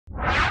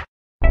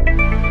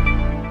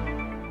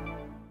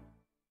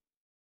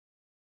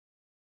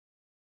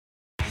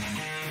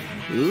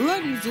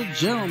Ladies and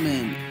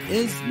gentlemen,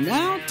 it's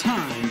now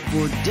time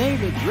for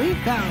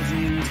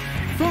David3000's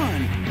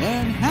Fun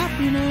and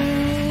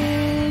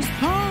Happiness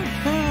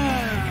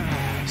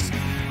Podcast.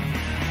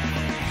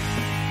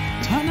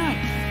 Tonight,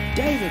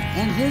 David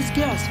and his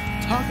guests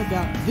talk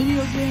about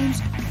video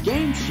games,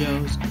 game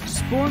shows,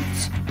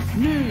 sports,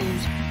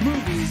 news,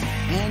 movies,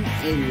 and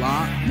a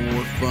lot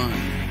more fun.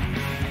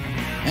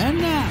 And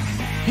now,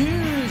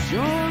 here is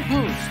your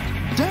host,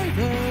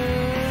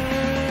 David3000.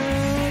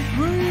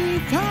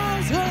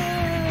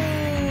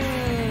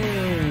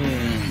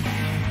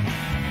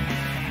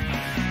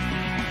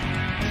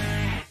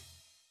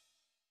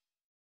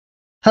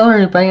 Hello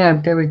everybody,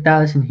 I'm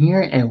David3000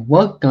 here, and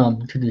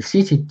welcome to the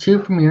Season 2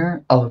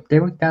 premiere of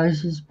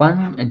David3000's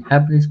Fun and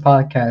Happiness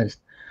Podcast.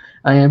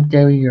 I am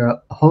David,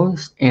 your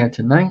host, and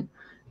tonight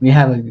we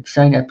have an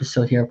exciting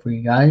episode here for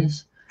you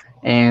guys.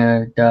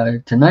 And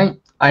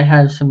tonight I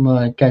have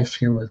some guests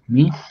here with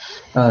me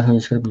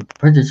who's going to be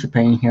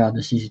participating here on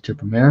the Season 2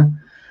 premiere.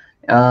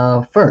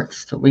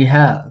 First, we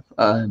have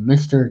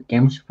Mr.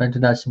 Gameshow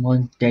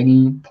 2001,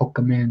 Danny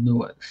Pokemon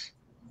Lewis.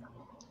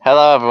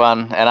 Hello,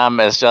 everyone, and I'm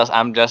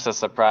just as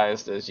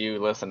surprised as you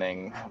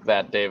listening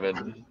that David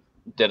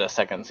did a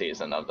second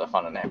season of the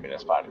Fun and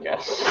Happiness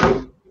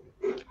Podcast.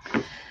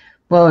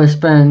 Well, it's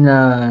been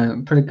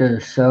a pretty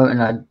good show, and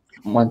I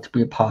want to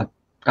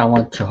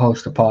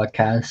host a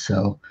podcast,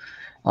 so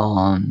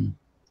on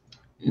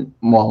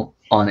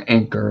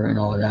Anchor and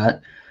all of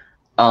that.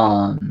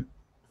 And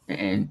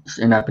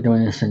I've been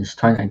doing this since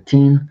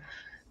 2019,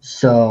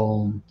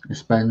 so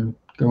it's been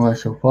a good one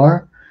so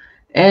far.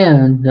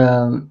 And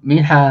we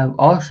have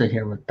also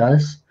here with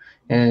us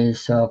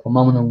is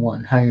Phenomenal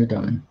One. How you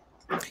doing?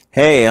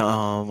 Hey,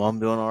 I'm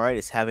doing all right.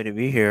 It's happy to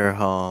be here.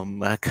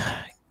 I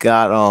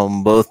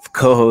got both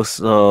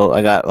co-hosts.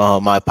 I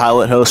got my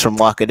pilot host from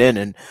Lock It In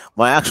and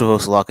my actual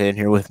host Lock It In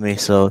here with me.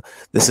 So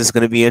this is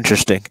going to be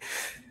interesting.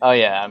 Oh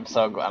yeah, I'm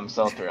so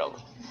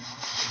thrilled.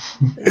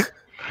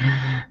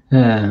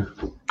 Yeah.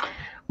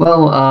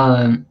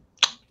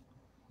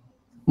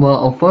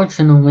 Well,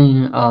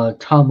 unfortunately,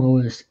 Tom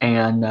Lewis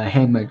and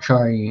Hangman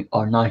Charlie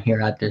are not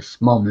here at this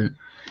moment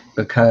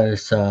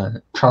because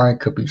Charlie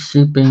could be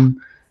sleeping,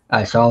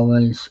 as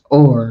always,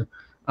 or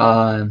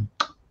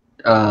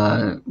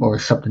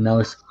something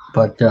else.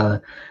 But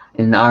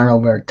and I don't know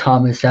where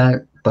Tom is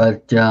at,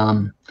 but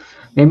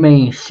they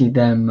may see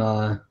them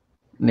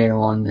later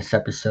on this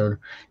episode.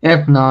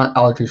 If not,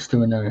 I'll just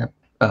do another.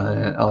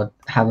 I'll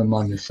have them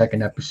on the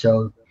second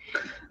episode,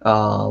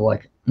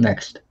 like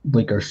next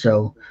week or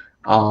so.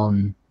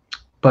 However,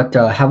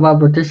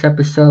 this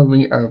episode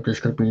we are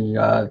just going to be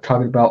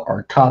talking about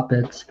our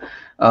topics,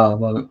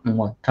 what we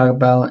want to talk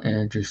about,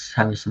 and just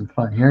having some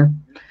fun here.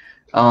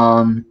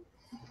 I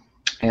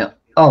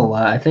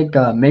think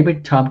maybe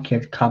Tom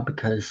can't come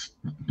because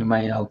he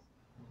might have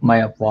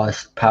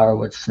lost power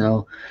with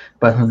snow,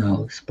 but who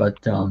knows?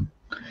 But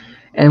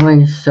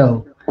anyway,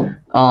 so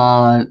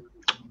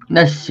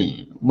let's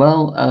see.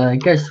 Well, I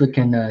guess we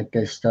can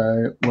get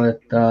started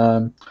with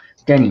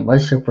Danny.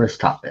 What's your first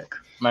topic?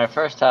 My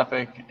first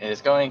topic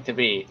is going to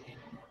be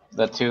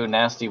the two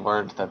nasty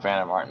words that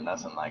Brandon Martin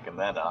doesn't like, and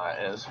that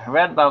is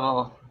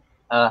Redbubble.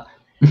 I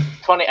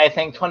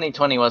think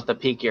 2020 was the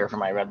peak year for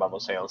my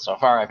Redbubble sales. So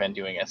far, I've been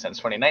doing it since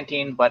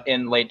 2019, but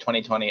in late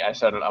 2020, I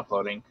started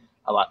uploading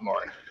a lot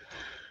more.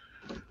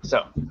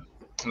 So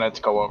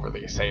let's go over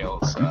the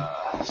sales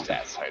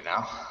stats right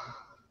now.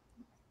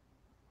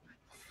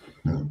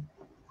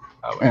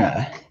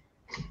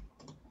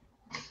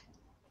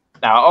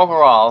 Now,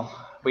 overall,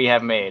 we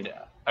have made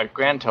a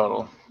grand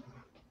total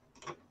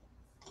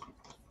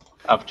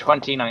of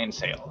 29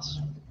 sales.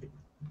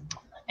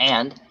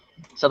 And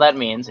so that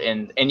means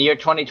in year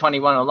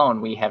 2021 alone,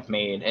 we have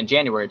made, in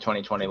January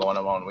 2021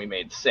 alone, we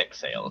made 6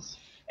 sales.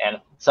 And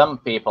some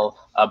people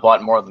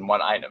bought more than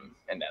one item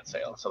in that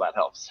sale, so that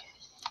helps.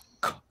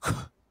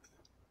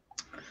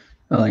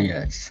 Oh,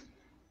 yes.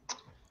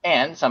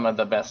 And some of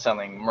the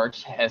best-selling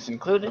merch has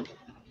included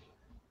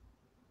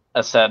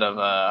a set of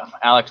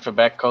Alex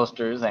Trebek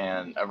coasters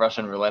and a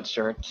Russian roulette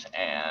shirt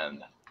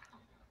and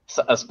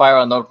a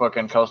spiral notebook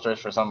and coasters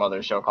for some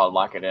other show called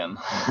Lock It In.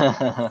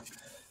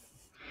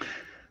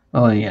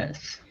 Oh,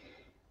 yes.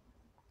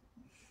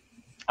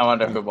 I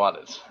wonder who bought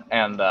it.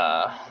 And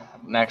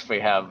next we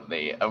have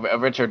a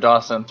Richard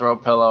Dawson throw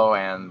pillow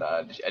and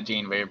a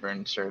Gene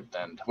Rayburn shirt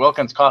and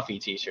Wilkins Coffee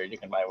t-shirt. You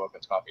can buy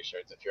Wilkins Coffee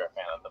shirts if you're a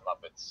fan of the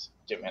Muppets,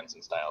 Jim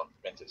Henson style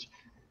vintage.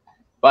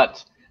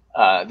 But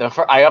I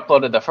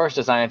uploaded the first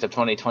designs of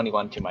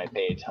 2021 to my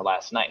page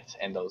last night,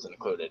 and those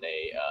included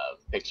a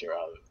picture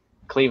of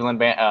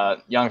Cleveland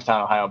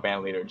Youngstown, Ohio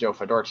band leader Joe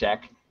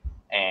Fedorchak,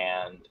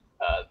 and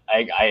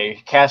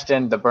I cast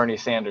in the Bernie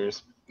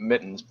Sanders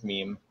mittens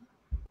meme.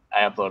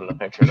 I uploaded a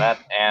picture of that,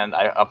 and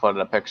I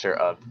uploaded a picture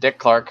of Dick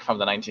Clark from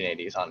the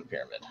 1980s on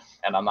Pyramid.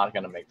 And I'm not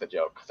going to make the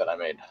joke that I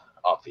made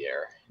off the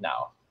air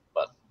now,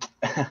 but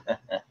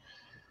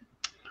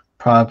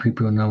probably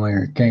people know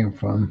where it came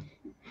from.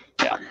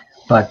 Yeah.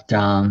 But,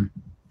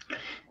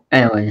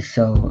 anyway,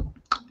 so,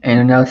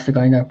 anyone else to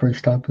go in that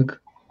first topic?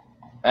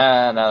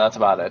 No, that's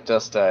about it.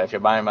 Just if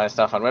you're buying my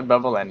stuff on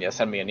Redbubble and you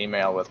send me an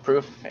email with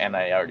proof, and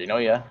I already know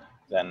you,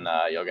 then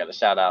you'll get a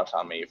shout out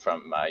on me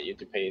from my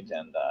YouTube page,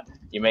 and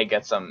you may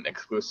get some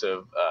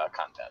exclusive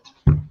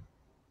content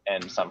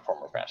in some form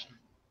or fashion.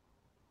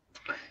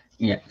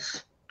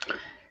 Yes.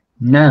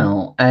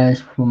 Now,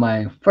 as for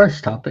my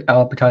first topic,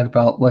 I'll be talking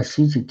about what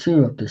season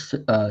 2 of this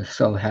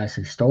show has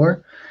in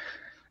store.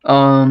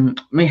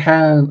 We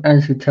have,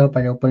 as you can tell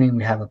by the opening,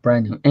 we have a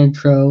brand new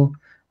intro.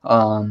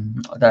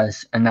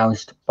 That's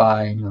announced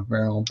by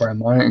very own Brian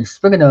Martin. And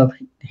speaking of,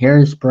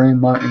 here's Brian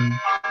Martin.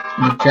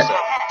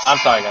 I'm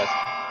sorry, guys.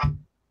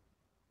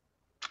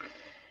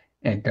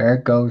 And there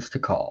goes the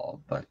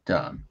call. But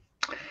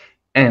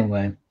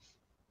anyway,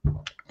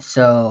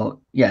 so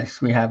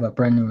yes, we have a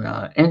brand new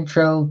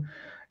intro.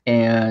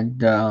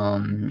 And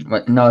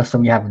also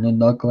we have a new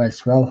logo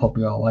as well. Hope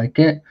you all like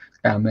it.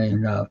 I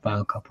made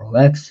Final Cut Pro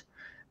X.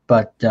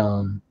 But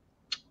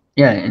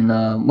yeah,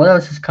 and what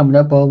else is coming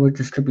up? Well, we're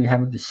just gonna be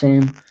having the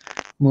same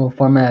little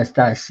format as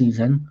that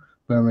season,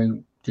 where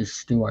we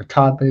just do our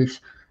topics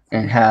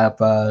and have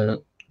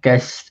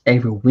guests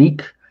every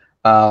week.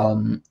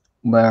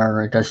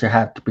 Where it doesn't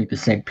have to be the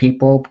same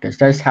people, because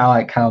that's how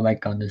I kind of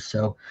like on this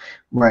show,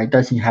 where it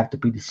doesn't have to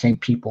be the same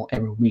people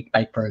every week.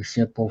 Like for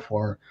example,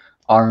 for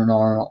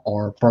R&R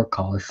or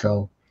Broadcast,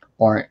 so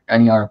or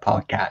any other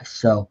podcast.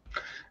 So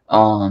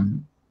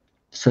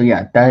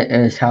yeah, that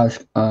is how it's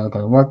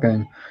gonna work.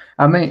 And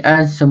I may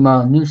add some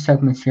new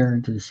segments here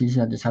into the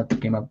season. I just have to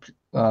come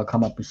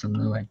up with some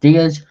new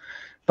ideas.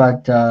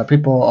 But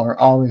people are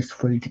always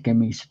free to give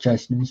me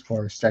suggestions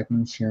for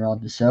segments here on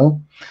the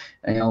show,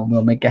 and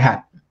we'll make it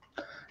happen.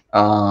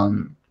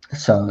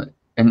 So,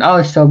 and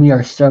also we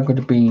are still going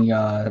to be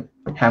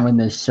having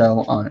this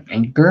show on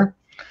Anchor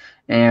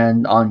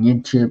and on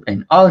YouTube,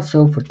 and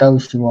also for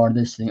those who are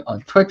listening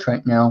on Twitch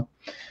right now,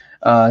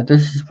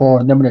 this is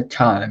for a limited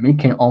time. You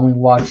can only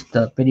watch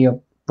the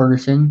video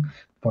version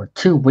for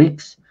 2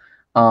 weeks,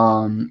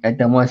 and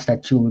then once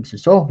that 2 weeks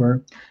is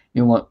over,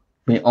 you will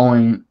be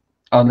only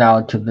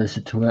allowed to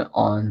listen to it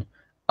on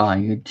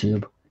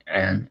YouTube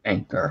and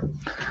Anchor.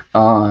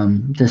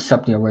 This is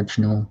something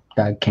original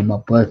that I came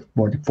up with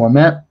for the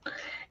format.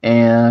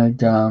 And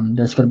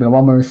there's going to be a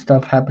lot more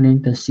stuff happening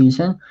this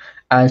season.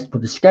 As for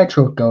the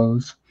schedule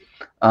goes,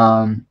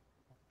 I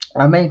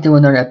may do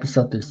another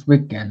episode this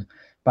weekend,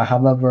 but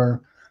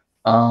however,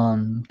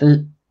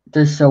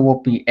 this show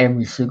will be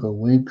every single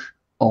week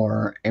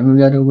or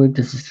every other week.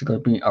 This is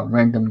going to be a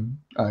random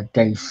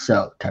day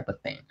show type of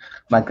thing,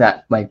 like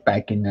that, like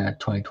back in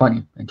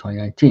 2020 and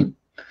 2019.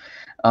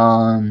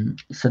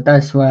 So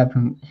that's what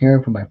I'm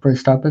here for my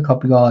first topic.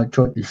 Hope you all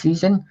enjoyed the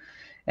season.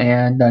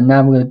 And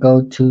now we're going to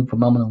go to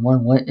Phenomenal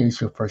 1. What is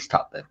your first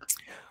topic?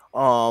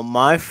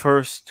 My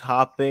first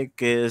topic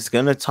is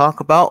gonna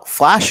talk about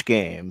Flash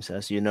games.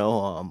 As you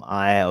know,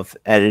 I have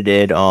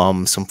edited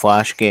some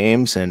Flash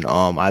games, and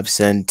I've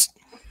sent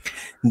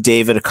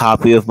David a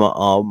copy of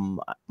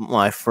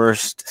my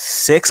first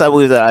 6. I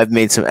believe that I've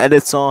made some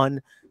edits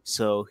on,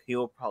 so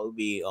he'll probably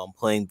be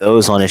playing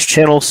those on his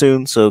channel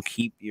soon. So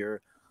keep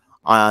your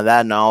eye on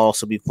that, and I'll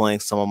also be playing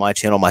some on my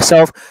channel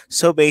myself.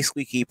 So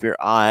basically, keep your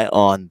eye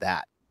on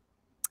that.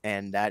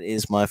 And that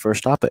is my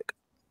first topic.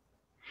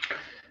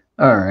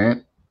 All right,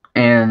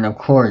 and of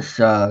course,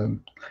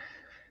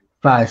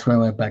 Flash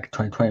went way back in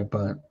 2020,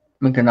 but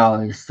we can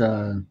always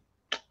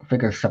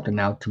figure something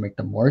out to make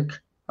them work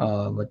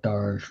with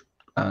our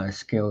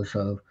skills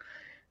of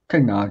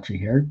technology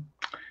here.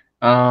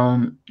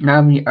 Now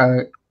Danny,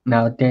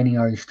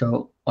 are you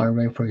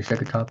ready for your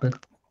second topic?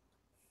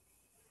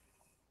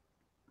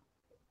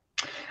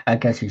 I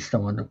guess he's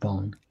still on the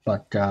phone,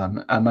 but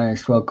I might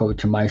as well go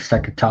to my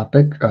second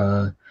topic.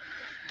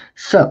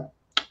 So,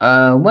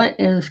 what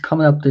is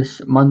coming up this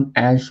month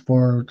as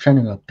for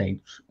channel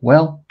updates?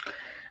 Well,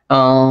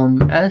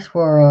 as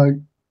for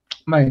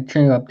my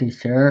channel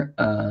updates here,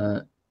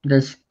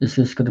 this is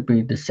just going to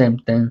be the same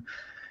thing.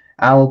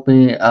 I will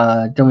be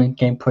doing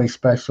gameplay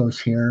specials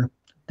here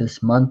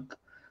this month.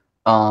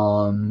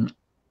 I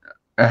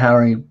have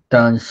already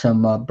done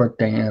some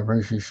birthday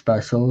anniversary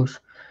specials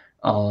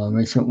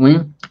recently.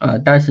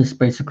 That's just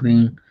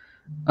basically,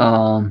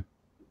 oh,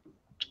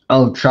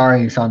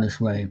 Charlie is on his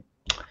way.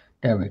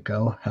 There we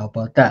go. How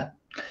about that?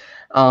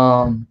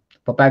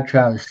 But back to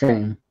what I was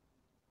saying.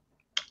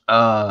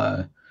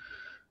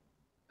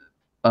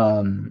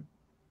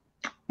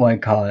 What do you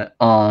call it?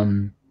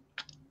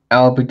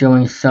 I'll be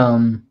doing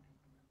some.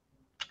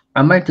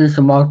 I might do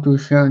some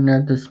walkthroughs here and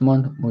there this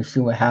month. We'll see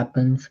what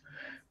happens.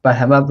 But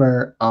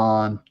however,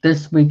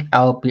 this week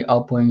I'll be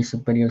uploading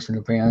some videos in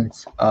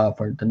advance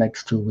for the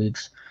next 2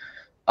 weeks.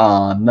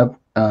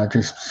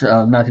 Just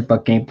nothing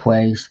but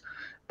gameplays.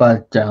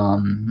 But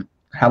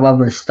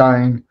however,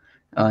 starting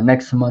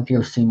next month,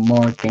 you'll see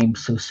more game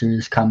show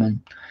series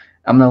coming.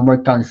 I'm gonna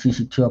work on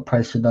season 2 of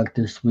Price Select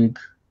this week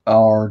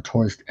or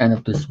towards the end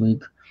of this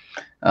week.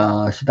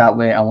 So that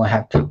way I won't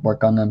have to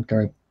work on them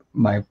during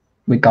my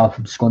week off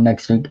from school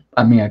next week.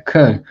 I mean, I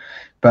could,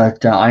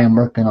 but I am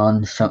working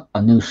on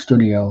a new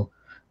studio.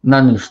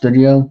 Not a new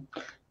studio,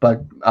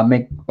 but a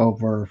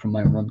makeover for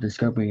my room. There's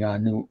gonna be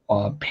new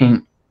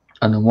paint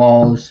on the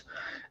walls,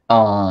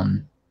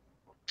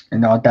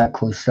 and all that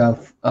cool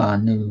stuff.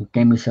 New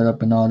gaming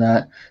setup and all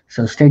that.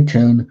 So stay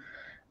tuned.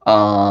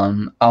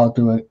 I'll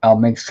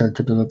make sure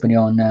to do a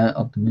video on that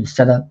of the new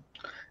setup.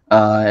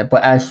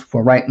 But as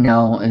for right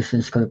now, it's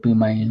just gonna be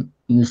my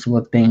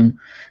usual thing.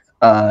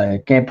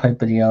 Gameplay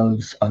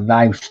videos,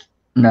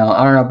 No,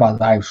 I don't know about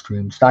live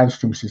streams. Live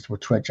streams is for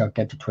Twitch. I'll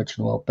get to Twitch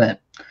in a little bit.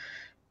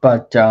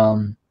 But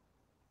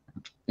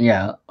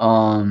yeah.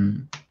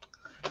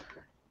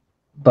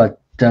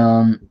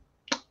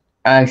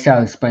 Actually,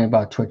 I'll explain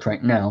about Twitch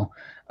right now.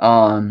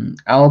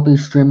 I'll be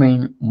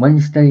streaming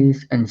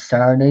Wednesdays and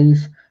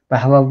Saturdays, but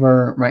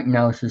however, right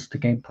now it's just the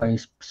gameplay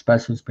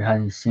specials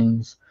behind the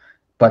scenes.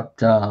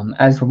 But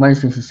as for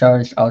Wednesdays and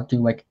Saturdays, I'll do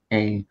like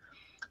a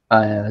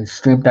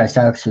stream that's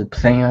actually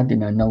planned,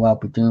 and I know I'll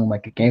be doing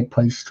like a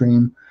gameplay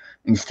stream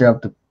instead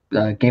of the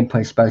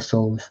gameplay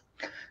specials.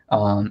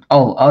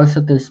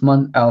 Also this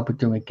month I'll be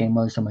doing game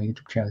modes on my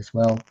YouTube channel as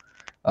well.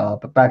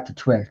 But back to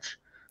Twitch.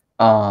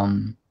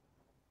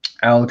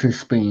 I'll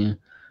just be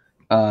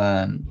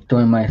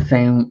doing my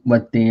thing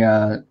with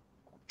the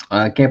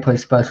gameplay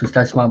specials.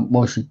 That's what I'm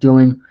mostly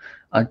doing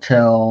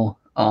until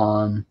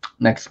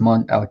next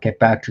month. I'll get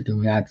back to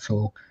doing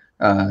actual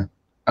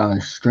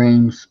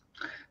streams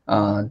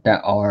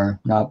that are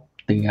not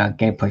the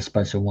gameplay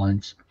special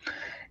ones.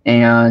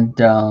 And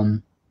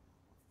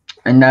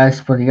as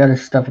for the other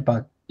stuff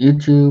about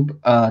YouTube,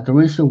 the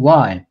reason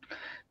why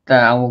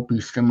that I will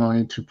be streaming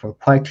on YouTube for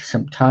quite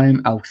some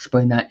time, I'll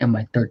explain that in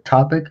my third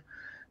topic.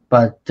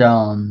 But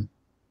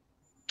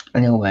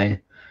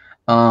anyway,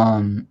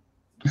 so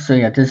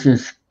yeah,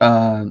 this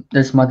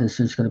month is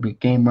just gonna be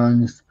game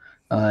runs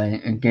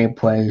and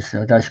gameplays.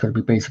 So that's gonna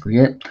be basically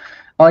it.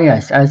 Oh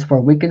yes, as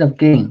for Weekend of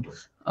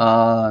Games,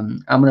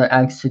 I'm gonna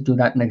actually do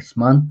that next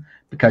month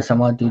because I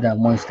want to do that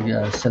once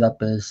the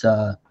setup is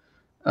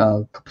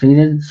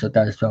completed. So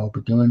that's what I'll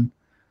be doing.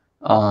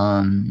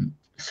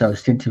 So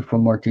stay tuned for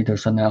more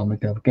details on that on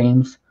Weekend of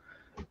Games.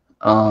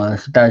 So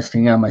that's the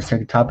end of my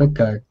second topic.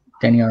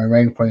 Danny, are you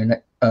ready for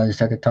your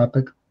second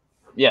topic?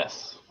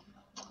 Yes.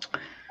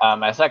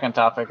 My second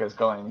topic is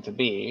going to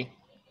be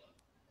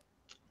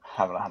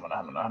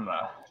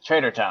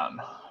Trader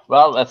Town.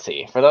 Well, let's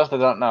see. For those that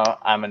don't know,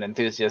 I'm an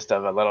enthusiast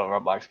of a little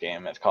Roblox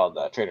game. It's called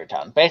Trader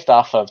Town, based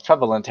off of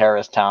Trouble in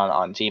Terrorist Town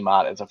on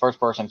Gmod. It's a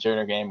first-person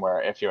shooter game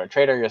where if you're a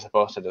trader, you're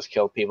supposed to just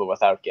kill people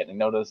without getting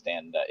noticed,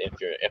 and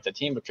if the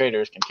team of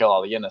traders can kill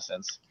all the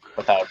innocents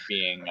without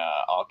being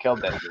all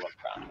killed, then you win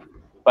the round.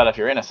 But if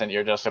you're innocent,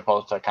 you're just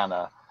supposed to kind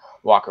of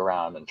walk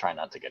around and try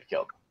not to get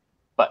killed.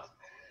 But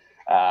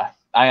I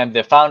am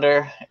the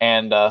founder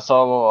and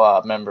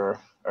sole member,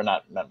 or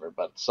not member,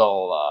 but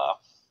sole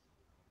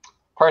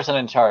person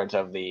in charge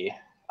of the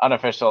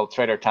unofficial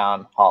Trader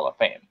Town Hall of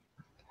Fame.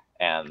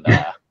 And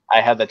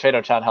I had the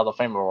Trader Town Hall of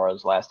Fame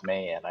Awards last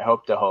May, and I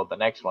hope to hold the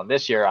next one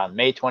this year on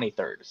May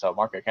 23rd. So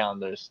mark your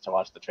calendars to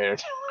watch the Trader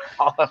Town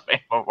Hall of Fame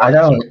Awards.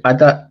 I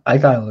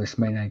thought it was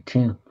May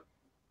 19th.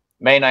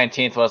 May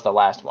 19th was the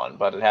last one,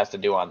 but it has to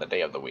do on the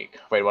day of the week.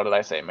 Wait, what did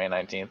I say? May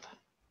 19th?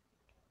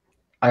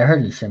 I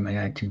heard you say May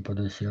 19th for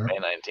this year. May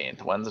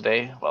 19th,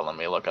 Wednesday? Well, let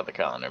me look at the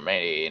calendar.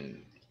 May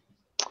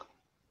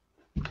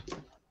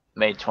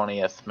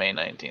 20th, May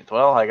 19th.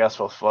 Well, I guess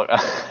we'll look.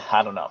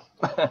 I don't know.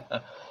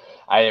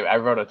 I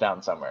wrote it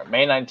down somewhere.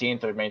 May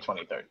 19th or May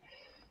 23rd.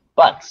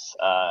 But,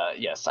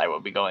 yes, I will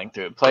be going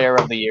through Player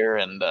of the Year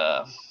and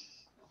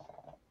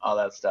all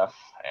that stuff,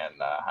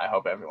 and I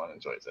hope everyone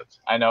enjoys it.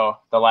 I know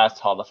the last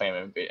Hall of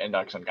Fame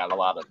induction got a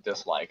lot of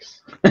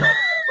dislikes, but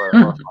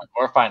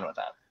we're fine with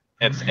that.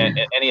 It's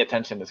any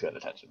attention is good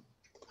attention,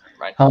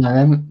 right? Hold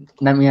on,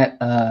 let me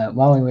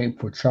while we wait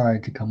for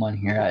Charlie to come on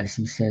here, as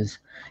he says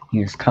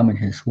he is coming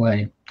his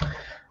way.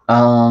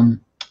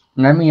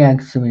 Let me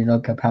actually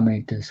look up how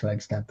many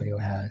dislikes that video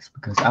has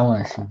because I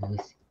want to see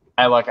this.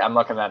 I'm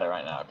looking at it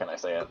right now. Can I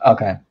say it?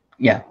 Okay,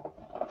 yeah.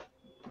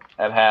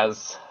 It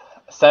has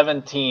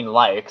 17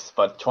 likes,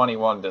 but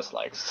 21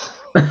 dislikes.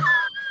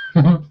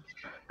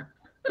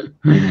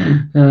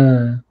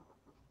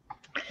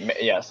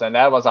 Yes, and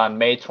that was on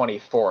May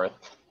 24th,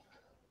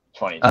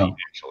 2020,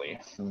 actually.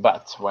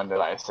 But when did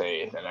I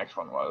say the next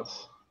one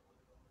was?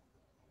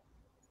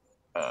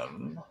 Let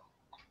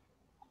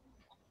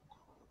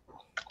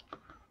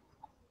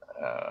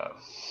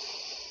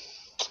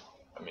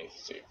me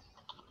see.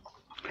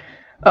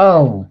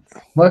 Oh,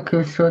 what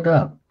could showed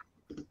up?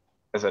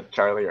 Is it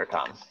Charlie or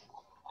Tom?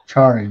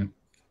 Charlie.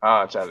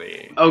 Oh,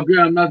 Charlie. Oh, good.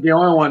 I'm not the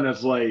only one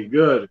that's late.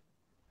 Good.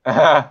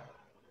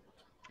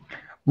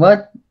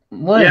 What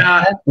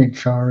happened,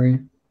 Charlie?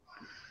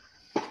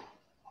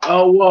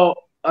 Oh, well,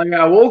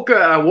 I woke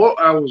up.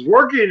 I was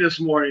working this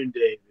morning,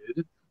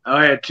 David.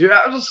 I had 2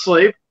 hours of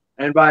sleep,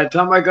 and by the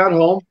time I got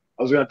home,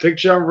 I was going to take a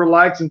shower and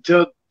relax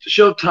until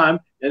showtime,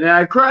 and then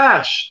I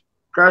crashed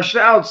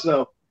out.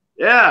 So,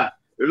 yeah,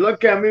 you're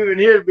lucky I'm even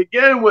here to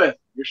begin with.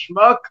 You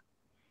schmuck.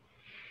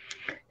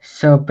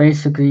 So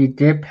basically, you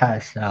did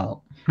pass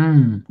out.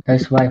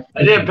 That's why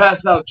I didn't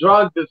pass out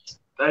drunk.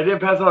 didn't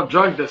pass out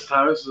drunk this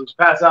time. This was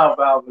pass out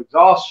of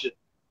exhaustion.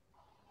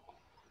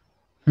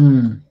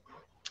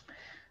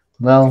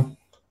 Well,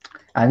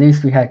 at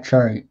least we had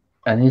Charlie.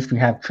 At least we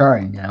have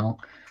Charlie now.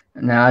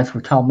 Now, as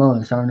for Tom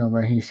Williams, I don't know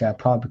where he's at.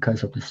 Probably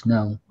because of the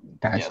snow.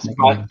 Yes,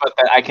 but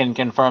I can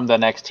confirm the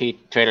next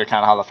Trader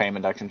Town Hall of Fame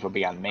inductions will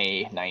be on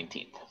May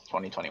 19th,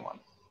 2021.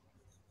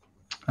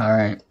 All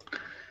right.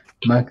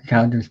 Michael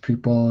Calder's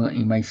people,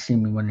 you might see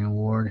me win an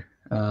award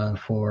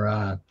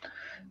for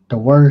the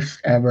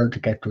worst ever to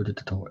get through the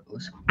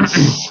tutorials.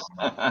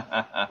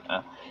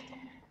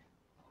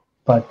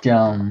 But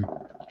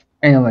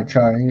anyway,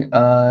 Charlie,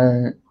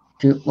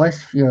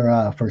 what's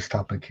your first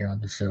topic here on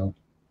the show?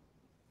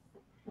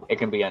 It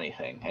can be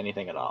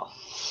anything at all.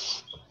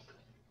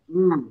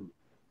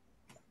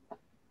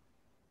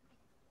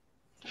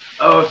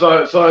 Oh,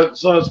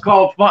 so it's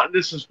called fun.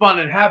 This is fun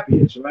and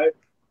happiness, right?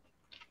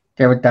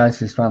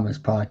 David3000's from his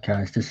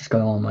podcast. This is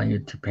going on my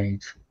YouTube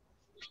page.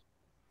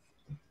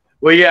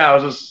 Well, yeah, I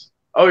was just.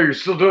 Oh, you're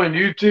still doing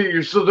YouTube?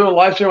 You're still doing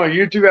live stream on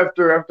YouTube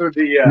after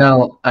the?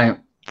 No,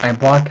 I'm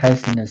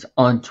broadcasting this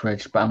on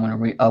Twitch, but I'm gonna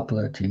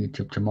re-upload it to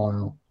YouTube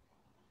tomorrow.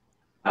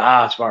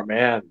 Ah, smart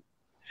man.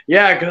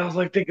 Yeah, because I was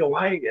like thinking,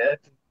 why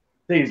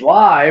things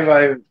live?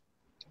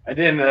 I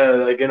didn't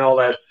like and all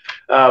that.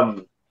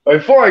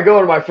 Before I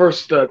go to my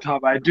first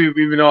topic, I do,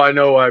 even though I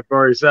know I've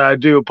already said, I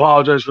do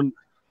apologize for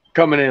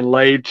coming in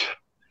late.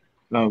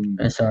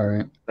 It's all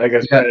right. Like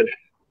I said,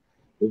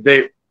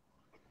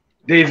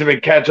 days have been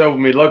catch up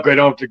with me. Luckily, I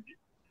don't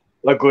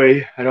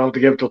have to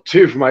get up till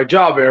 2 for my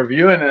job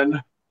interview,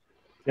 and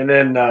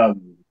then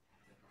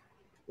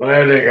when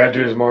I got to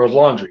do tomorrow's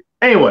laundry.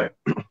 Anyway,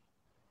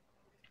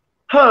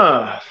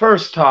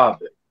 first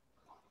topic.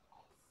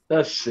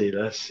 Let's see.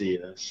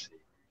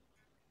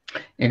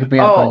 It could be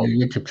up on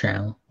your YouTube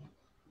channel.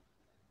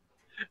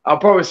 I'll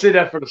probably say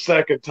that for the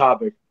second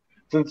topic,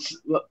 since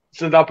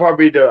I'll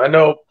probably do. I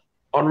know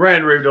on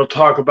Rand Rave they'll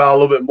talk about a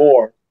little bit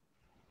more.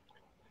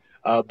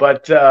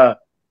 But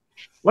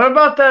what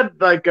about that?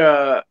 Like,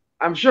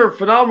 I'm sure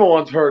Phenomenal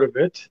One's heard of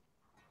it.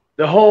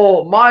 The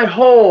whole my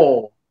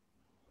hole.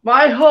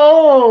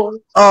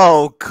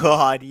 Oh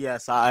God,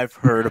 yes, I've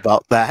heard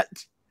about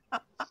that.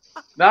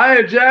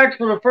 Nia Jax,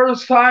 for the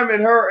first time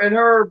in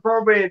her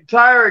probably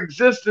entire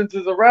existence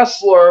as a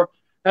wrestler,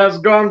 has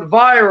gone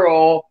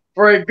viral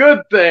for a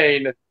good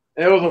thing. And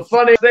it was a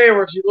funny day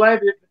where she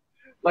landed,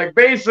 like,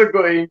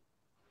 basically,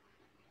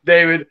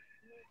 David,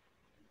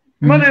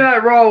 Monday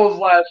Night Raw was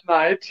last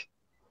night,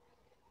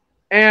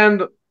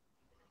 and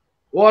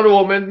Wonder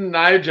Woman,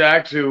 Nia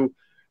Jax, who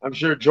I'm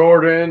sure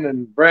Jordan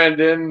and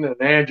Brandon and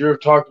Andrew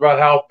have talked about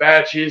how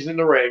bad she is in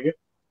the ring.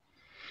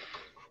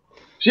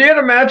 She had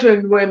a match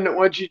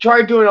when she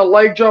tried doing a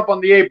leg drop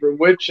on the apron,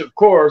 which, of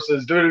course,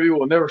 as WWE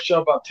will never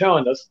shut up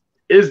telling us,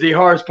 is the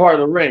hardest part of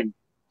the ring.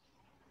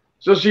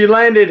 So she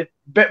landed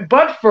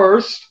butt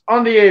first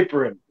on the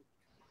apron.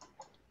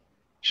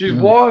 She's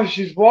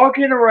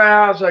walking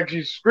around, it's like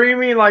she's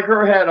screaming like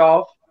her head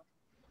off.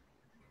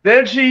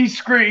 Then she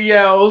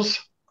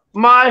yells,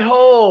 "My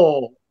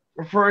hole,"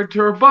 referring to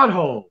her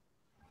butthole.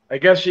 I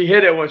guess she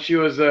hit it when she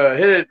was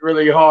hit it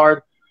really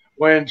hard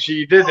when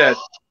she did that.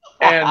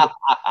 And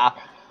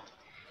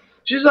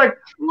she's like,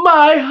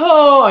 "My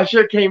hole." I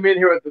should have came in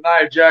here with the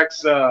Nia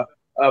Jax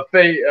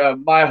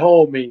 "my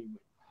hole" meme.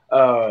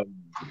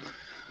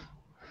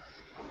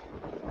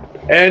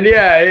 And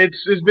yeah,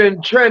 it's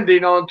been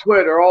trending on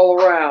Twitter all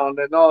around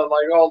and all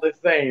the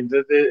things.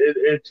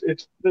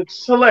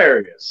 It's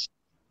hilarious.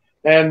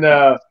 And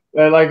that's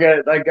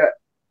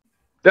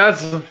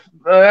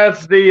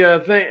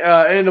the thing.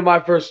 End of my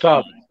first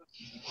topic.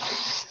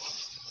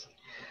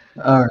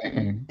 All right,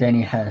 and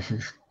Danny has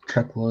his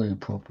Chuck Williams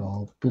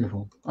profile.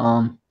 Beautiful.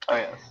 Oh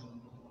yes.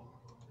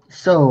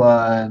 So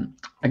I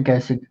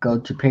guess we could go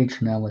to Paige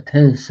now with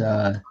his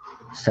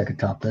second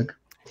topic.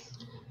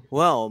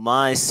 Well,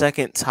 my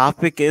second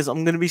topic is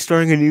I'm going to be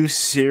starting a new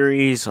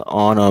series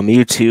on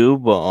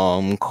YouTube.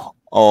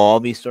 I'll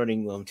be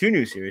starting 2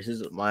 new series.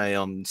 My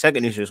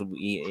second new series will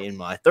be in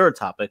my third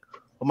topic.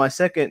 But my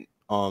second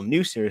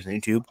new series on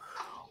YouTube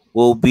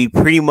will be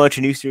pretty much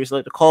a new series I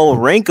like to call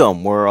Rank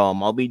 'em, where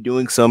I'll be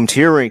doing some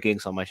tier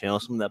rankings on my channel,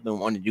 something that I've been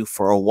wanting to do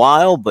for a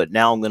while, but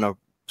now I'm going to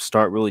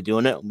start really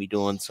doing it. I'll be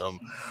doing some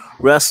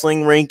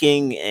wrestling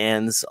ranking,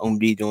 and I'm going to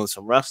be doing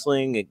some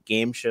wrestling,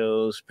 game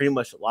shows, pretty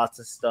much lots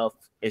of stuff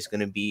is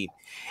going to be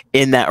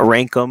in that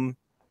Rank 'em.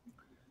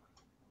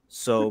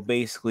 So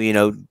basically,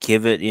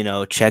 give it,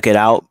 check it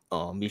out.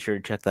 Be sure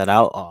to check that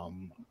out.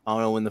 I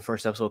don't know when the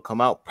first episode will come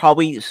out.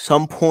 Probably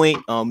some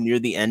point near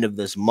the end of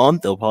this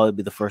month. It'll probably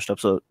be the first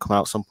episode come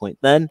out some point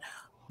then.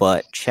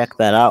 But check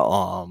that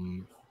out.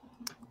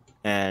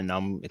 And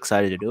I'm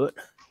excited to do it.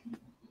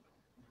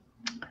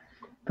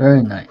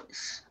 Very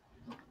nice.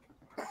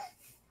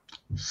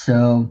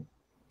 So,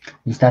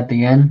 is that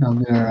the end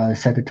of your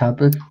second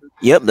topic?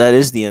 Yep, that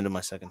is the end of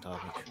my second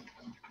topic.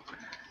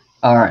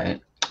 All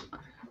right.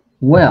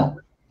 Well,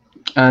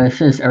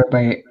 since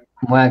everybody,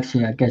 well,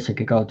 actually, I guess I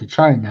could go to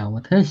Charlie now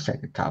with his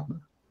second topic.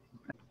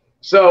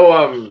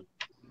 So,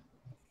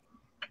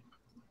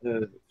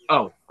 I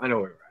know where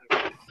we're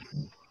at.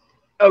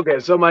 Okay,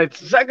 so my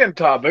second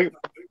topic,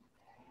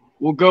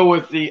 we'll go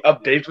with the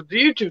updates with the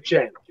YouTube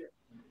channel.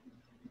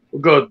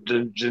 We'll go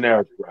the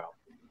generic route.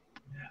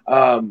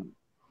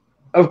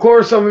 Of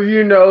course, some of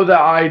you know that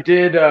I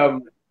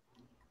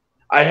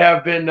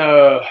have been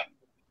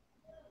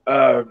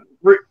I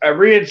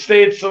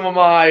reinstated some of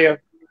my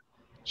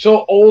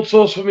old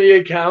social media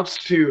accounts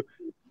to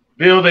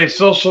build a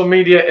social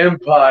media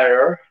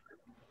empire.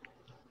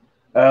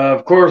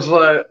 Of course,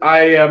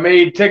 I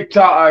made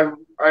TikTok.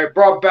 I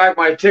brought back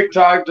my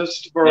TikTok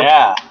just for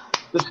to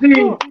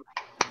see.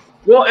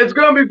 Well, it's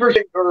gonna be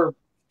for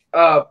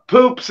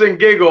poops and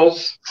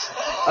giggles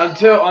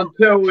until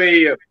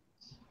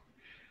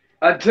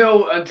I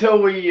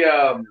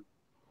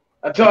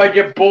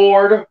get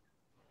bored.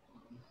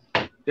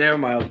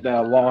 Damn that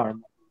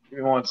alarm. Give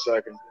me 1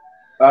 second.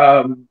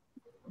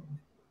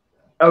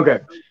 Okay,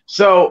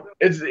 so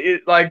it's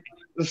like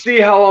to see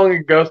how long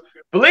it goes.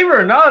 Believe it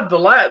or not,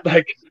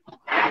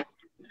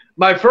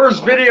 my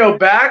first video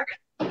back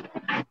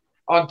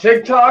on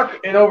TikTok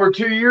in over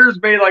 2 years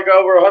made like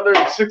over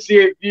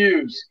 168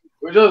 views,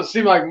 which doesn't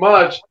seem like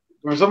much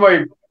for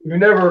somebody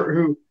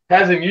who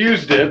hasn't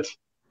used it.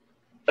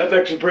 That's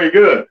actually pretty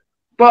good.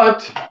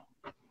 But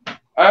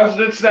I also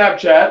did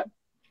Snapchat,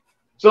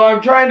 so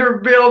I'm trying to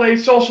build a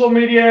social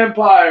media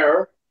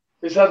empire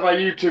besides my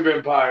YouTube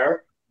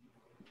empire,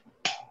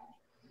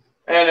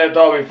 and I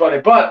thought it'd be funny.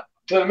 But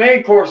to the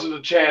main course of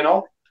the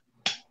channel,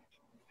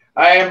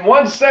 I am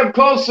one step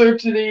closer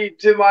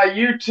to my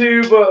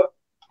YouTube.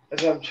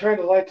 As I'm trying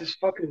to light this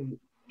fucking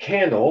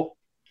candle,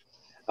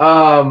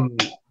 I'm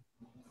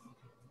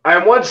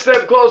one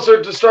step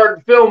closer to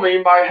starting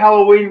filming my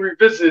Halloween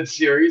Revisited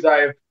series. I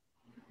have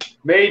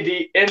made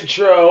the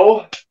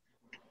intro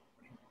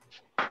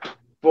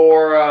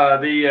for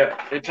the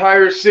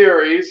entire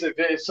series.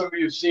 If some of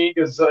you have seen,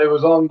 because it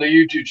was on the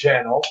YouTube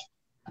channel.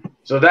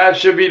 So that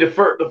should be the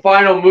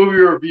final movie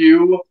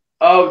review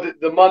of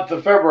the month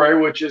of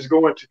February, which is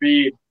going to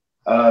be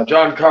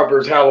John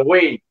Carpenter's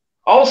Halloween.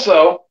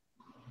 Also,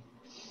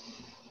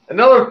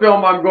 another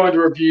film I'm going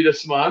to review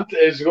this month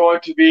is going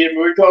to be a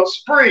movie called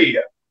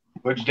Spree,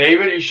 which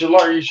David, you should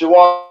learn. You should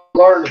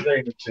learn a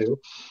thing or two.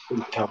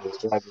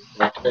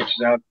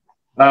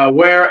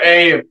 Where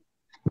a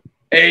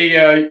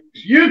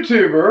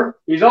YouTuber,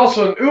 he's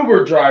also an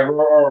Uber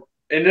driver, or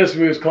in this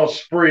movie it's called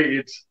Spree.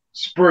 It's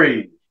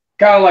Spree,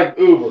 kind of like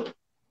Uber.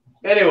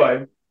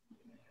 Anyway,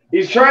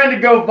 he's trying to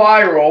go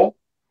viral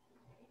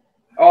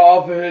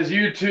off of his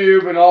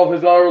YouTube and all of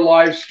his other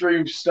live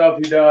stream stuff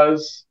he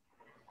does.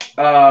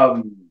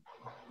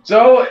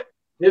 So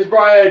his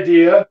bright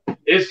idea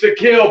is to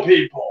kill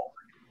people.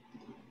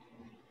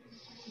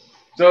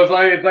 So it's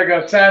like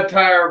a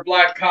satire,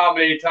 black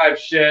comedy type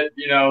shit,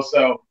 you know.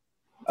 So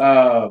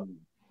I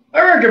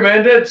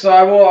recommend it. So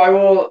I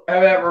will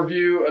have that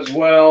review as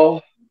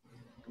well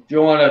if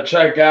you want to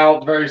check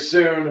out very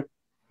soon.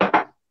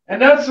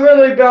 And that's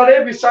really about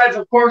it. Besides,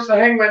 of course, the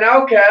Hangman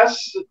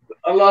Outcast,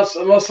 unless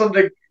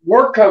something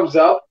work comes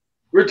up,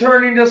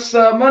 returning this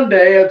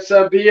Monday at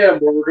 7 p.m.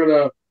 where we're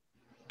gonna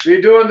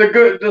be doing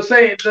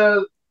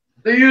the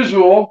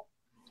usual,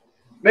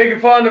 making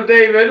fun of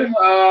David,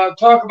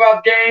 talk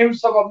about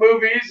games, talk about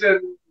movies,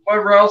 and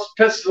whatever else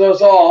pisses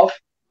us off,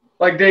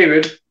 like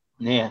David.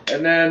 Yeah.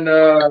 And then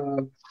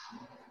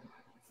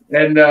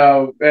and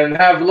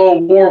have a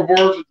little war of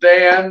words with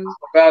Dan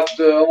about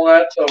all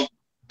that. So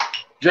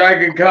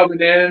Dragon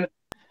coming in.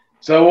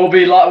 So we'll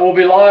be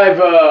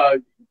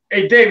live.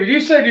 Hey David,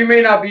 you said you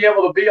may not be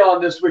able to be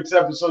on this week's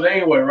episode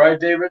anyway, right,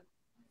 David?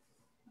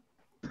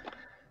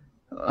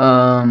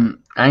 I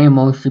am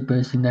mostly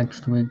busy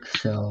next week,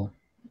 so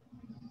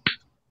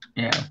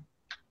yeah.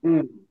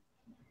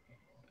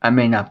 I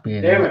may not be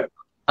there. Damn it.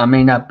 I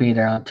may not be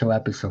there until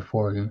episode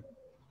 40.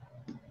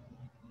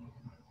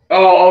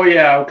 Oh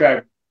yeah,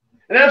 okay.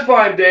 And that's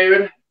fine,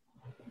 David.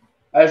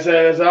 I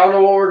said, I don't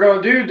know what we're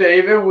gonna do,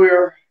 David.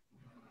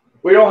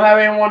 We don't have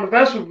anyone to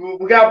mess with.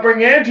 We gotta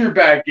bring Andrew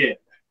back in.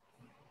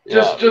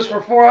 Just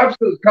for 4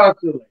 episodes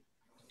constantly.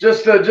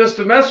 Just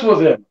to mess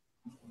with him.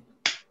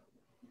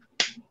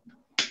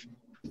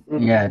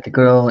 Yeah, the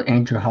good old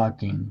Andrew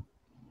Hawking.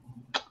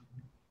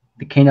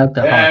 The king of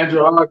the Yeah,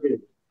 Andrew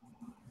Hawking.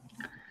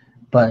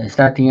 But is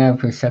that the end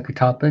for the second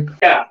topic?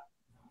 Yeah.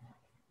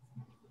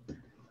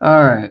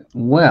 Alright,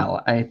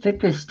 well, I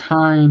think it's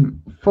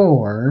time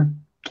for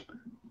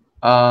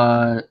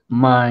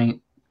my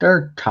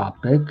third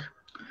topic,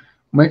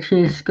 which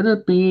is gonna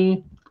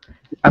be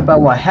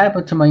about what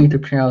happened to my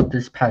YouTube channel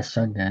this past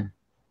Sunday.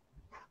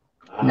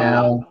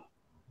 Now,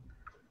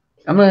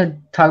 I'm gonna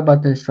talk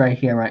about this right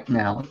here, right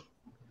now.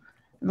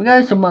 If you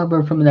guys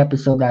remember from an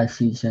episode last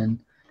season,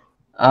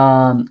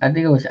 I think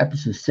it was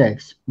episode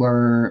 6,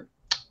 where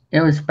it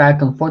was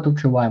back on 4th of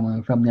July when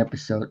we filmed the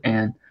episode,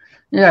 and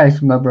you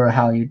guys remember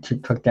how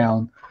YouTube took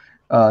down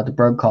the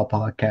Bird Call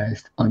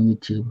podcast on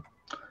YouTube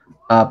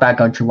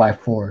back on July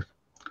 4th.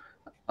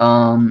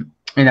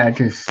 And I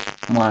just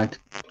wanted to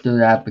do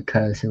that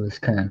because it was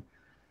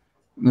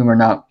we were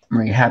not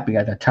really happy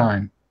at the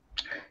time.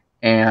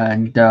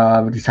 and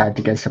we decided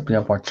to get something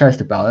off our chest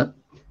about it.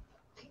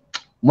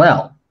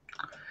 Well,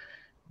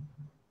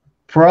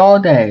 for all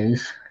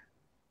days,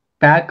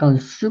 back on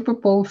Super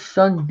Bowl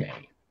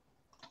Sunday,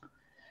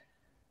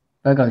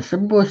 February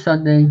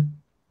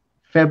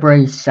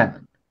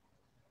 7th,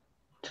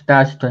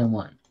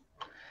 2021,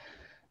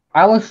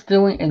 I was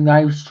doing a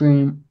live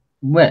stream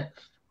with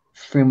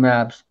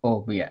Streamlabs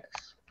OBS.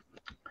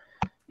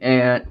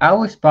 And I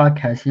was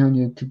broadcasting on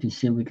YouTube to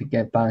see if we could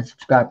get 500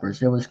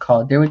 subscribers. It was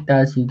called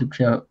David3000's YouTube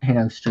channel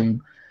Hangout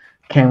Stream.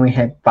 Can we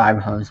hit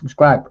 500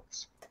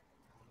 subscribers?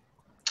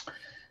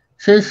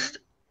 Just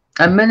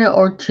a minute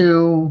or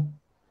two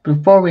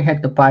before we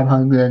hit the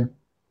 500,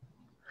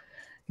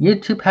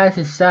 YouTube has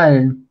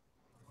decided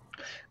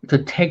to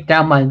take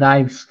down my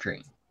live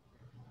stream.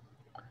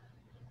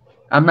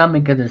 I'm not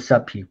making this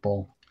up,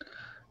 people.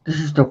 This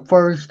is the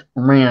first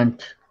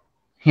rant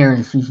here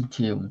in Season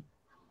 2.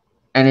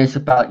 And it's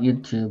about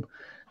YouTube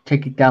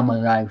taking down my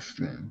live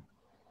stream.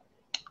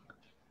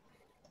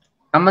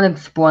 I'm gonna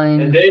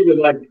explain. And David,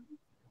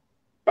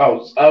 I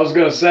was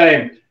gonna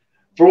say,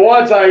 for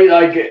once, you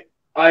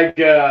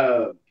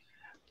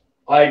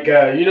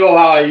know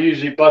how I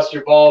usually bust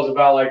your balls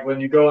about like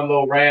when you go in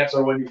little rants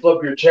or when you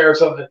flip your chair or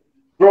something.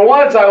 For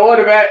once, I would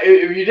have,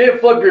 if you did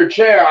flip your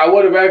chair, I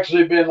would have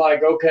actually been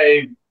like,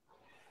 okay,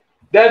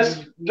 that's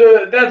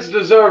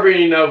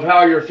deserving of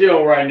how you're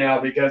feeling right now,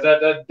 because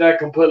that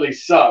completely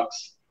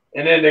sucks.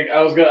 And then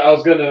I was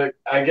gonna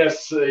I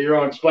guess you're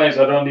gonna explain,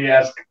 so I don't need to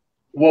ask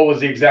what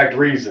was the exact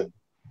reason.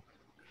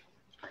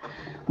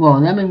 Well,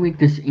 let me read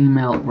this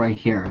email right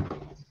here.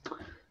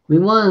 We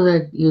want to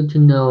let you to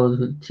know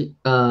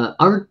that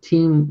our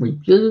team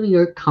reviewed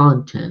your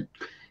content,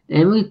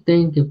 and we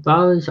think it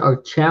follows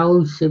our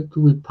child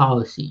safety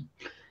policy.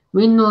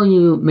 We know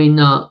you may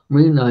not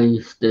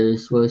realize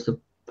this was a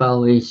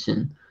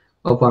violation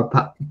of our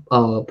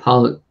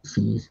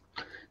policies,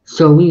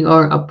 so we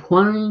are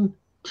applying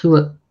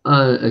to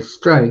a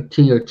strike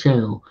to your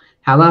channel.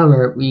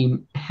 However, we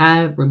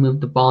have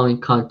removed the following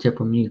content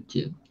from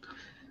YouTube,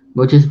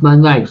 which is my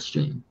live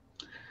stream.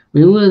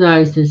 We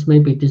realize this may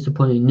be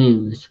disappointing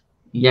news.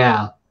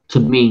 Yeah, to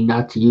me,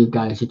 not to you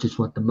guys, you just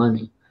want the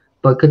money.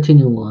 But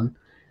continue on.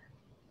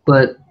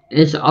 But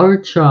it's our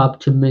job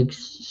to make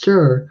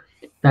sure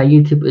that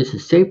YouTube is a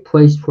safe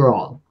place for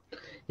all.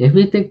 If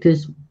you think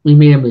we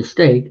made a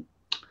mistake,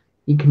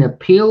 you can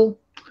appeal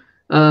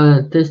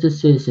this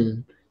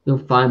decision.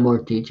 You'll find more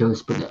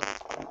details below.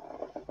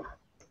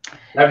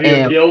 Have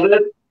you appealed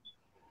it?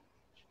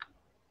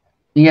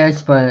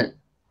 Yes, but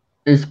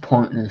it's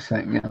pointless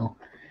right now.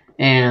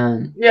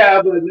 And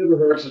yeah, but it never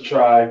hurts to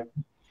try.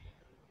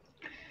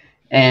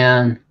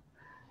 And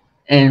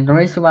the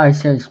reason why I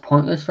said it's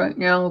pointless right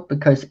now,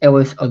 because it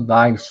was a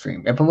live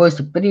stream. If it was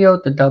a video,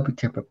 then that'll be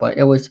different. But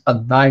it was a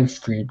live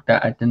stream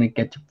that I didn't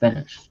get to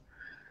finish.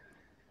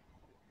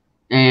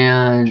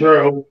 And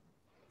true.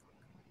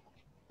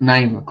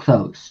 Not even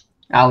close.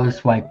 I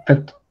was like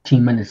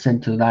 15 minutes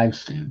into the live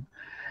stream.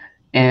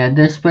 And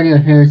this video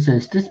here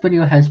says, this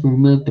video has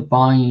removed the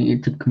volume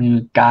into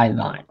community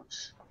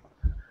guidelines.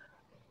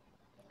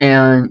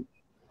 And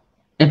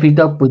if you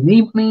don't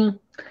believe me,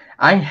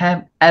 I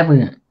have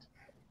evidence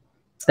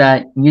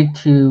that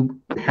YouTube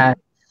has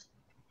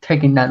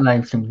taken that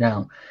live stream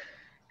down.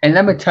 And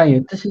let me tell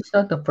you, this is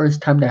not the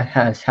first time that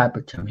has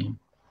happened to me.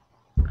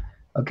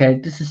 Okay,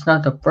 this is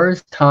not the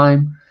first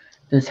time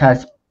this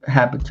has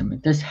happened to me.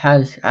 This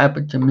has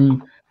happened to me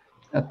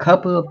a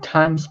couple of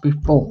times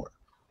before.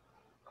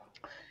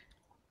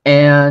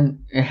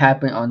 And it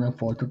happened on the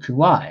 4th of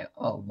July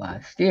of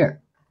last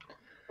year.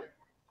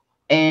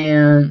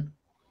 And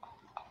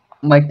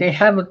like they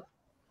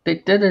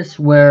did this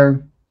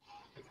where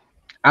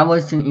I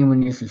wasn't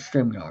even using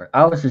StreamYard.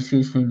 I was just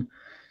using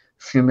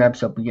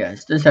Streamlabs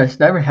OBS. This has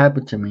never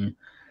happened to me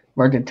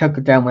where they took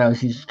it down when I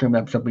was using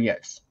Streamlabs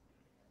OBS.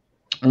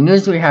 It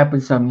usually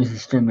happens when I'm using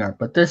StreamYard,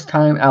 but this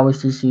time I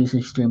was just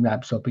using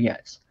Streamlabs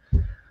OBS.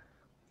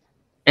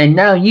 And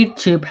now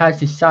YouTube has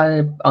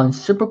decided on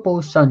Super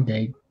Bowl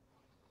Sunday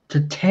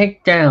to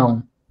take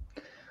down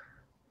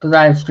the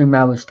live stream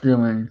I was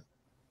doing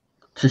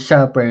to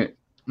celebrate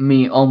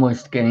me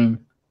almost getting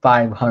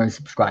 500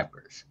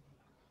 subscribers.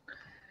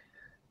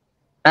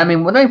 I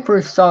mean, when I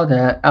first saw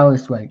that, I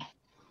was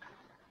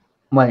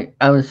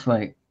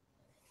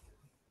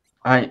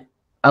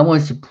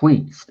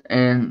pleased,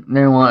 and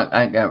then when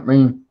I got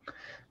really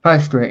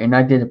frustrated, and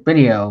I did a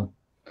video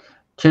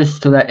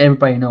just to let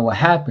everybody know what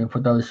happened.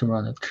 For those who are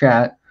on the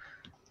chat,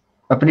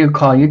 a video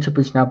called "YouTube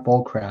is not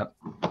bullcrap."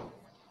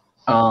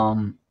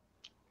 And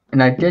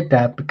I did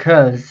that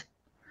because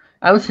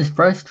I was just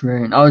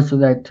frustrated, and also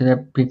to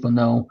let people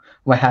know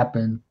what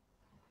happened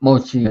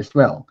mostly as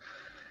well.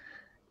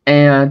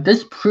 And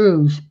this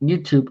proves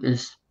YouTube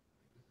is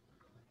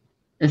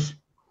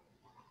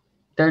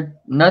they're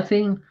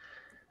nothing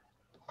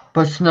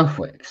but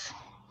snowflakes.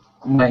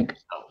 I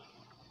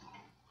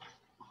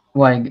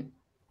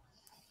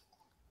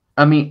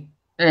mean,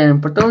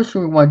 and for those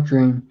who are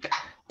wondering,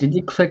 did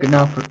you click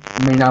not for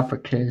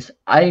kids?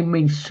 I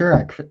made sure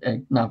I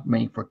clicked not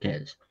made for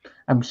kids.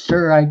 I'm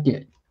sure I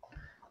did.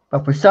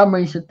 But for some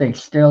reason, they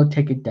still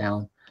take it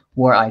down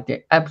where I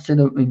did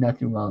absolutely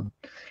nothing wrong.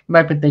 You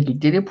might be thinking,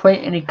 did you play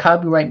any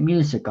copyright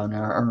music on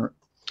there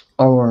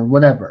or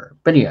whatever,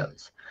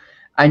 videos?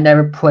 I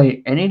never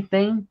played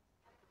anything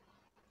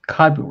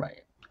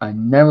copyright. I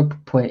never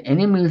played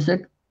any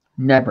music,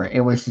 never.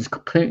 It was just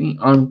completely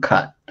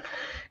uncut.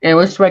 It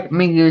was like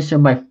me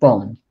using my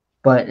phone,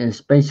 but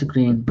it's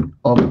basically in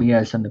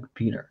OBS on the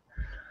computer.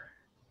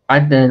 I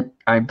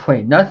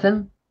played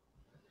nothing.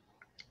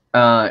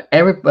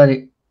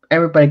 Everybody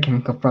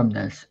can confirm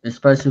this,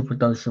 especially for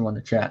those who want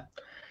to chat.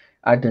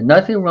 I did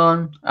nothing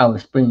wrong. I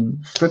was being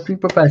strictly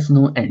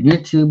professional, and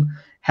YouTube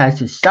has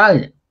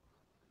decided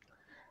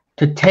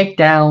to take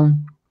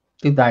down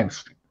the live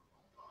stream.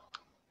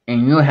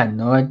 And you had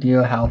no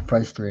idea how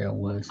frustrated I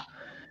was.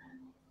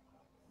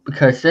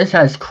 Because this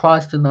has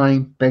crossed the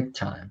line big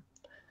time.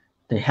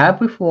 They have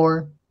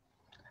before,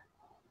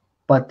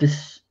 but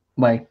this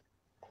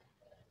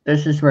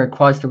is where it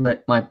crossed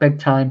the line big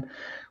time,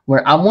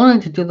 where I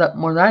wanted to do that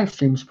more live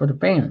streams for the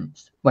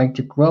fans, like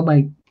to grow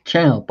my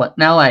channel, but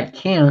now I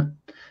can't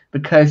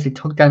because they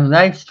took down the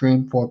live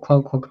stream for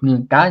quote-unquote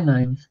community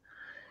guidelines,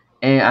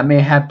 and I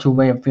may have to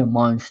wait a few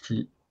months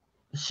to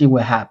see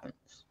what happens.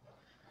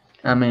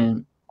 I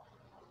mean,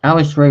 I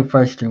was very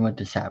frustrated when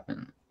this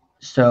happened.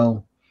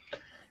 So,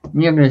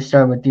 we're going to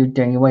start with you,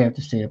 Danny. What do you have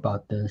to say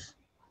about this?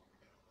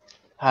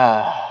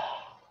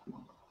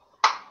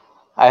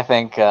 I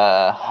think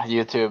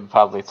YouTube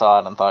probably saw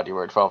it and thought you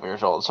were 12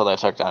 years old, so they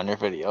took down your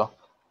video.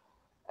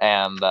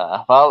 And,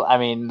 well, I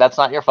mean, that's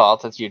not your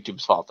fault. It's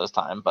YouTube's fault this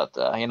time. But,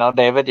 you know,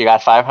 David, you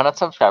got 500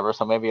 subscribers,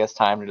 so maybe it's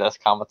time to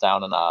just calm it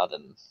down a nod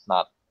and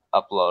not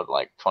upload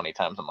like 20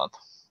 times a month.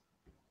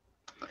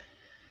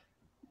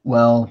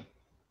 Well,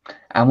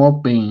 I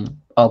won't be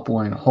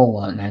uploading a whole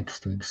lot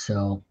next week,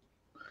 so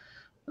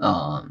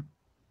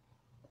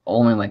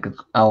only like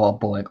I'll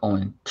upload like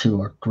only 2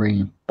 or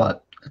 3,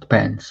 but it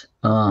depends.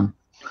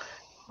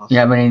 You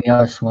have anything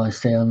else you want to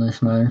say on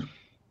this matter?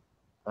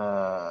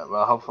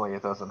 Well, hopefully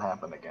it doesn't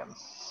happen again.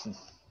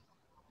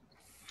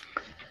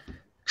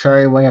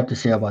 Charlie, what do you have to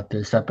say about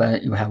this? I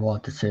bet you have a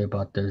lot to say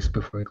about this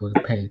before we go to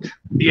Paige.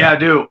 Yeah, I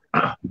do.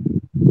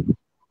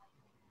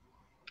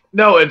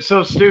 No, it's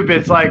so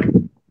stupid. It's like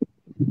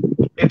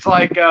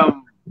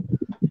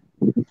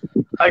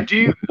do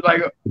you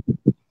like?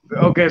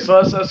 Okay,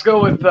 so let's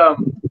go with the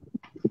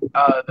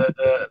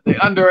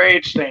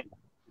underage thing.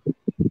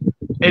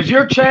 Is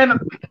your channel?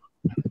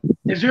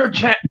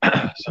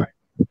 Sorry.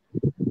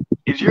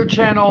 Is your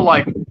channel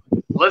like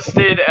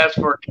listed as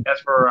for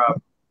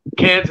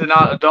kids and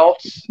not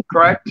adults?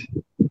 Correct.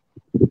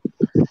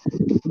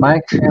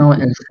 My channel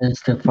is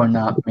listed for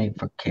not made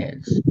for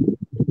kids.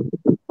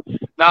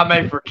 Not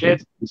made for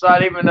kids, so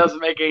that even doesn't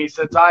make any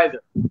sense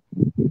either.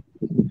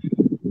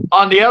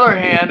 On the other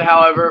hand,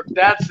 however, if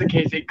that's the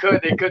case, they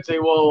could say,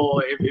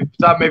 well, if it's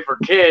not made for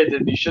kids,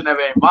 then you shouldn't have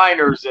any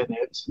minors in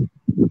it.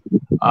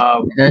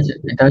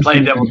 It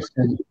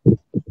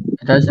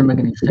doesn't make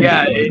any sense.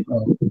 Yeah,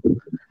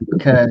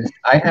 because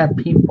I have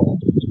people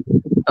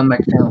on my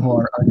channel who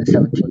are under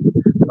 17,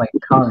 like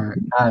Connor,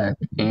 Alec,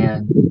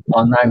 and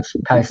on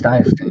past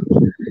live streams.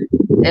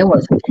 It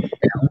wasn't taken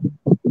down.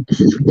 It's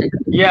just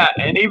ridiculous. Yeah,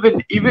 and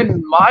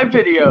even my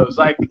videos,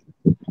 like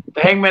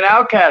the Hangman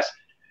Outcast,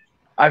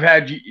 I've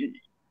had you,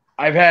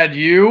 I've had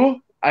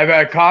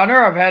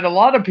Connor, I've had a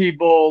lot of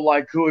people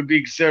like who would be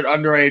considered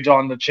underage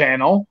on the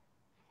channel.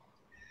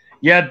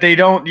 They've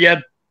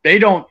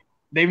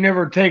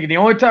never taken. The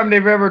only time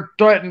they've ever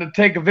threatened to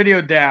take a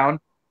video down,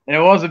 and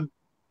it wasn't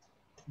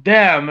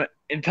them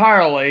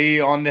entirely,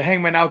 on the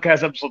Hangman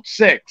Outcast episode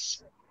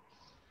 6.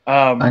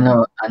 I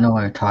know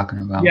what you're talking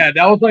about. Yeah,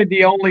 that was like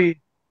the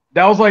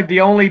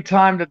only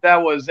time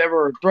that was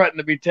ever threatened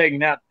to be taken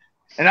down.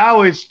 And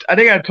I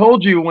think I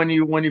told you when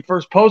you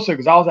first posted,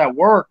 because I was at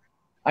work,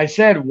 I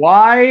said,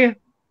 why?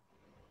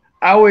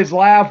 I always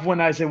laugh when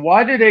I say,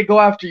 why did they go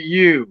after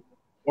you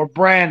or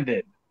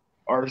Brandon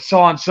or so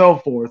on and so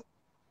forth?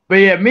 But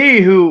yet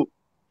me, who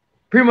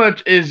pretty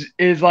much is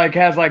like,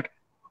 has like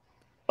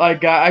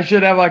I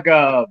should have like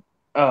a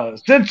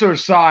censor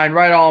sign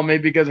right on me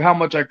because of how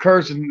much I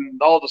curse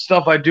and all the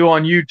stuff I do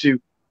on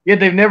YouTube. Yet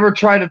they've never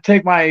tried to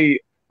take my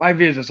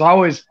videos. So I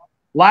always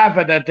laugh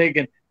at that,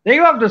 thinking they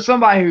go after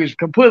somebody who's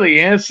completely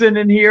innocent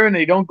in here, and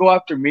they don't go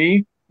after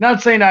me.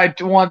 Not saying I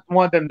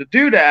want them to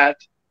do that,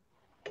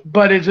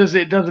 but it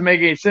doesn't make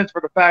any sense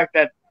for the fact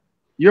that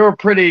you're a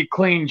pretty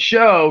clean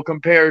show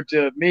compared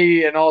to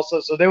me, and also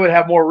so they would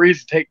have more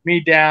reason to take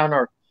me down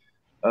or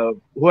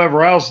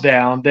whoever else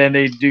down than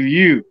they do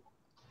you.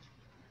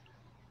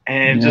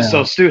 And it's just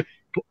so stupid.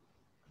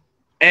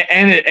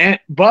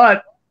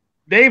 But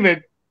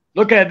David,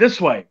 look at it this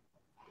way.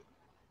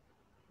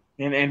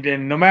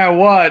 And no matter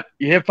what,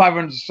 you hit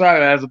 500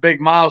 subscribers as a big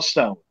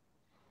milestone.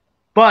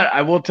 But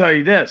I will tell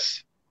you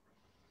this: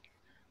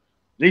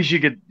 at least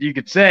you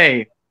could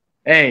say,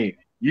 "Hey,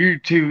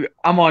 YouTube,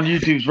 I'm on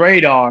YouTube's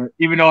radar,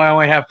 even though I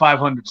only have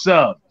 500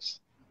 subs."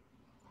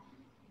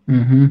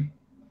 Mm-hmm.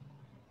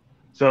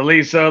 So at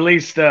least,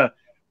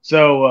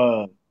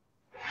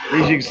 At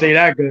least you can say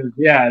that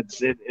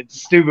because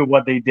it's stupid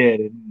what they did,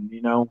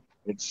 and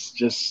it's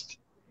just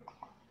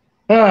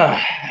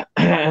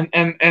and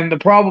the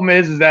problem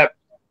is that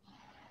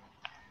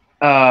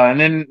and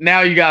then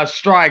now you got a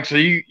strike, so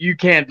you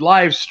can't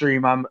live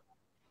stream. I'm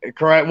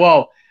correct.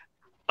 Well,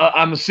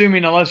 I'm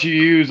assuming unless you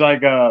use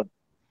like a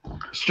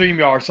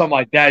StreamYard or something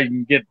like that,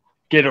 you can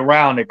get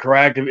around it.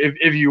 Correct?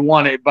 If you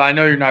want it, but I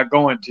know you're not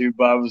going to.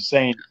 But I was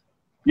saying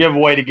you have a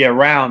way to get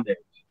around it.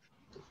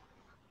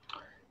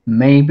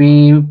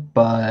 Maybe,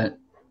 but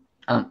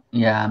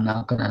yeah, I'm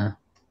not gonna.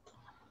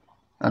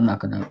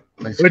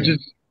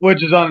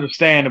 Which is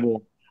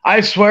understandable. I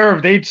swear,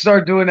 if they'd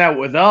start doing that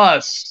with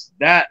us,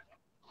 that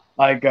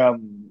like a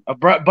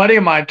buddy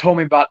of mine told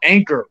me about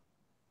Anchor.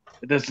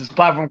 There's this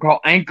platform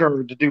called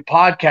Anchor to do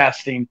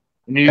podcasting,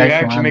 and you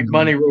actually make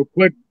money real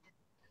quick.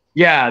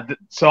 Yeah,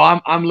 so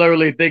I'm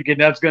literally thinking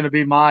that's going to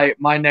be my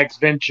next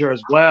venture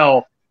as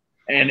well,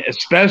 and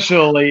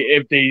especially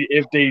if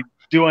they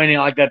do anything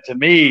like that to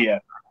me.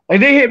 Like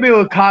they hit me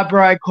with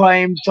copyright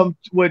claims,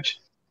 which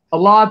a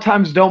lot of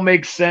times don't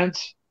make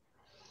sense.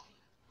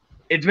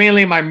 It's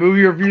mainly my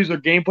movie reviews or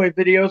gameplay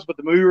videos, but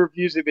the movie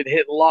reviews have been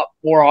hit a lot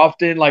more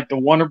often, like the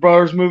Warner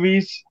Brothers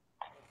movies.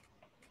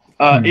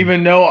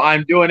 Even though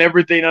I'm doing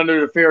everything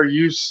under the fair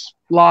use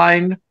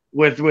line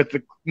with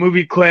the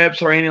movie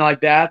clips or anything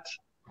like that.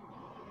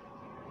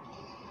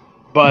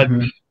 But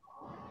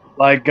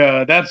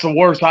that's the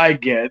worst I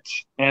get,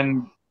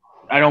 and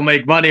I don't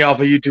make money off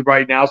of YouTube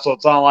right now, so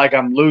it's not like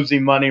I'm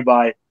losing money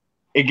by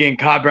it getting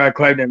copyright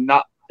claimed and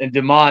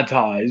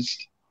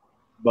demonetized.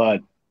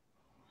 But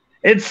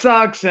it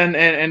sucks, and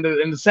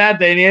the sad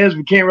thing is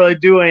we can't really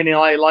do anything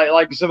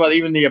like you said about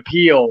even the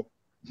appeal.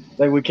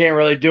 Like we can't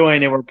really do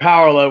anything. We're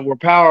powerless. We're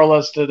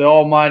powerless to the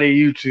almighty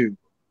YouTube.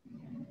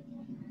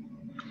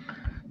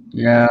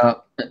 Yeah,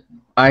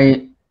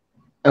 it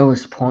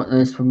was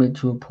pointless for me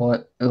to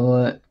report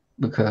it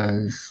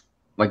because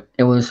like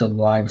it was a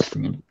live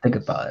stream. Think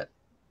about it.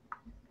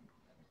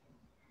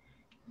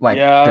 Like,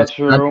 yeah,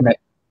 true.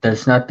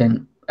 There's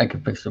nothing I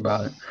can fix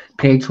about it.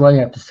 Paige, what do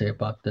you have to say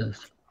about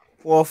this?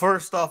 Well,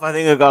 first off, I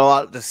think I got a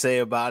lot to say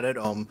about it.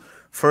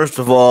 First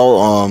of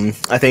all,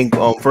 I think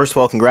first of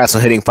all, congrats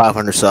on hitting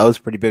 500 subs.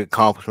 Pretty big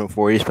accomplishment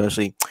for you,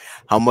 especially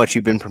how much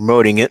you've been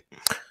promoting it.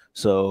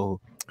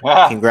 So,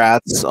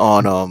 congrats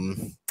on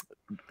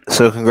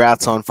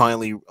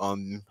finally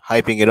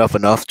hyping it up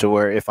enough to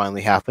where it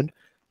finally happened.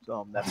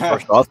 So that's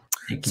first off.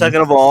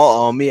 Second of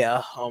all,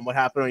 what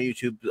happened on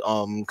YouTube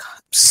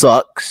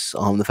sucks.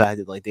 The fact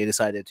that like they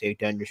decided to take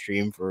down your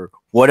stream for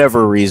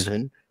whatever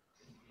reason.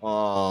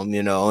 But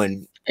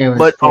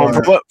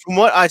from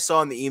what I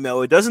saw in the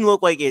email, it doesn't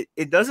look like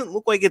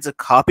it's a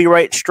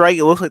copyright strike.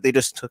 It looks like they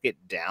just took it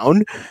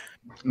down.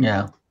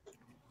 Yeah.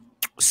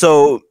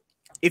 So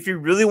if you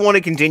really want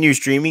to continue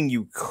streaming,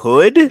 you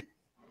could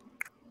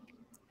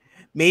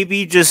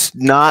maybe just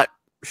not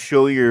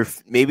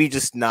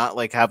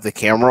like have the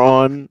camera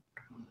on,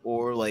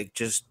 or like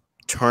just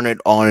turn it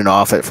on and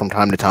off from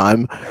time to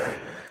time.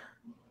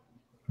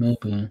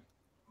 Maybe.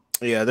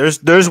 Yeah, there's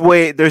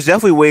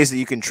definitely ways that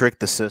you can trick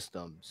the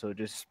system. So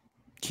just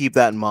keep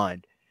that in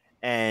mind.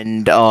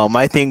 And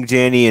I think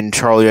Danny and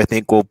Charlie, I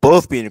think, will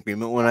both be in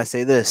agreement when I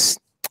say this: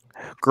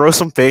 grow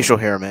some facial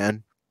hair,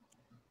 man.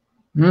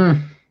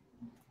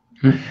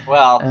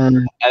 Well,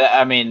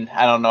 I mean,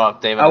 I don't know if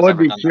David. I would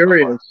be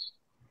curious.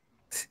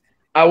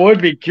 I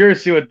would be curious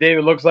to see what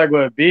David looks like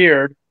with a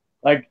beard.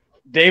 Like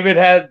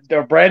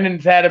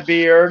Brandon's had a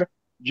beard.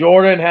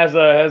 Jordan has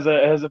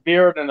a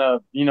beard and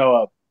a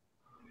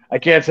I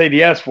can't say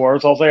the S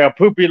word, so I'll say a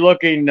poopy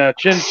looking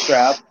chin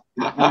strap.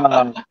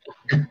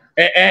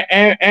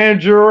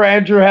 Andrew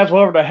has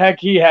whatever the heck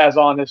he has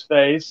on his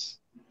face,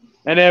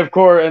 and then of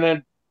course,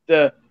 and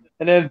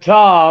then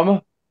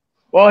Tom.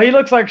 Well, he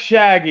looks like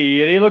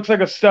Shaggy, and he looks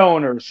like a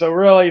stoner. So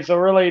really,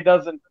 he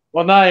doesn't.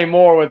 Well, not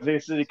anymore with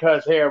this because he cut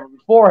his hair. But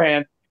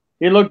beforehand,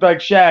 he looked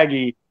like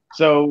Shaggy.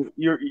 So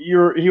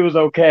he was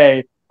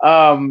okay.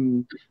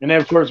 And then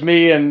of course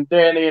me and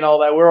Danny and all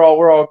that. We're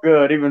all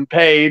good. Even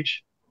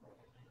Paige.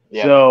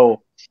 Yep.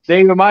 So,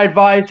 David, my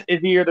advice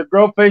is either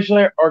grow facial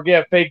hair or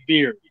get a fake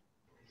beard.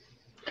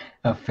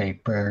 A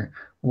fake beard.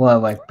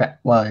 Well,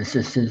 is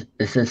this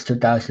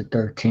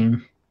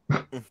 2013?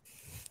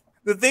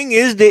 The thing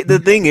is,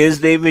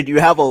 David, you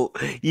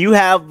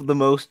have the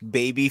most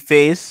baby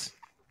face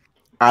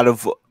out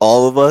of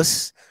all of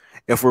us,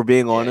 if we're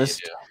being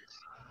honest.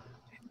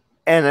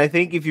 And I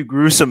think if you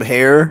grew some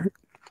hair,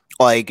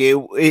 like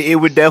it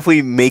would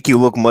definitely make you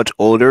look much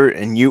older,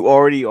 and you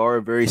already are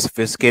a very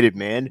sophisticated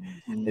man,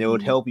 and it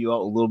would help you out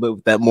a little bit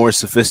with that more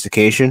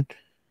sophistication.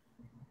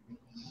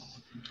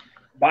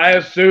 Buy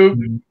a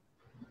suit,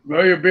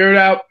 grow your beard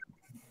out,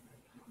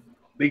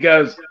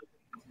 because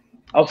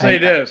I'll say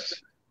this.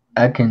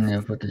 I can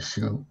live with the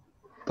suit,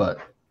 but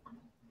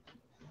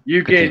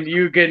you can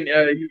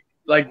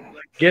like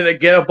get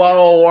a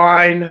bottle of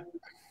wine,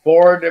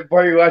 pour it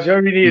before you watch. You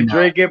don't need to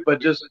drink it,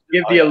 but just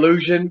give the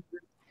illusion.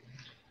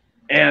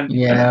 And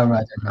yeah, I'd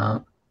rather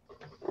not.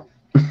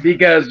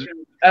 Because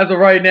as of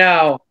right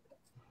now,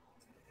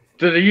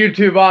 to the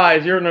YouTube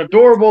eyes, you're an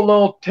adorable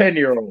little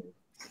 10-year-old.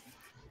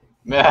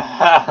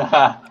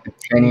 That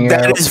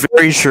is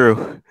very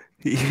true.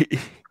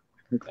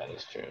 That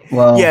is true.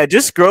 Well, yeah,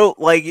 just grow.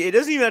 Like, it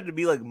doesn't even have to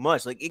be like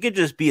much. Like, it could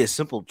just be a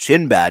simple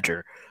chin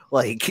badger.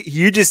 Like,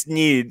 you just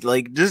need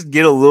just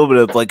get a little bit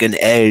of like an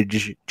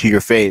edge to your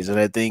face, and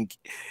I think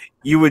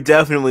you would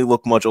definitely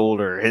look much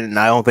older. And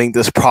I don't think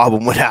this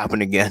problem would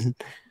happen again.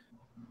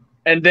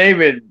 And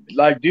David,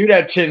 do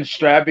that chin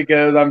strap,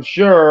 because I'm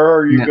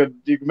sure you could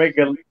make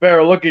a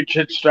better looking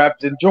chin strap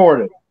than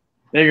Jordan.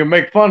 Then you can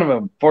make fun of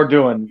him for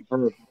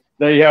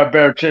that you have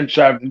better chin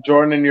strap than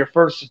Jordan in your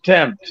first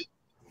attempt.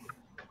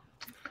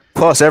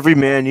 Plus, every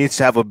man needs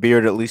to have a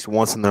beard at least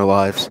once in their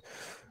lives.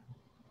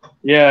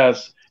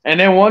 Yes. And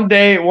then one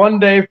day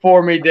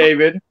for me,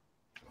 David,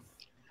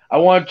 I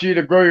want you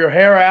to grow your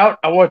hair out.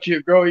 I want you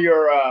to grow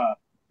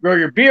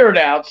your beard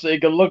out so you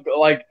can look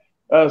like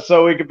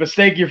so we can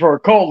mistake you for a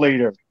cult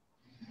leader.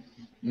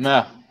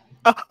 No.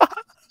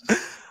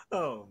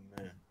 Oh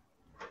man.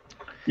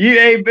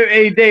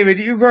 Hey David,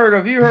 you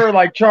heard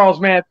like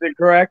Charles Manson,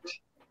 correct?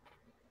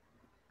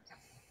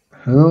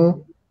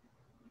 who?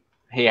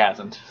 He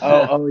hasn't.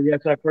 Oh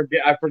yes, I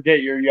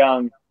forget you're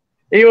young.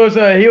 He was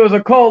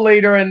a cult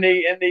leader in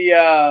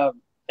the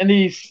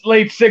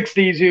late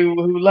 '60s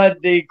who led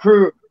a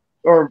crew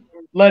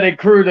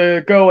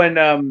to go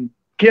and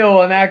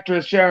kill an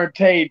actress, Sharon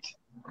Tate,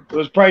 who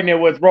was pregnant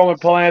with Roman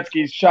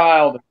Polanski's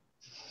child.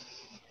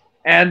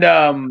 And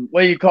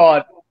what do you call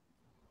it?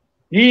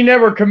 He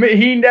never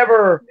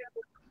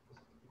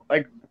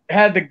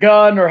had the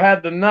gun or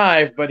had the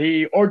knife, but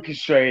he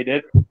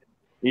orchestrated it.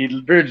 He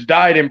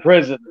died in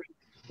prison,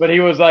 but he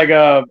was like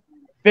a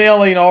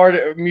failing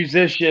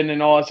musician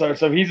and all that sort of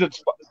stuff. He's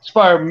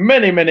inspired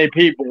many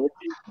people,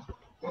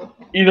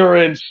 either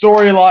in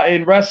storyline,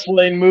 in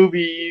wrestling,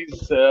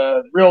 movies,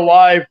 real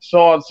life,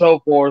 so on and so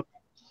forth.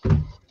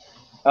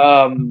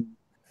 And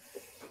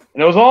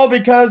it was all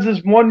because this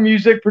one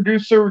music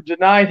producer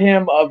denied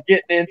him of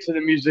getting into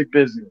the music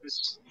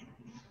business,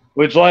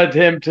 which led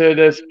him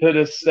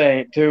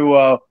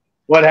to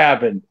what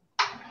happened.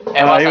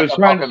 And he was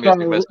trying to start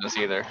music business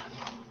either.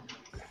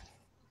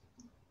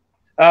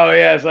 Oh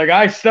yes,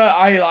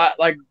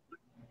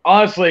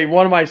 honestly,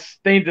 one of my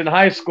things in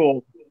high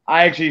school,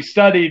 I actually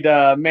studied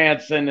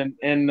Manson,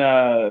 and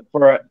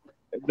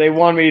they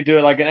wanted me to do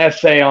like an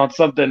essay on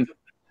something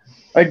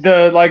like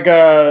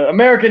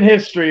American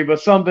history,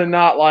 but something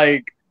not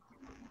like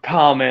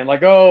common,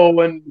 like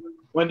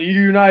when the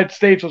United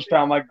States was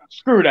found. Like,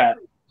 screw that.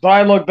 So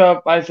I looked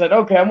up. I said,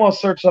 okay, I'm gonna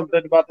search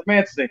something about the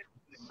Manson thing.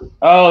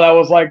 Oh, that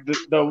was like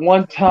the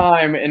one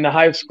time in the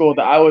high school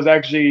that I was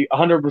actually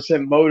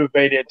 100%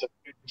 motivated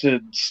to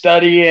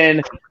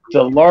studying,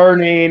 to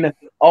learning,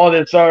 all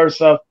this other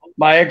stuff.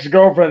 My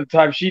ex-girlfriend at the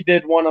time, she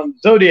did one on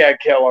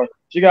Zodiac Killer.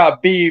 She got a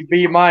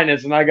B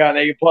minus, and I got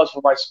an A plus for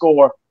my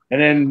score.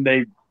 And then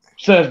they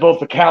sent us both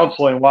to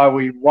counseling. Why were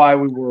we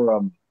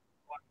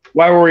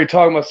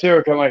talking about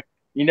serial killer? I'm like,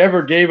 you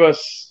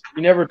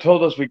never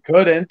told us we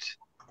couldn't,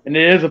 and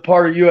it is a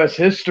part of U.S.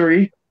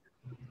 history.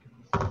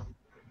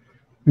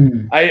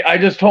 I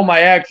just told my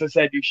ex, I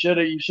said, you should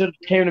have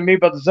came to me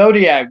about the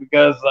Zodiac,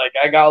 because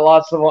I got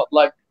lots of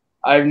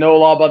I know a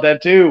lot about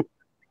that too.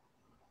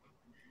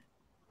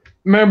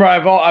 Remember,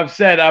 I've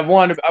said I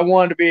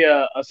wanted to be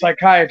a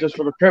psychiatrist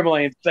for the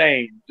criminally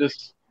insane,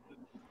 just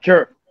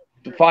to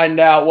find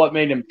out what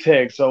made him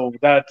tick. So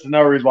that's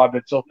another reason why I've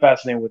been so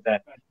fascinated with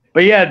that.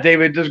 But yeah,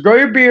 David, just grow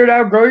your beard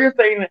out, grow your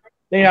thing.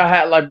 I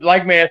had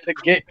like me, I said,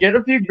 get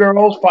a few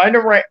girls, find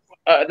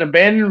an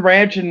abandoned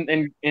ranch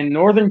in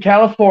Northern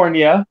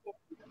California,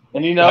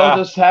 and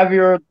just have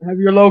your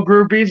little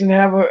groupies, and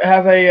have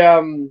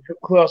a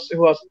who else?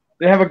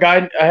 They have a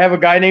guy. I have a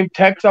guy named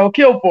Tex. I'll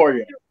kill for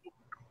you.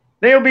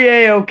 They'll be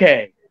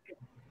A-okay.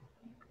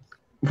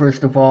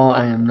 First of all,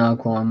 I am not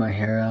growing my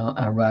hair out.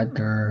 I'd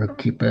rather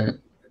keep it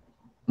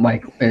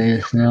like it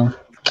is now.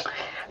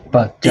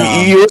 But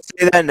you'll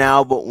say that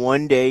now, but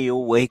one day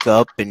you'll wake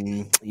up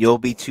and you'll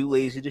be too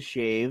lazy to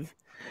shave,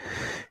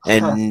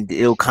 and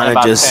it'll kind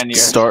of just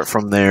start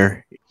from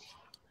there.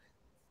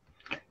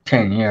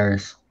 10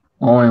 years.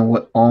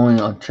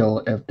 Only until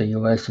if the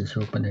U.S. is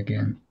open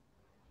again.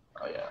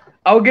 Oh yeah.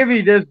 I'll give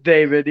you this,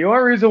 David. The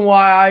only reason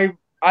why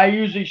I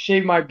usually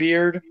shave my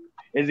beard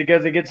is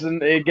because the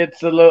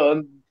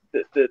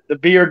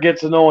beard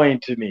gets annoying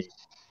to me.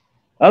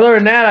 Other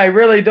than that, I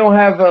really don't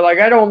have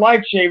I don't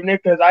like shaving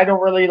it, because I don't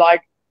really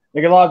like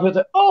a lot of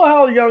people say, oh,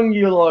 how young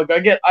you look. I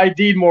get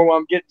ID'd more when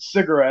I'm getting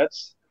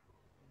cigarettes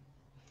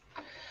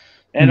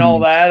and all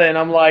that, and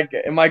I'm like,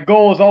 and my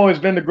goal has always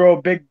been to grow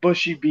a big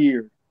bushy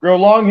beard. Grow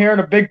long hair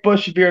and a big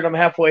bushy beard. I'm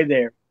halfway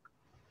there.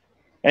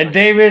 And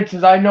David,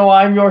 since I know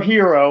I'm your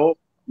hero,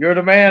 you're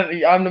the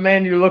man. I'm the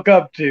man you look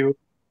up to.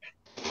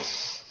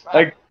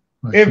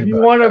 If you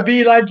want to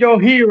be like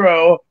your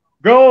hero,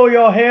 grow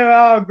your hair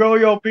out, grow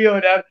your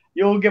beard out.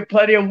 You'll get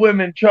plenty of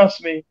women.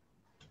 Trust me.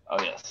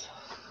 Oh yes.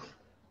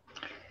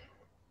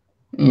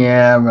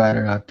 Yeah, I'd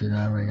rather not do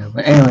that right now.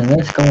 But anyway,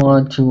 let's go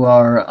on to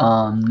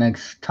our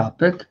next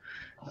topic.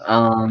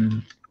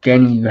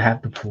 Danny, you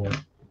have the floor.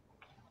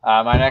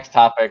 My next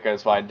topic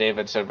is why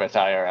David should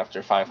retire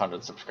after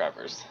 500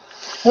 subscribers.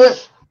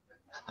 What?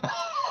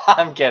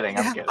 I'm kidding.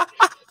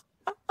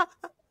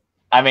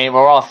 I mean,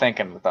 we're all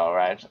thinking it though,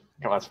 right?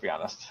 Let's be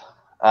honest.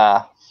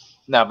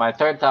 No, my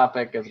third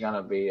topic is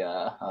gonna be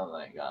oh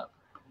my god.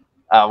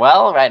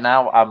 Well, right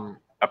now I'm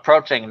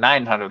approaching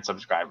 900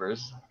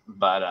 subscribers,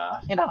 but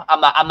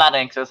I'm not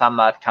anxious. I'm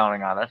not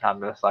counting on it.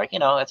 I'm just like,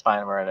 it's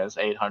fine where it is,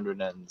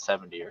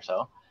 870 or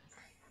so.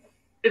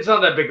 It's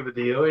not that big of a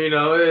deal,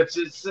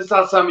 It's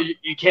not something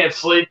you can't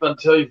sleep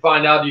until you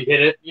find out you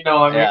hit it. You know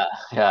what I mean?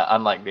 Yeah.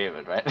 Unlike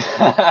David, right?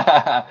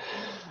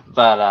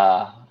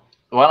 But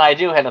when I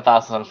do hit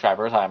 1,000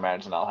 subscribers, I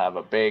imagine I'll have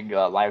a big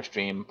live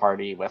stream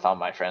party with all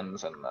my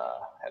friends, and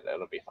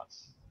it'll be fun.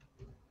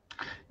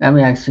 Let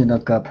me actually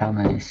look up how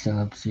many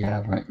subs you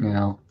have right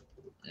now.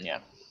 Yeah.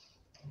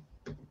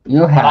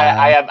 You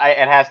have.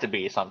 It has to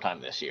be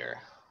sometime this year,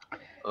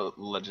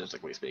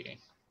 logistically speaking.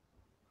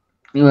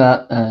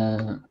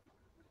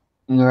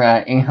 You're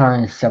at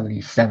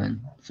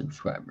 877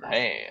 subscribers.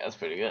 Hey, that's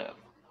pretty good.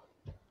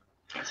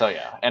 So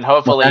yeah, and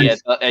hopefully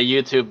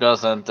YouTube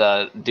doesn't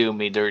do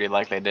me dirty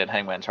like they did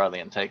Hangman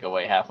Charlie and take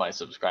away half my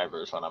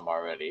subscribers when I'm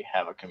already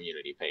have a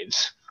community page.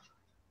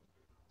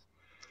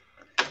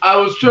 I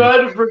was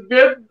trying to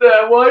forget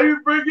that. Why do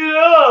you bring it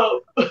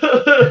up?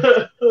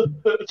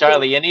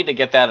 Charlie, you need to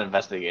get that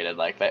investigated.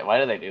 Like that. Why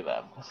do they do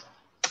that?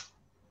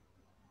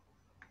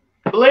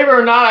 Believe it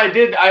or not, I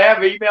have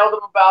emailed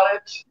them about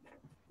it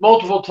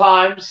multiple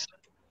times,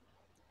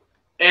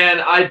 and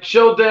I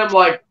showed them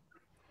like.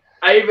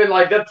 I even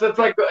like it's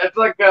like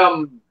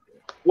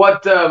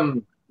what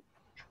 $50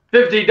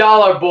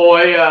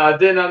 boy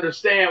didn't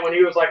understand when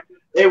he was like,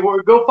 "Hey,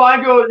 go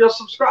find your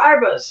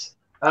subscribers,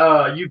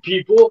 you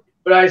people."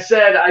 But I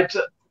said I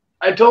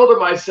told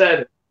him I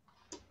said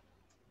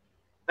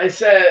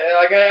like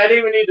I didn't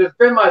even need to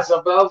defend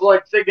myself, but I was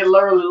like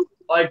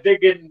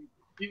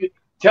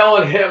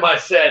telling him I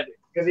said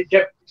because he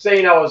kept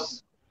saying I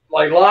was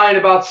like lying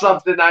about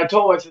something. I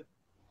told him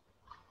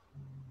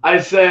I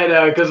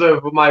said, because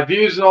of my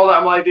views and all that,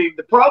 I'm like,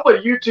 the problem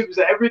with YouTube is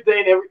that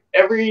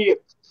every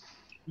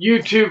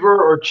YouTuber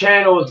or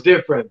channel is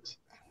different.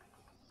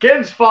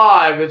 Gens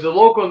 5 is a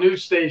local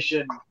news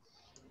station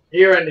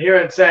here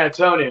in San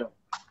Antonio.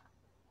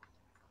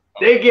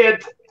 They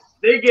have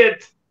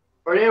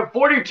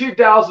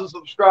 42,000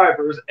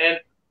 subscribers, and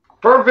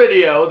per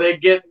video they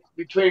get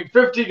between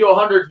 50 to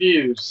 100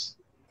 views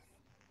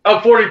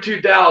of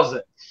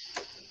 42,000.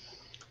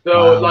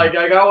 So, like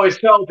I always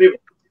tell people,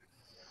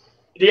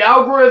 the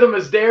algorithm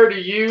is there to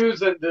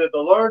use and to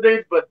learn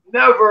things, but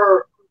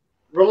never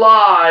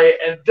rely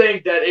and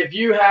think that if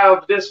you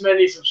have this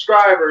many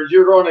subscribers,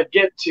 you're going to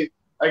get to,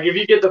 like if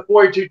you get to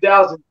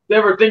 42,000,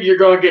 never think you're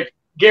going to get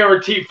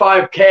guaranteed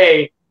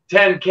 5K,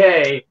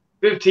 10K,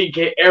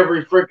 15K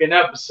every freaking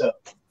episode.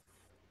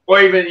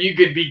 Or even you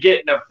could be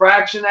getting a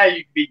fraction of that,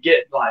 you could be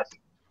getting like,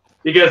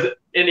 because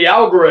in the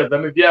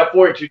algorithm, if you have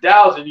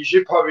 42,000, you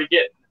should probably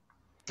get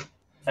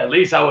at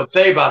least I would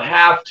say about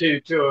half to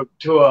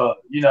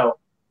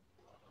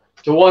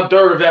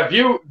 1/3 of that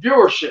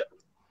viewership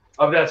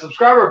of that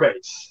subscriber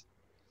base.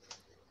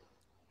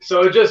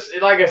 So it just,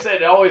 like I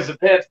said, it always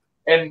depends,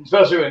 and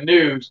especially with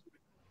news,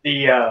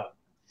 the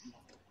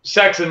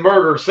sex and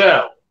murder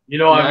sell. You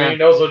know what I mean?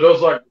 Those are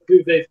like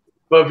two things.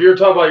 But if you're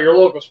talking about your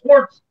local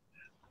sports,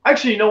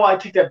 actually, you know what? I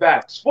take that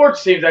back.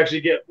 Sports teams actually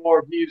get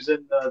more views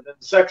than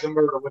sex and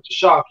murder, which is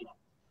shocking.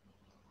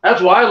 That's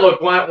why I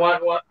look when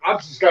I'm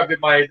subscribed to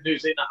my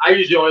news. I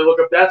usually only look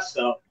up that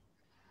stuff,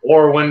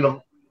 or when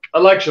the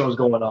election was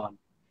going on.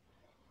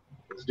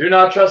 Do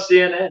not trust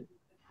CNN.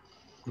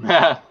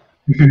 Yeah,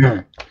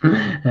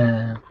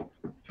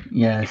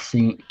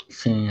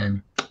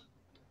 CNN.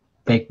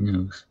 Fake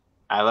news.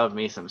 I love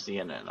me some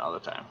CNN all the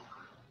time.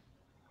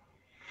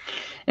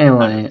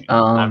 Anyway,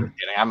 I'm just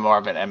kidding. I'm more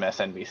of an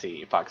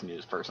MSNBC, Fox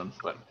News person,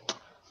 but.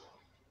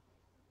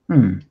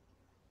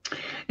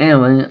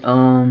 Anyway,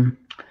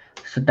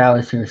 so that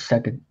was your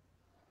second,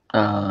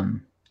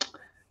 third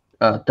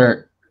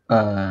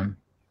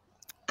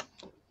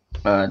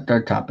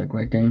topic,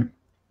 right, Dane?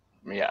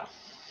 Yeah.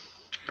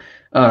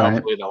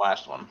 Hopefully the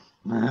last one.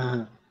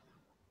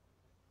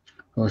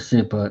 We'll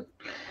see, but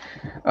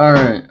all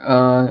right.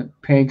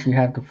 Paige, you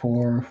have the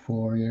floor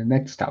for your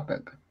next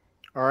topic.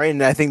 All right,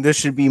 and I think this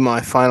should be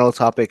my final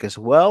topic as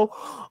well.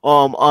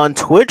 On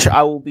Twitch,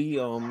 I will be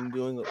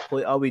doing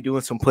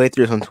some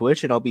playthroughs on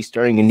Twitch, and I'll be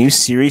starting a new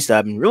series that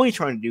I've been really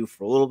trying to do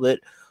for a little bit,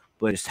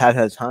 but just haven't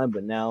had time.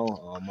 But now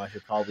I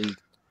should probably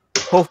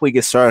hopefully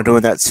get started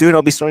doing that soon.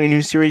 I'll be starting a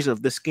new series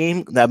of this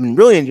game that I've been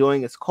really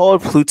enjoying. It's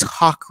called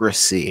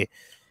Plutocracy.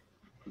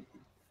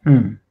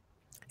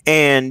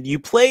 And you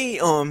play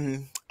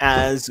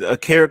as a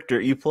character.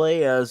 You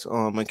play as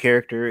a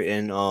character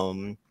in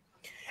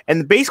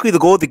and basically the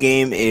goal of the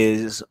game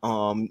is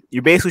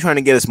you're basically trying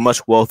to get as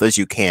much wealth as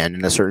you can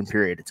in a certain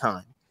period of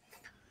time.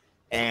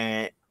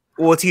 And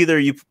well, it's either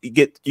you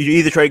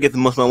either try to get the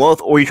most amount of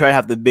wealth or you try to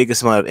have the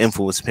biggest amount of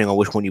influence, depending on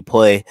which one you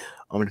play,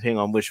 depending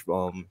on which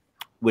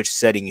which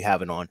setting you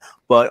have it on.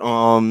 But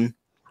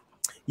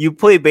you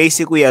play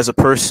basically as a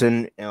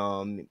person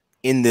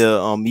in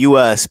the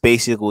U.S.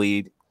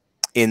 basically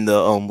in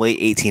the late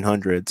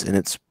 1800s, and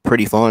it's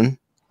pretty fun.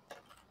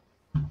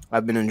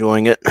 I've been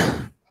enjoying it.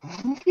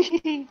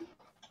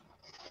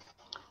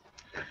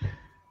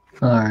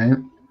 All right.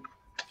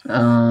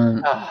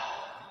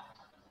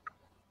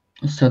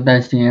 So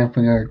that's the end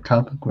for your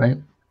topic, right?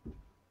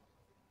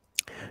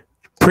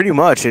 Pretty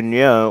much, and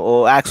yeah,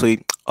 well,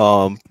 actually,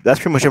 that's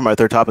pretty much it for my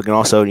third topic, and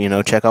also,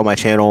 check out my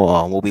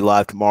channel. We'll be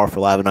live tomorrow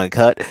for Live and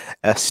Uncut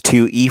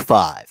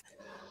S2E5.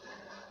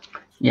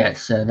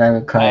 Yes, that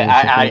requires.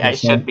 I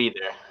should be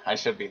there. I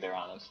should be there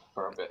on it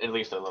for a bit, at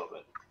least a little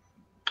bit.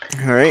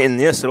 All right, and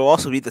yes, it'll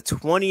also be the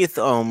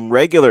 20th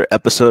regular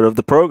episode of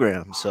the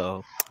program,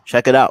 so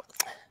check it out.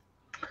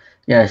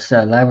 Yes,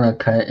 Live and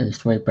Uncut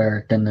is way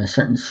better than a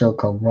certain show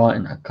called Raw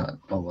and Uncut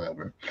or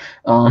whatever.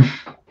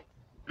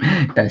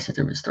 That's a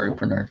different story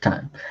for another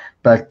time.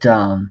 But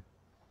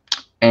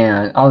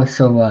and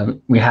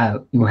also you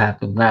have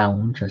the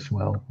lounge as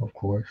well, of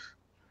course.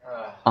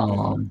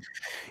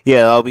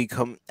 Yeah, I'll be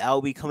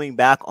coming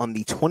back on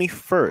the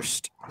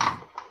 21st.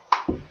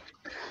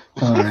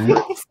 All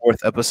right.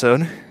 Fourth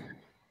episode.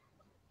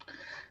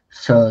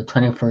 So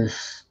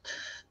 21st.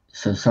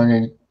 So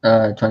Sunday,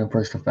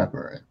 21st of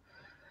February.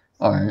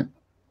 All right.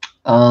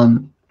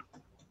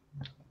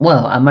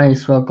 Well, I might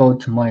as well go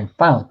to my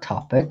final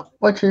topic,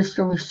 which is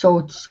the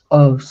results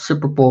of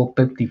Super Bowl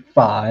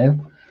 55.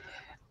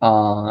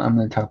 I'm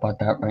going to talk about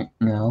that right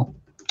now.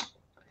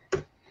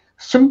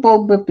 Super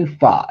Bowl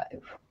 55.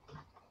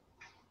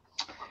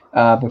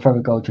 Before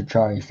we go to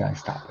Charlie's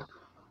last topic.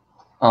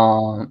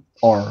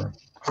 Or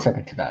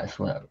second to that,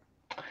 whatever.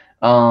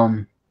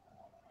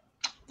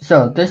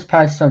 So this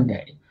past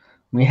Sunday,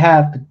 we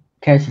have the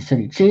Kansas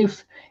City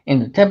Chiefs and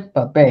the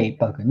Tampa Bay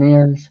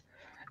Buccaneers.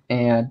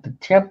 And the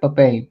Tampa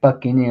Bay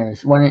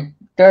Buccaneers won it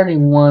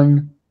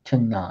 31-9.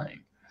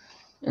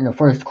 In the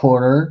first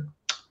quarter,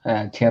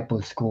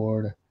 Tampa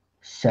scored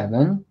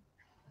 7,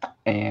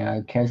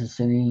 and Kansas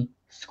City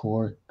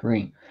scored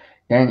 3.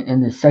 Then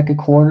in the second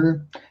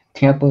quarter,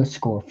 Tampa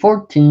scored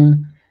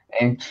 14,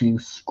 and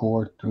Chiefs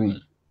scored 3.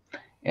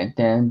 And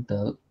then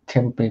the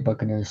Tampa Bay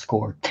Buccaneers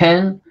scored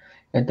 10,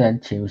 and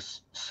then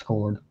Chiefs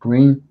scored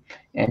 3.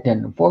 And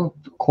then the fourth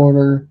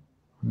quarter,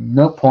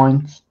 no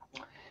points.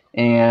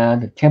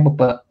 And the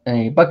Tampa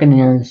Bay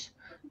Buccaneers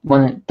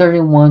won it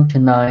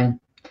 31-9,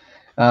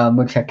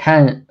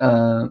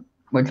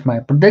 which my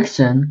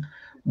prediction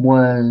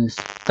was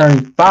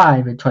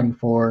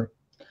 35-24.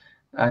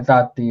 I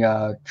thought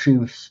the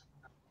Chiefs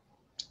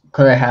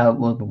could have had a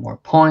little bit more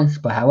points,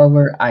 but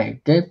however, I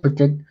did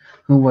predict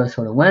who was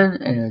going to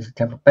win, and it was the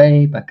Tampa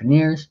Bay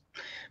Buccaneers.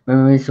 The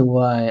reason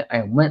why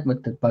I went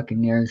with the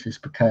Buccaneers is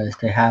because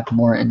they have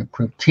more an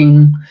improved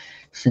team.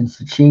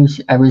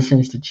 Ever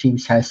since the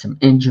Chiefs had some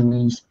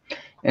injuries,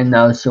 and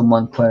also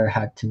one player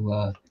had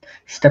to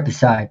step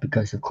aside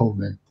because of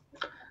COVID.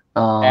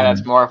 And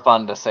it's more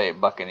fun to say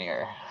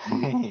Buccaneer.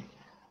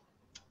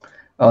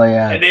 Oh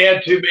yeah. And they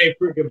had too many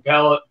freaking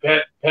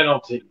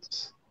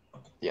penalties.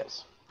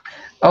 Yes.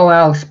 Oh,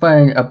 I'll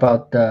explain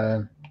about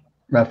the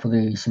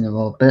referees in a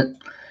little bit.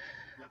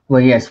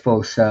 Well, yes,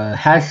 folks.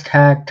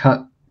 Hashtag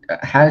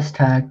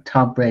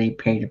Tom Brady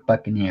paid a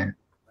Buccaneer.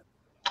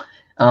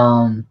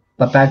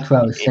 But back to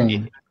what I was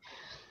saying.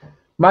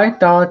 My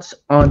thoughts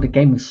on the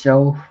game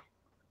itself.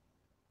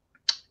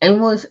 It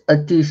was a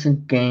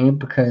decent game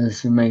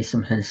because it made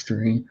some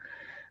history,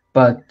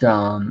 but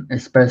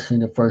especially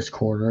the first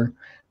quarter.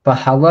 But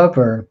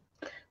however,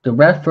 the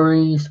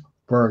referees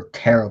were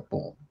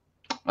terrible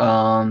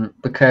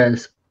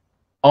because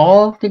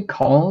all of the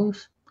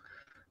calls,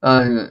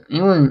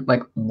 even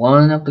like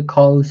one of the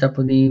calls I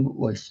believe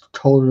was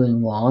totally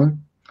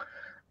wrong.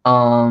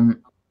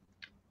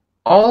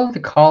 All of the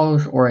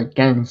calls were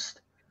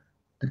against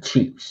the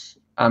Chiefs.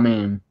 I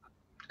mean,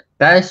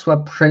 that's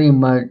what pretty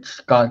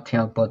much got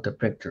Tampa the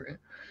victory.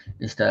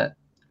 Is that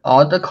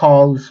all the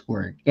calls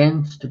were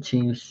against the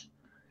Chiefs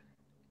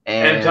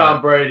And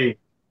Tom Brady.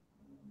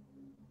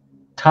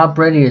 Tom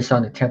Brady is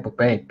on the Tampa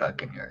Bay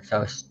Buccaneers. I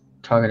was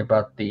talking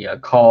about the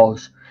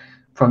calls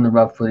from the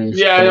referees.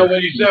 Yeah, I know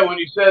when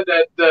you said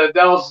that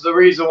that was the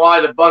reason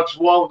why the Bucs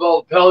won with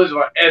all the penalties,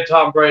 and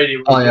Tom Brady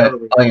was the other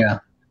reason.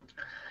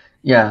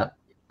 Yeah.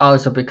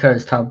 Also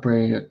because Tom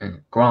Brady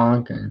and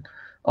Gronk and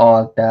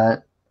all of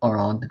that are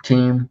on the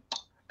team,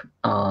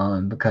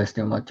 because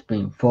they want to be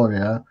in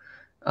Florida,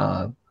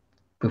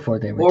 before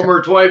they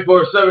retire. Former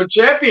 24/7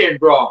 champion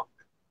Gronk.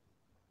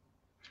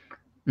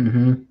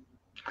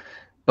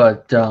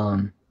 But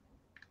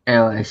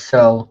anyway,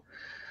 so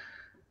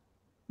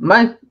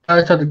my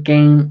thoughts of the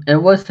game, it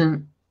was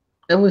decent.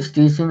 It was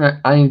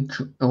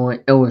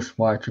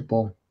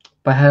watchable,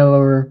 but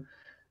however,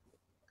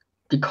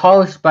 the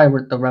calls by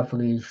the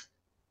referees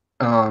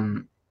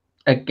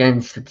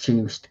against the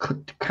Chiefs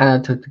kind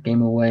of took the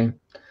game away.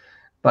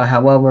 But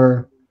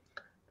however,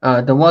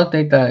 the one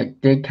thing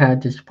that did kind of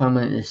disappoint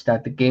me is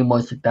that the game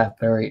wasn't that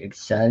very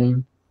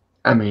exciting.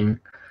 I mean,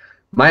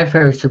 my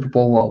favorite Super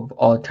Bowl of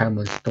all time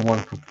was the one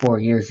from 4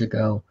 years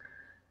ago.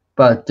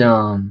 But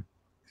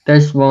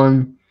this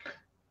one,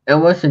 it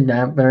wasn't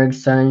that very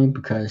exciting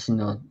because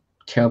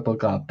Tampa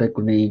got a big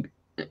lead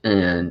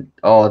and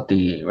all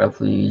the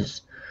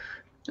referees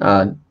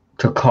uh,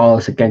 took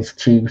calls against the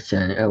Chiefs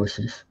and it was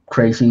just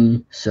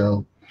crazy.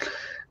 So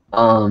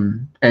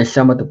and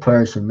some of the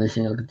players were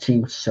missing of the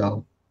Chiefs.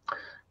 So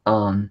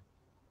um,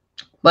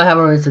 but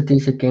however, it's a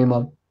decent game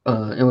of.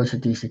 It was a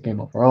decent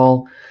game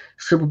overall.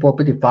 Super Bowl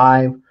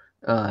 55.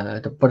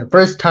 For the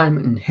first time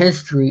in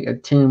history, a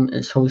team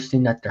is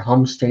hosting at their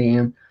home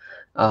stadium.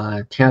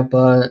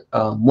 Tampa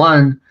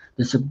won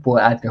the Super Bowl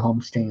at their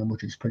home stadium,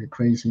 which is pretty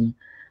crazy.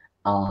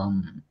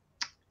 Um,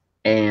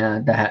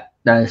 and that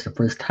is the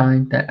first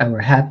time that ever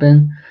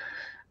happened.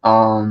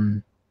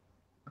 Um,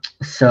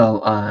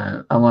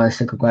 I want to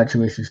say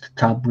congratulations to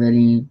Tom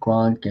Brady,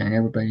 Gronk, and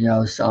everybody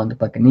else on the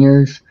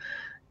Buccaneers.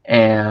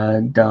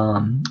 And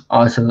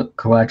also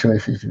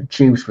congratulations to the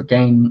Chiefs for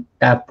getting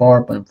that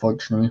far, but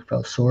unfortunately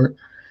fell short.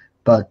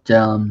 But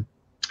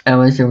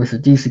anyways, it was a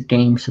decent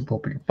game, Super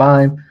Bowl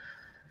 55.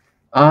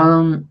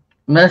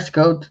 Let's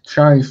go to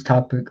Charlie's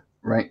topic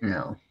right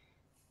now.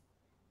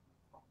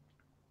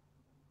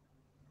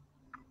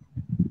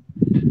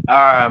 All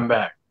right, I'm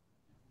back.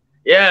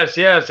 Yes,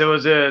 it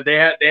was they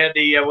had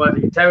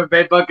the Tampa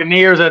Bay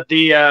Buccaneers at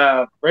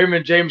the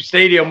Raymond James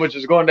Stadium, which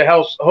is going to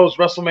host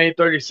WrestleMania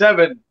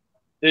 37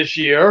 this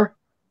year.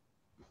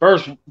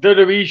 First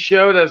WWE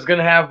show that's going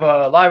to have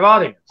a live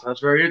audience. That's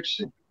very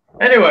interesting.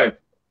 Anyway,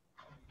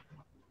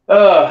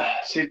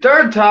 see,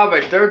 third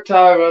topic. What's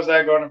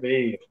that going to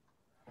be?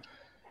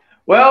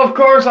 Well, of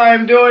course, I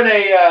am doing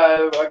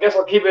I guess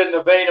I'll keep it in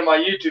the vein of my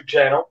YouTube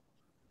channel.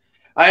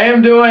 I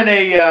am doing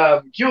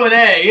a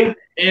Q&A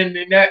in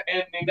the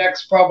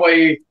next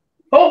hopefully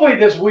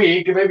this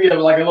week, maybe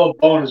like a little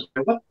bonus.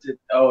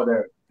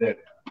 There.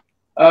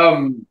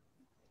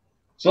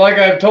 So like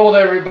I've told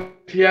everybody,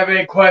 if you have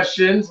any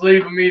questions,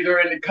 leave them either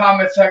in the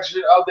comment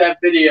section of that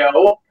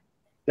video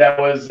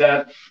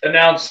that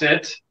announced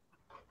it,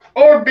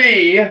 or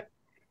B,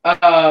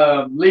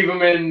 leave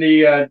them in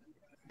the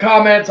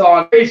comments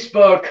on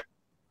Facebook,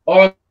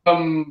 or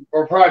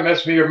probably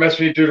mess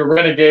me through the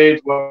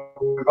Renegades.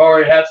 We've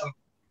already had some.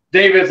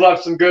 David's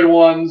left some good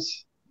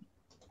ones.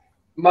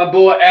 My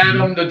boy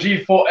Adam, the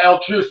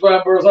G4L Truth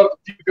Members, left a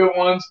few good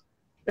ones.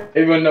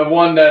 Even the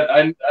one that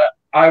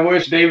I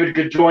wish David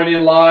could join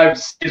in live,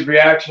 see his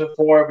reaction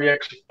for it, would be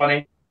actually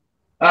funny.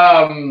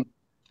 So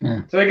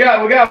we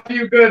got a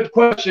few good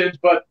questions,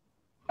 but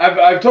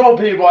I've told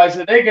people, I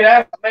said they could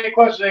ask as many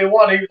questions they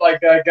want. Even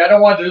like I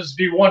don't want to just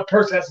be one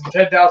person asking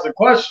 10,000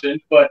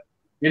 questions, but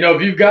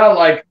if you've got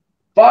like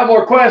 5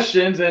 more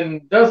questions,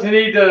 and doesn't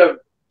need to,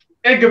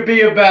 it could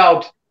be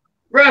about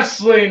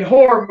wrestling,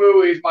 horror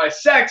movies, my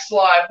sex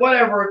life,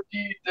 whatever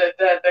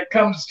that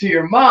comes to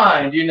your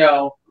mind,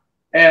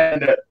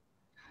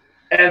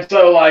 and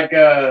so like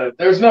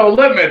there's no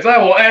limits. I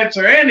will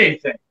answer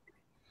anything,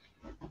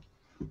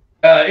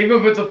 even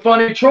if it's a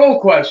funny troll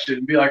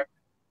question. Be like,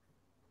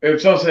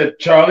 if someone said,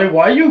 "Charlie,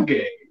 why you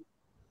gay?"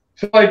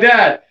 Stuff like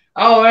that,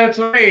 I'll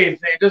answer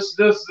anything. Just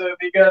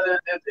because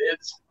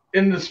it's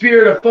in the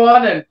spirit of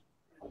fun and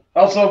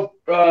also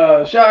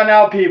shouting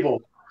out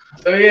people.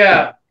 So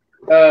yeah.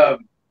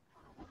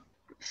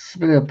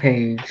 Speaking of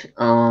Paige,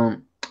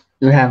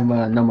 you have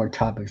no more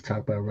topics to talk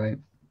about, right?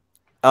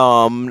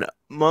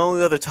 My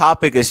only other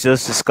topic is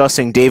just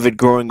discussing David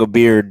growing a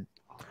beard.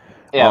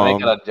 Yeah,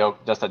 make it a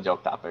joke, just a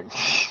joke topic.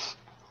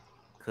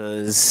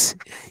 Because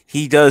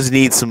he kind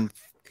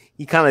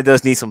of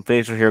does need some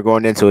facial hair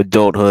going into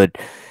adulthood,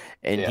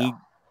 and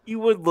he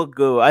would look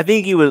good. I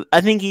think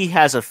he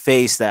has a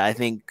face that I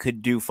think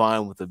could do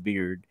fine with a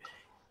beard.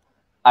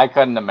 I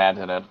couldn't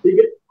imagine it.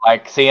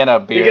 Like seeing a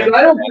beard. Because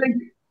I don't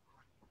think.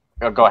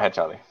 Oh, go ahead,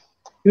 Charlie.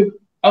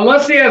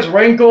 Unless he has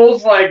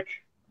wrinkles like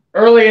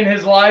early in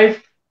his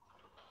life,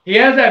 he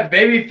has that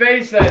baby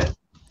face that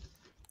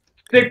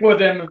stick with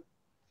him.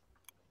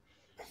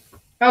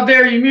 How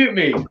dare you mute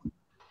me?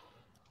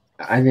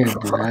 I didn't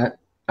do that.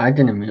 I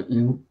didn't mute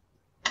you.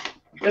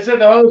 They said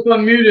the host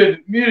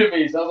unmuted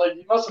me, so I was like,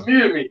 you must have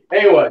muted me.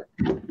 Anyway.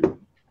 I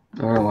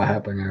don't know what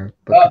happened there,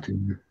 but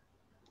continue.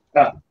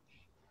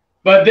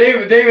 But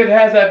David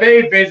has that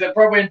baby face that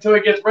probably until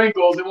he gets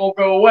wrinkles, it won't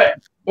go away.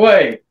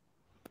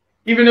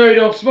 Even though you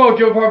don't smoke,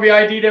 you'll probably be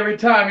ID'd every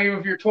time, even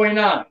if you're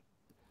 29.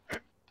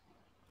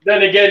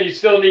 Then again, you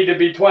still need to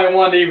be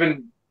 21 to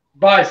even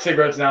buy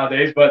cigarettes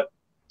nowadays, but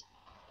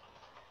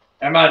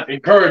I'm not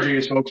encouraging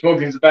you to smoke.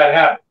 Smoking is a bad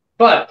habit.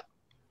 But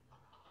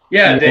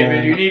yeah,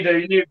 David, you need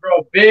to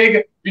grow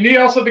big. You need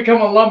to also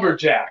become a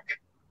lumberjack.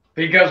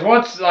 Because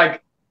once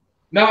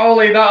not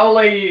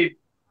only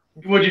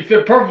would you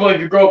fit perfectly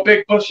if you grow a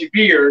big bushy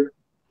beard,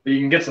 but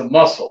you can get some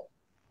muscle.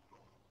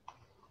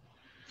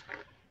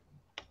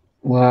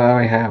 Well,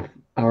 I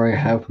already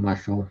have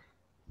muscle.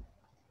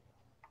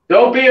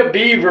 Don't be a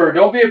beaver.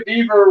 Don't be a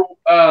beaver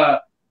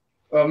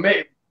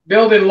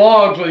building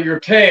logs with your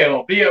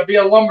tail. Be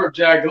a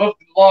lumberjack,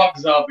 lifting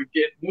logs up and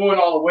wooing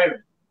all the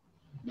women.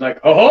 Like,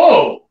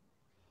 oh.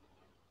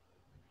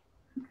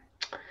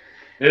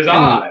 His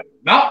eye,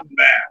 not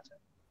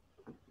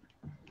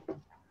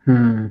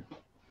bad.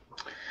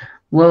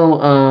 Well,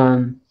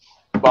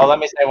 Well, let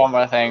me say one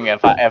more thing.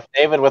 If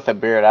David with a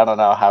beard, I don't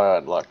know how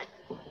it would look.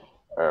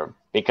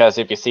 Because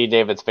if you see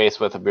David's face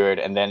with a beard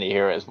and then you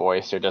hear his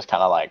voice, you're just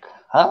kind of like,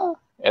 huh?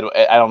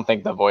 I don't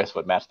think the voice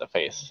would match the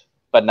face.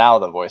 But now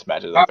the voice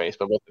matches the face,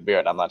 but with the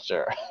beard, I'm not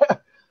sure.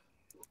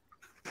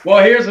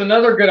 Well, here's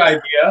another good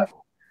idea.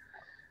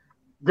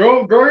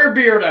 Grow your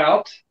beard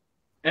out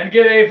and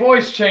get a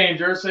voice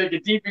changer so you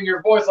can deepen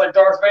your voice like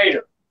Darth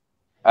Vader.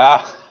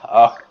 yeah.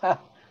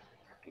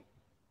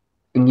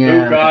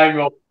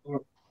 Luke,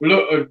 I'm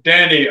your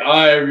Danny,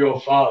 I am your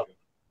father.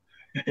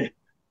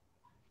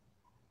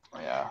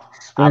 Yeah,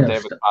 I'm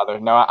David's father.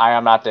 No, I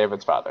am not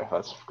David's father.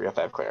 Let's get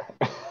that clear.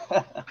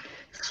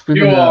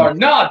 You are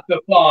not the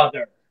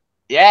father.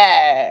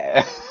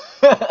 Yeah.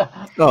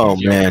 Oh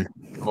man.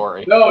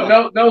 Corey.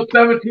 No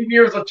 17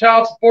 years of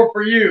child support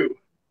for you.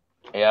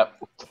 Yep.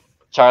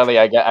 Charlie,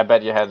 I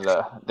bet you had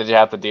did you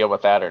have to deal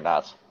with that or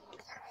not?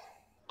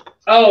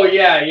 Oh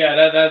yeah.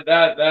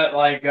 That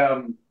like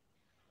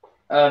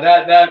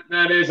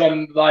that is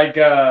like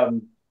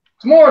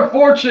it's more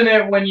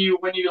unfortunate when you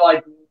when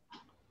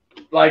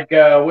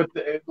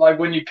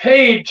you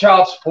paid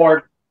child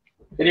support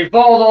and you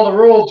followed all the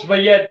rules,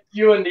 but yet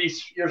you and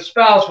your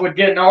spouse would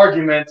get in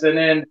arguments, and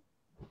then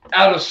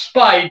out of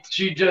spite,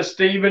 she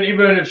just even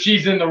if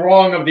she's in the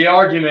wrong of the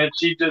argument,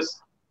 she just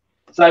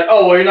it's like,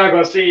 oh well, you're not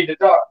going to see the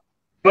dog,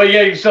 but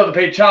yeah, you still have to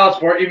pay child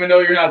support even though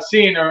you're not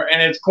seeing her,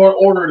 and it's court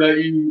order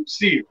that you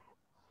see her,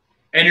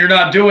 and you're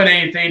not doing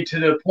anything to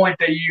the point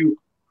that you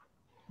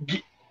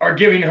are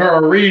giving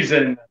her a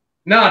reason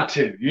not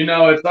to. You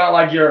know, it's not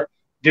like you're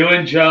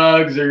doing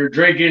drugs or your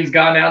drinking's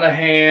gotten out of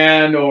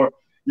hand or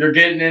you're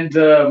getting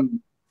into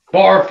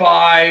bar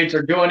fights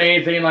or doing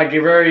anything like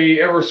you're very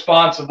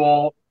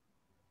irresponsible.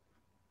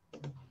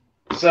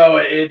 So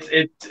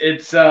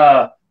it's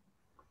sad,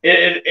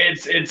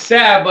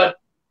 but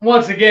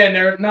once again,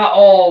 they're not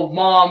all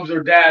moms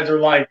or dads are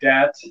like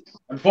that.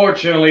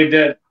 Unfortunately,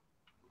 that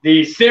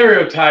the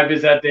stereotype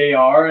is that they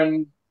are,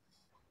 and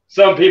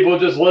some people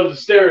just live the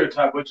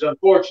stereotype, which is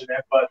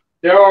unfortunate. But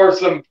there are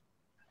some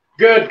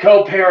good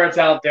co-parents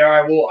out there.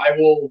 I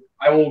will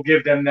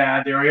give them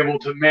that. They're able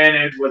to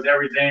manage with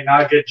everything,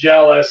 not get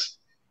jealous.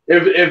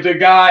 If the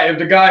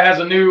guy has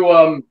a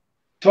new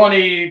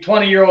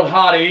 20-year-old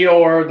hottie,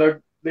 or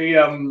the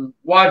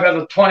wife has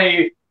a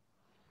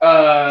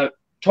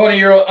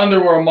 20-year-old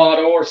underwear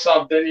model or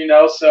something, you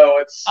know. So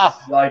it's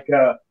like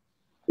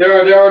there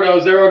are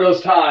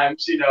those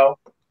times, you know.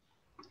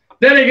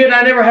 Then again,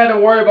 I never had to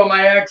worry about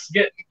my ex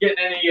getting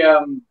any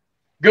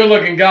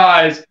good-looking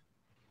guys.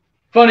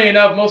 Funny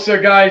enough, most of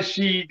the guys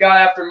she got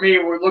after me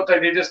looked like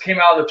they just came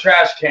out of the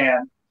trash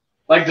can.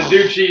 Like the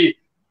dude she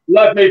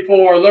left me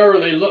for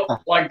literally looked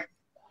like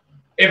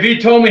if he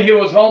told me he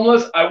was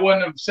homeless, I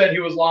wouldn't have said he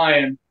was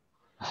lying.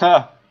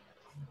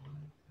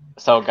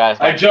 So guys,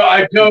 I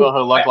joked. People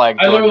who look like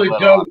I literally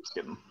Little, joked.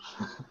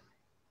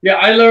 Yeah,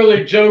 I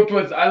literally joked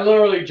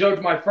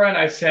my friend.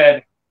 I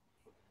said,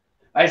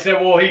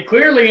 well, he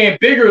clearly ain't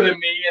bigger than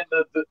me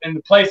in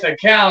the place that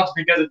counts,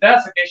 because if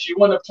that's the case, she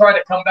wouldn't have tried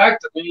to come back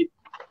to me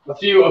a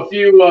few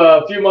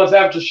months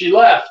after she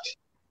left.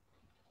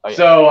 Oh, yeah.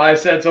 So I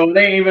said, so it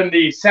ain't even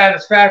the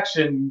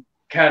satisfaction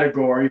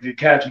category, if you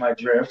catch my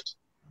drift.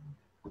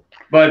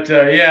 But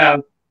yeah.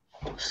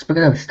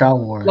 Speaking of Star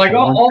Wars, like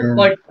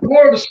like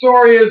more of the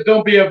story is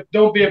don't be a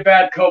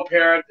bad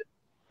co-parent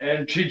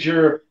and treat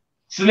your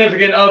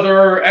significant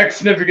other,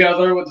 ex-significant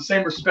other with the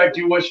same respect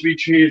you wish to be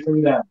treated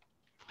from them.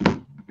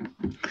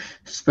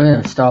 Speaking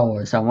of Star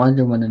Wars, I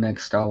wonder when the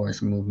next Star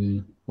Wars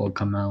movie will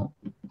come out.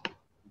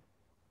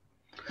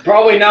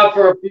 Probably not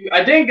for a few.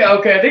 I think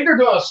they're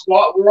doing a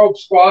Rogue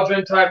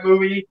Squadron type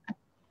movie.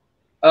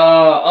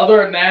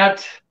 Other than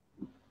that,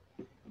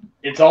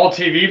 it's all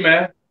TV,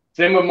 man.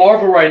 Same with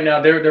Marvel right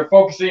now. They're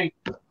focusing,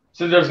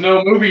 since there's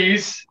no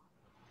movies,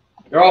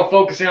 they're all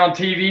focusing on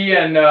TV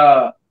and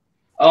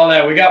all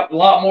that. We got a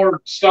lot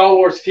more Star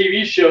Wars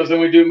TV shows than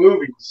we do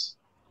movies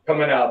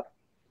coming out.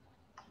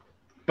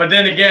 But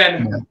then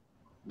again,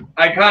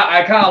 I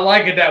kind of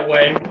like it that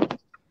way,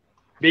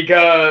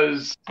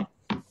 because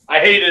I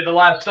hated the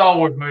last Star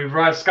Wars movie,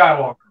 Rise of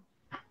Skywalker.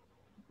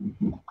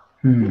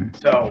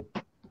 So,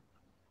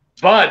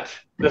 but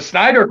the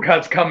Snyder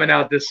Cut's coming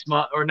out this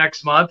month or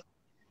next month.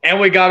 And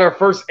we got our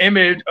first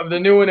image of the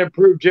new and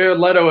improved Jared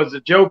Leto as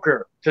a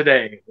Joker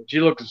today.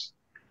 He looks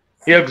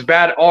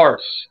bad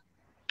arse.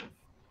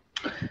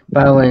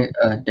 By the way,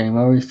 Dane,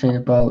 what were you saying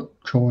about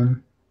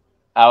Jordan?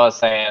 I was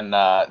saying,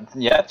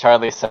 yeah,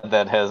 Charlie said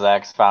that his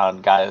ex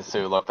found guys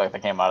who looked like they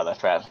came out of the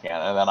trash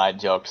can, and then I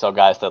joked, so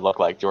guys that look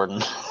like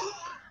Jordan.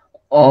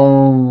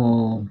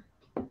 Oh.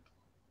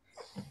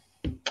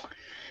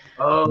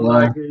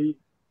 Oh,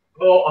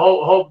 well,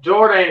 hope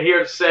Jordan ain't here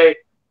to say.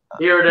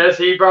 Hear this.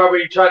 He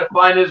probably tried to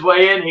find his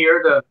way in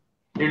here to,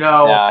 you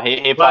know. Yeah,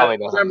 he probably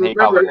doesn't. He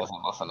probably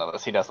doesn't listen to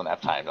this. He doesn't have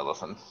time to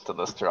listen to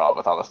this with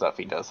all the stuff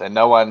he does. And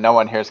no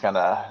one here's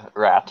gonna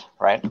rat,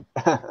 right?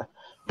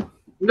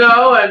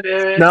 No,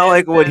 and Not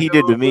like what he and,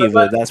 did to me,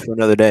 but that's for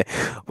another day.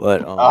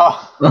 But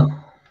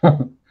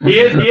he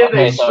is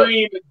Okay, a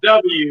stream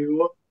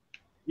W.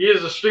 He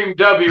is a stream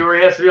W where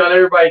he has to be on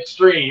everybody's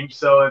stream.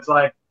 So it's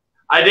like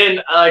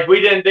we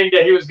didn't think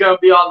that he was going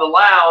to be on the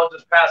lounge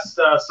this past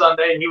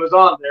Sunday, and he was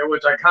on there,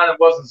 which I kind of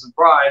wasn't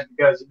surprised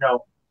because he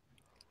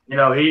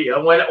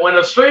when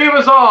a stream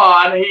is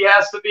on, he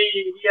has to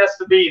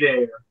be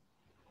there.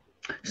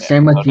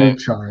 Same with you,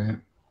 Charlie.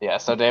 Yeah,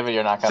 so David,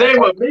 you're not going to.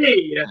 Same with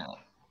me. Yeah.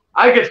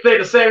 I could say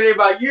the same thing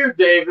about you,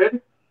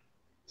 David.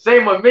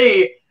 Same with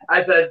me.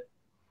 I said,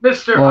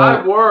 Mister,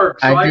 I work,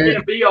 so I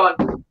can't be on.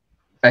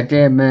 I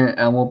did admit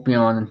I won't be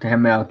on the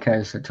Hangman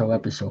Outcast until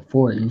episode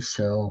 40,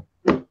 so.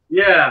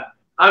 Yeah,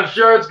 I'm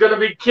sure it's going to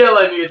be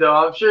killing you, though.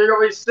 I'm sure you're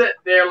going to be sitting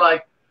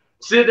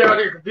there on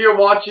your computer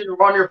watching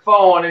or on your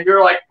phone, and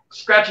you're like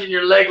scratching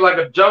your leg like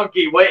a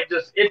junkie, waiting,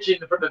 just itching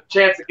for the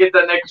chance to get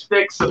that next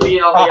fix of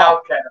being on the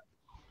Outcast.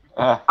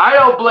 I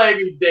don't blame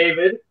you,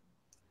 David.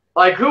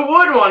 Like, who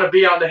would want to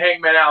be on the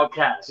Hangman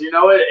Outcast? You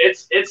know,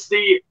 it's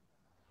the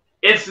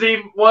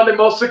one of the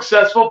most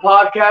successful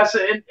podcasts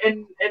in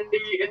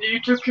the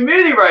YouTube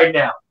community right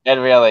now. It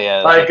really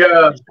is.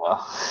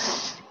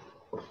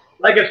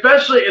 Like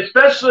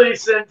especially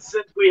since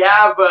we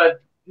have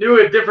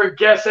new and different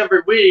guests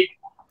every week.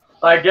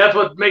 Like that's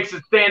what makes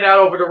it stand out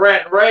over the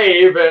rant and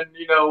rave, and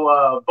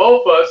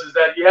both of us is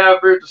that you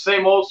have the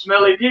same old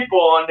smelly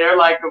people on there.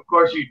 Like of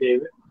course you,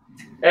 David.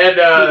 And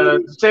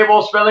the same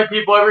old smelly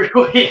people every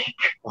week.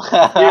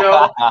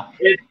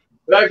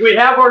 Like we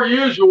have our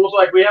usuals,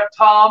 like we have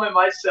Tom and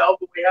myself,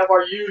 and we have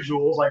our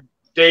usuals, like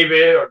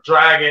David or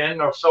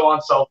Dragon or so on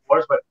and so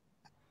forth. But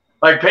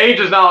like Paige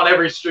is not on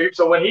every stream,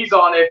 so when he's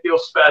on, it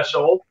feels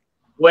special.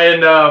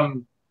 When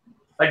Dan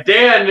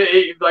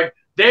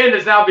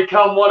has now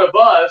become one of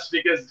us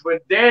because when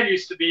Dan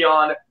used to be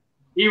on,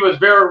 he was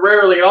very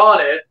rarely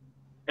on it,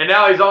 and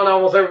now he's on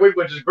almost every week,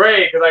 which is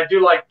great because I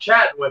do like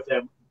chatting with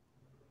him.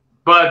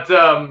 But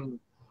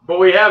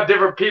we have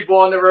different people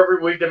on there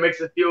every week that makes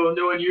it feel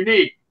new and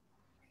unique.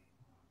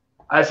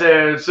 I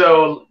said,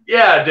 so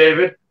yeah,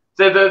 David.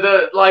 So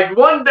the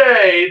one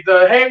day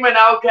the Hangman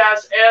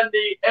Outcast and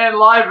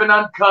Live and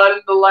Uncut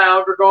in the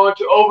Lounge are going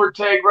to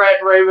overtake Rant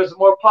and Rave as the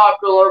more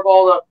popular of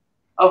all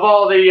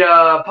the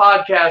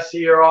podcasts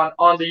here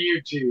on the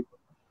YouTube.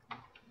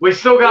 We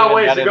still got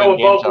ways to go with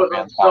both of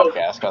them.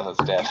 Podcast because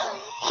it's dead.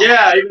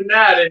 Yeah, even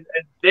that and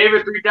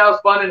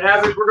David3000's Fun and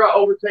Habits, we're gonna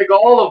overtake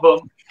all of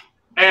them.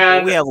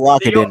 And we have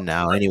Lock It In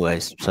now,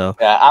 anyways. So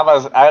yeah,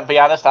 I'll be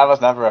honest, I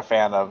was never a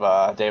fan of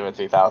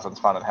David3000's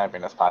Fun and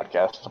Happiness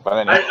podcast. But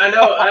anyway. I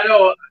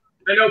know,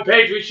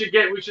 Paige. We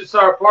should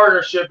start a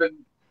partnership, and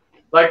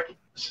like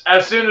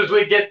as soon as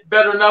we get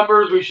better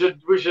numbers, we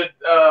should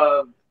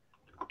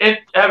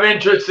have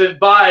interest in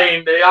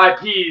buying the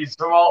IPs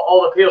from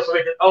all the people so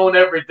we can own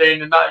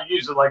everything and not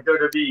use it like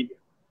WWE.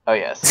 Oh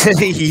yes,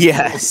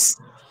 yes.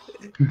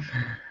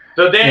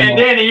 So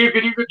Danny, you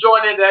could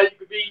join in that.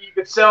 You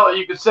could sell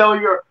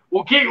your.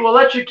 We'll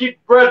let you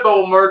keep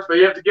Redbubble merch, but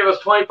you have to give us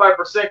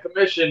 25%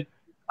 commission.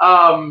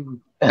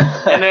 And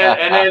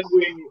then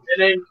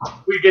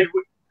we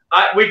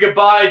could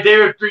buy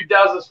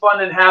David3000's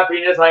Fun and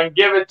Happiness. I can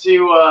give it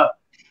to.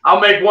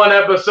 I'll make one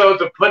episode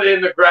to put it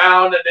in the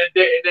ground, and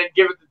then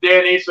give it to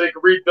Danny so he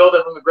can rebuild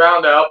it from the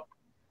ground up.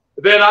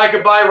 Then I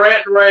could buy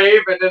Rant and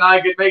Rave, and then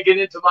I could make it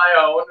into my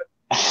own.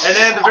 And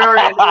then at the very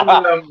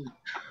end.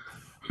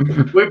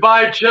 We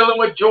buy Chilling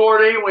with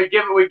Jordy. I'll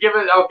give it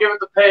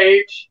to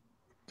Paige,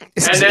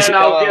 and then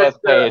I'll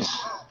get Paige.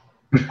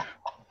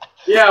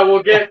 Yeah,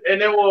 we'll get,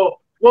 and then we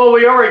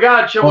already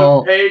got Chilling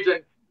with Paige,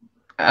 and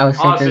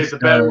honestly, it's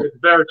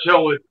better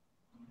Chilling with.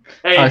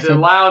 Hey, the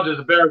lounge is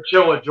a better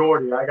Chilling with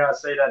Jordy. I gotta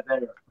say that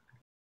there.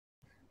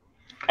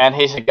 And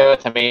he should give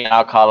it to me, and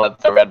I'll call it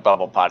the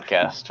Redbubble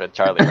Podcast with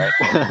Charlie. Right?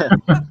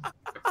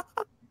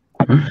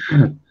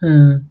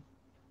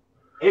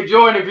 Hey,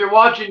 Jordan, if you're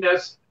watching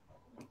this.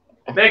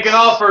 Make an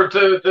offer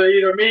to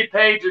either me,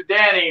 Paige, or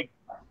Danny,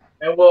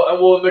 and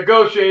we'll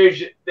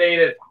negotiate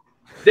it.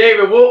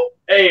 David,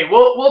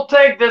 we'll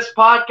take this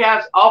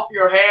podcast off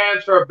your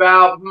hands for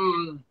about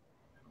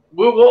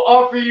we'll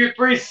offer you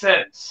 3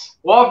 cents.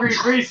 We'll offer you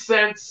 3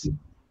 cents,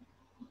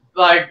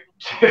 like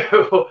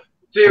to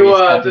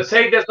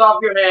take this off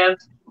your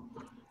hands.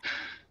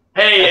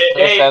 Hey,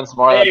 3 cents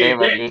more than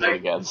David usually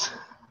gets.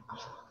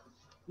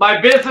 My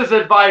business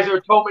advisor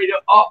told me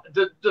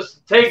to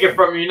just take it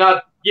from you,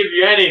 not give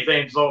you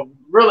anything. So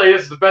really,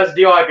 this is the best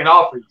deal I can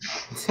offer you.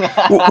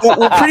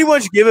 we'll pretty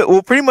much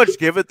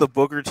give it the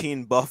Booker T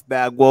and Buff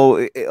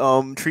Bagwell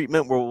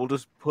treatment, where we'll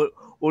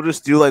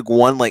just do like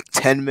one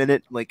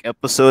 10-minute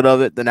episode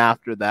of it. Then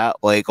after that,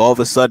 all of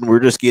a sudden we're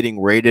just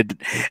getting rated,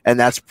 and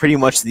that's pretty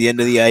much the end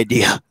of the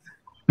idea.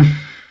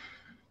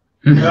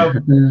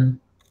 And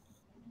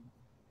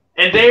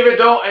David,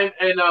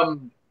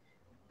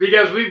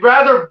 because we'd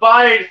rather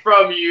buy it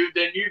from you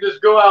than you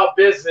just go out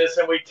business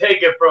and we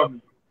take it from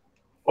you.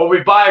 Or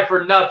we buy it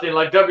for nothing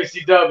like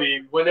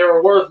WCW when they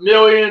were worth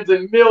millions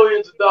and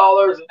millions of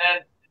dollars. And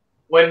then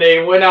when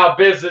they went out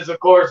business, of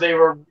course, they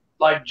were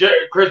like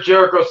Chris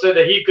Jericho said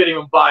that he couldn't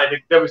even buy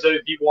it. They said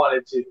if he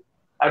wanted to,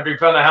 after he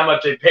found out how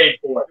much they paid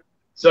for it.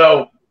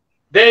 So,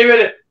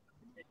 David,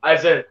 I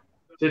said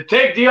to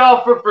take the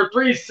offer for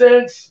 3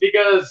 cents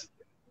because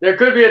there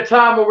could be a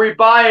time where we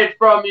buy it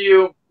from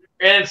you,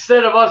 and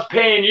instead of us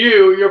paying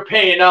you, you're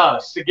paying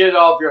us to get it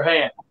off your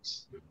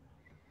hands.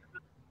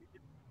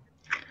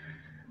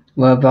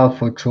 What about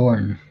for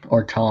Jordan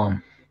or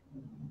Tom?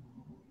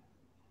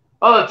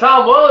 Oh, the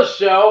Tom Willis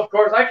show, of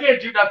course. I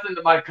can't do nothing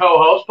to my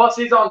co-host. Plus,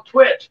 he's on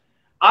Twitch.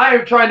 I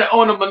am trying to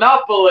own a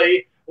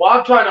monopoly. Well,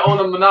 I'm trying to own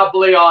a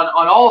monopoly on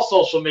all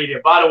social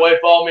media. By the way,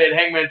 follow me at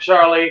Hangman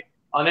Charlie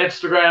on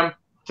Instagram,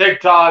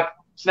 TikTok,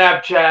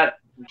 Snapchat,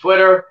 and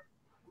Twitter.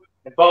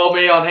 And follow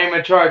me on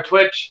Hangman Charlie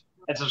Twitch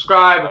and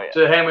subscribe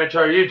to Hangman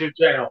Charlie YouTube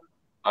channel.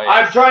 Oh, yeah.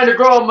 I'm trying to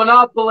grow a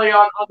monopoly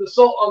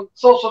on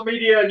social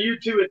media and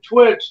YouTube and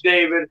Twitch,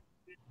 David.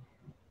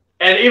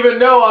 And even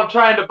though I'm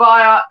trying to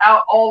buy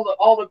out all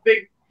the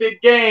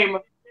big game,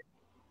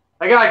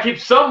 I gotta keep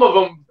some of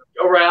them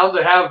around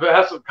to have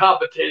some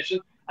competition.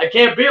 I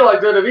can't be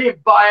like WWE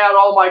and buy out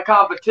all my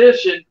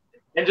competition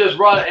and just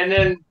run and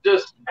then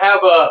just have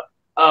a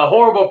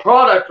horrible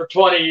product for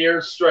 20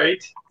 years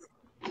straight.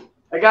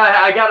 I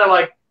gotta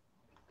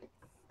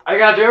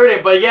do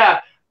everything. But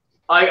yeah,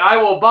 I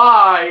will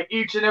buy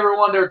each and every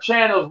one of their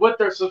channels with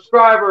their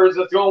subscribers.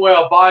 That's the only way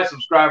I'll buy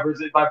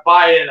subscribers, if I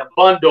buy it in a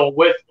bundle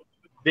with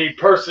the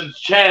person's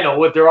channel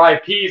with their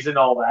IPs and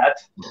all that.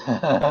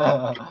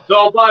 So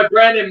I'll buy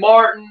Brandon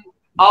Martin.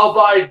 I'll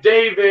buy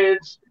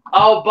David's.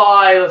 I'll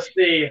buy, let's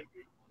see.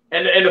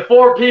 And the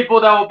 4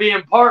 people that will be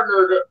in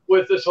partnered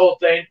with this whole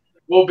thing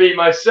will be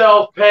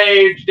myself,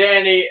 Paige,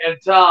 Danny, and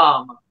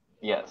Tom.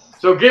 Yes.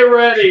 So get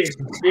ready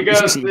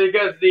because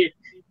the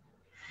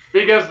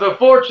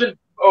Fortune.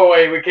 Oh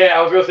wait, we can't.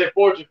 I was gonna say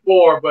Fortune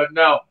 4, but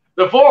no.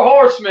 The 4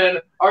 horsemen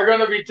are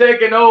gonna be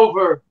taking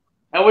over.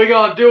 And we're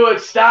gonna do it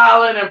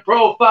styling and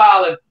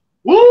profiling.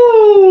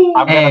 Woo!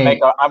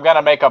 I'm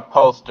gonna make a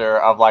poster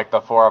of like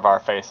the 4 of our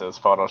faces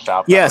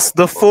photoshopped. Yes,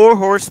 the 4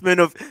 horsemen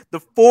of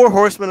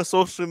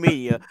social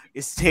media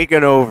is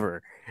taken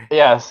over.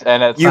 Yes,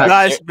 and it's you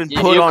guys have been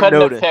put on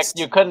notice.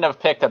 You couldn't have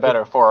picked a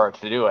better 4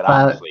 to do it,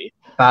 honestly.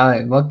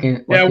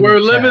 We're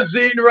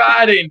limousine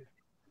riding,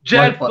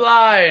 jet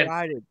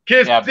flying,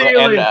 kiss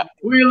stealing,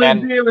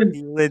 wheeling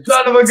dealing,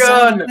 son of a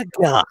gun.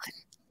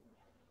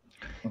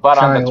 But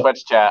on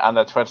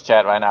the Twitch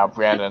chat right now,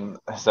 Brandon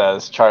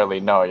says, "Charlie,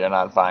 no, you're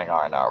not buying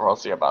R&R. We'll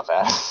see about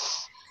that."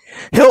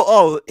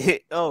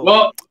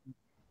 Well,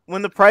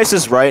 when the price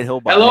is right,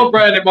 he'll buy. Hello, it.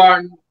 Brandon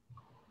Martin.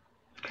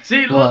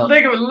 See,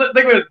 think of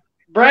it.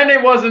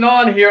 Brandon wasn't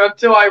on here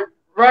until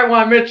right when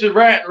I mentioned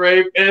Rant and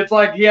Rave, and it's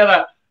like he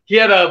had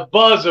a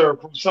buzzer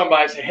from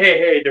somebody saying,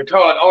 "Hey, they're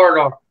talking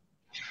R&R."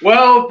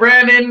 Well,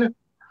 Brandon,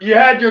 you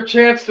had your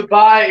chance to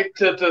buy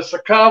to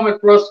succumb and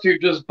for us to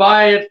just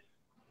buy it.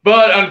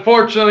 But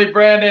unfortunately,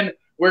 Brandon,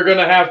 we're going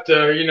to have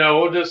to,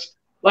 we'll just,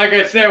 like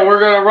I said,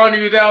 we're going to run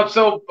you down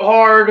so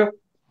hard.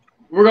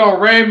 We're going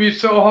to ram you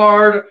so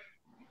hard,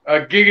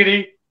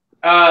 giggity,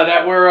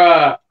 that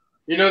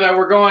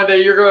you're going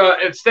to,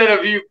 instead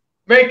of you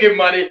making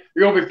money,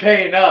 you're going to be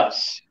paying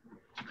us.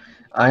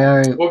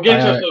 We'll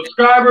get you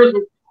subscribers.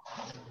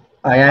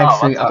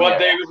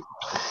 David?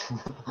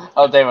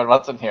 Oh, David,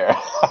 what's in here?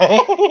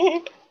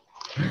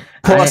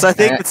 Plus, I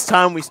think it's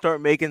time we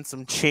start making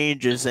some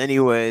changes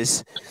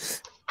anyways.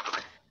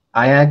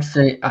 I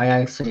actually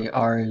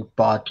already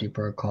bought the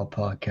Bird Call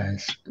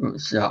podcast.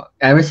 So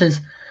ever since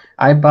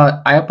I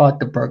bought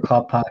the Bird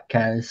Call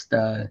podcast,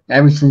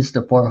 ever since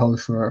the 4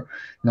 hosts were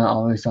not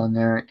always on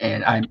there,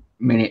 and I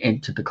made it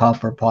into the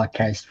Copper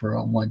podcast for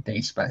a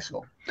 1-day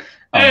special.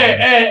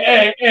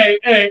 Hey!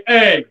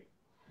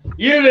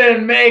 You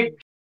didn't make.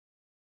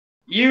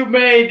 You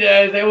made.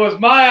 It was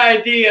my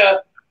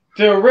idea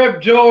to rip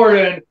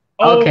Jordan.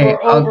 Hold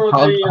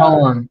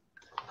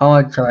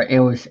on, sorry. It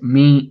was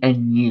me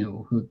and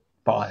you who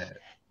bought it.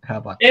 How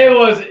about that? It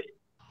was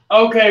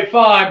okay,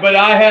 fine, but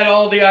I had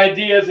all the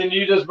ideas and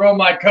you just rode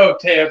my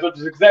coattails, which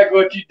is exactly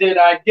what you did.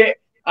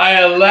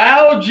 I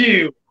allowed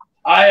you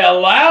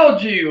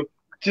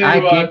to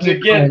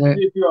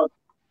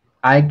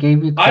I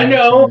gave you credit. I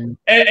know,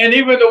 and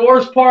even the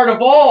worst part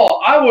of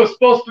all, I was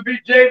supposed to be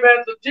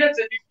J-Man's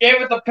Jensen. You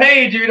gave it to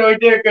Paige, he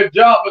did a good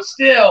job, but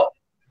still.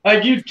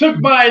 Like, you took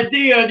my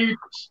idea and you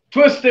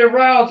twisted it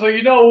around, so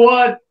you know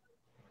what?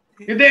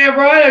 You're damn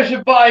right I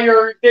should buy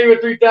your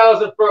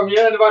David3000 from you.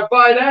 And if I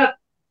buy that,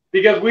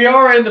 because we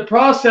are in the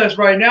process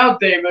right now,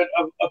 David,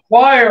 of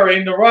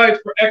acquiring the rights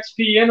for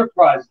XP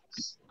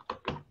Enterprises.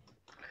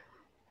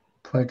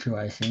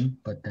 Plagiarizing,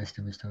 but that's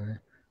the story.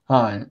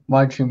 That's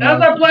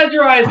not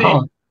plagiarizing.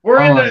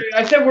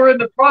 I said we're in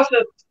the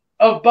process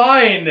of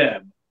buying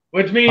them,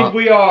 which means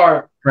we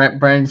are.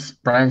 Brian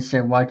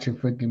said, "Watch your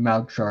freaking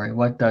mouth, sorry."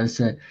 What does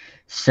it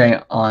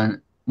say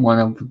on one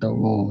of the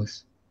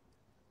rules?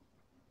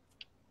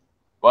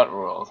 What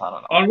rules? I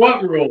don't know. On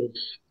what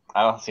rules?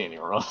 I don't see any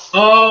rules.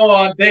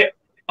 Oh, the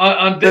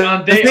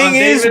thing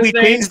is, we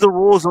change the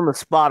rules on the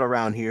spot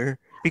around here.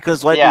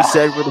 Because like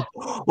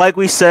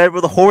we said,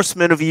 we're the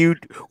horsemen of you.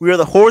 We are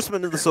the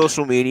horsemen of the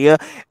social media,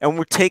 and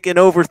we're taking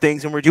over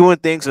things, and we're doing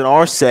things in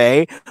our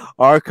say,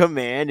 our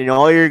command, and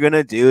all you're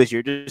gonna do is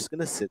you're just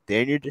gonna sit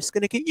there and you're just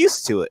gonna get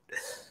used to it.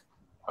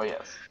 Oh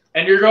yes.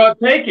 And you're going to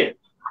take it.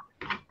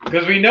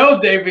 Because we know,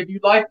 David,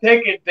 you like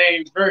taking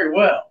things very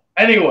well.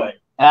 Anyway.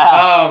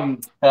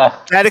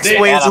 That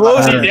explains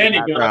lotion in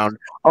the background.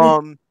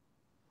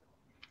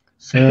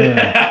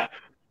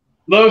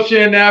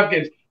 Lotion and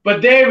napkins.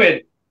 But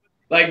David,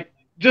 like,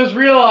 just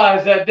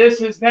realize that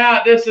this is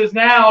now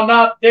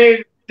not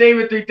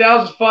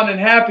David3000's fun and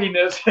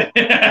happiness.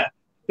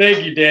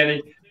 Thank you,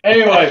 Danny.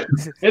 Anyway,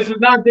 this is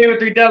not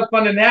David3000's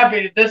fun and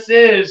happiness. This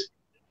is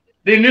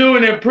the new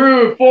and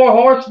improved Four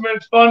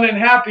Horsemen's Fun and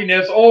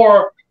Happiness,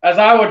 or as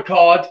I would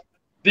call it,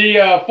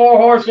 the Four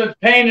Horsemen's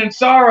Pain and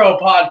Sorrow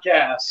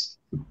podcast.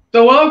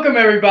 So welcome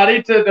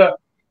everybody to the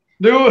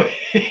new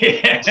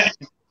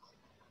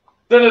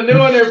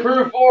and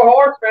improved Four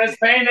Horsemen's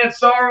Pain and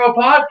Sorrow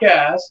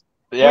podcast.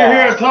 Yeah. We're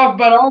here to talk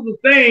about all the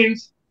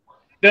things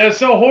that are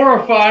so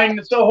horrifying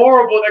and so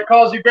horrible that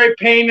cause you great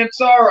pain and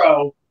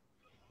sorrow.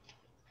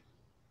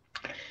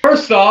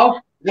 First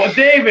off,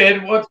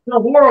 David, what's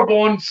so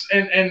horrible and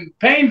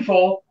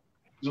painful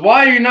is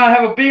why do you not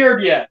have a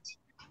beard yet?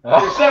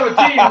 You're 17,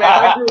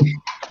 man.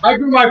 I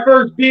grew my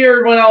first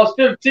beard when I was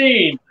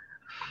 15.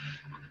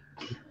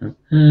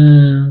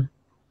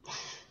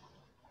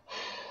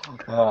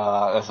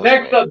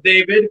 Next up,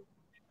 David,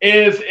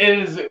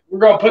 is we're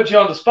going to put you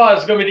on the spot.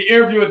 It's going to be the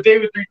interview with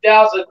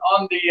David3000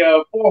 on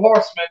the Four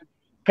Horsemen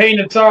Pain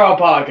and Sorrow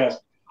podcast.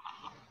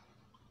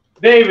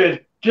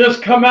 David,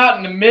 just come out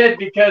and admit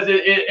because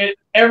it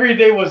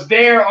everything was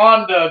there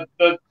on the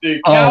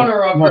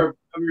counter of your.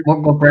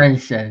 What Brandon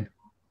said.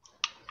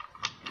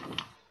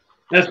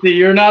 Let's see,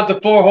 you're not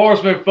the Four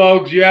Horsemen,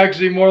 folks. You're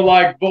actually more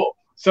like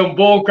some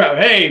bullcrap.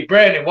 Hey,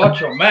 Brandon,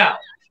 watch your mouth.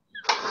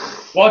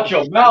 Watch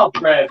your mouth,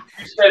 Brandon.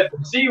 You said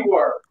the C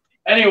word.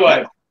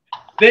 Anyway,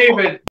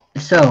 David.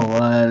 So,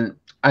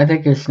 I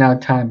think it's now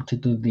time to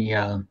do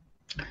the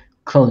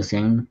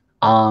closing.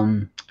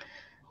 Danny,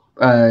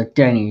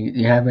 do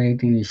you have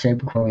anything to say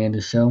before we end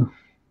the show?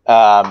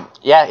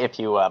 Yeah, if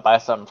you buy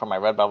something from my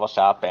Redbubble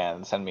shop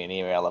and send me an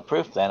email of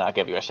proof, then I'll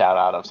give you a shout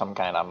out of some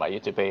kind on my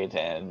YouTube page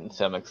and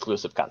some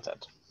exclusive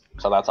content.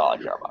 So that's all I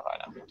care about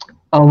right now.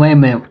 Oh, wait a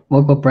minute.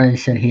 Look what Brandon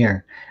said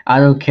here. I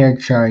don't care,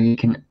 Charlie. You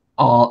can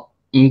all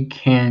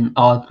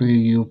three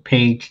of you,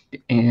 Paige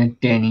and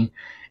Danny,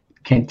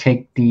 can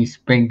take these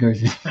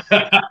fingers.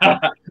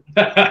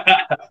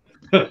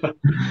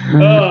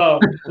 Oh,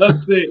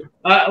 let's see.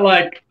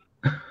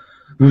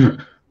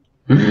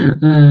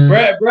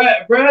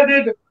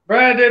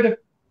 Brandon,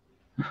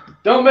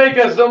 don't make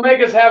us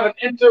have an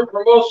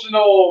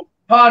inter-promotional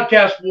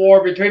podcast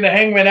war between the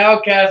Hangman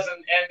Outcast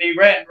and the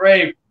Rant and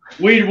Rave.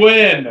 We'd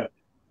win,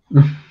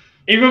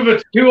 even if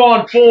it's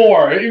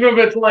 2-on-4. Even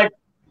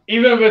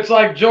if it's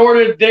like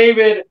Jordan,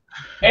 David,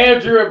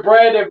 Andrew, and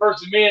Brandon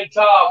versus me and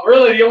Tom.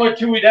 Really, the only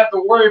two we'd have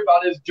to worry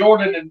about is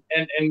Jordan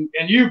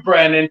and you,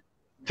 Brandon.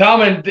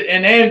 David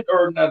and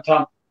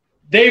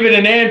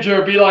Andrew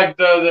would be like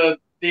the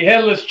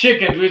headless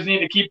chickens. We just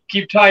need to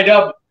keep tied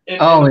up in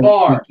the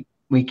barn.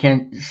 We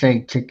can't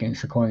say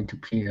chickens according to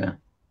PETA.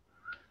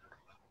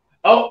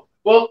 Oh,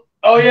 well,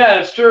 yeah,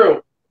 that's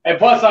true. And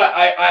plus,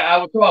 I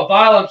was talking about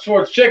violence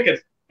towards chickens.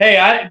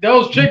 Hey,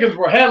 those chickens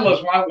were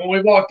headless when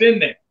we walked in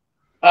there.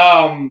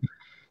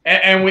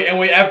 And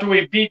we after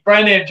we beat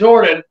Brandon and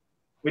Jordan,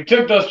 we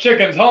took those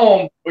chickens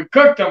home. We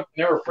cooked them. And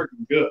they were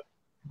freaking good.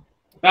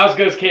 Not as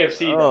good as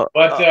KFC, so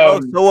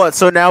what?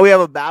 So now we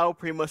have a battle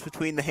pretty much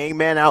between the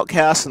Hangman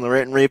Outcast and the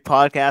Rant and Rave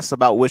podcast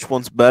about which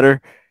one's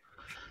better.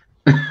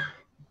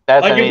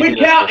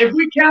 If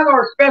we count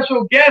our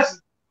special guests,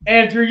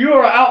 Andrew, you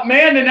are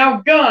outmanned and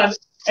outgunned,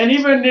 and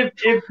even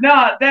if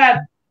not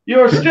that,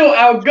 you're still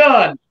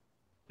outgunned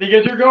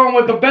because you're going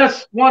with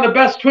one of the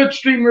best Twitch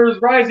streamers,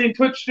 rising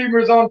Twitch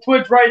streamers on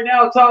Twitch right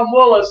now, Tom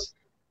Willis,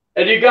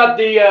 and you got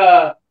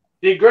the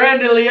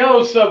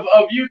grandiose of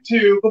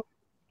YouTube.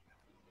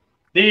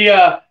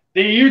 The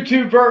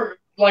YouTuber,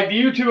 like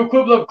the YouTube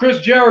equivalent of Chris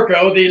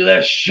Jericho, the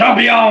Le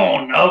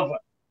Champion of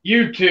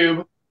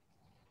YouTube,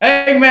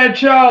 Hangman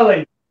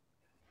Charlie.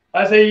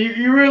 I say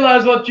you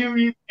realize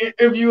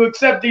if you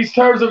accept these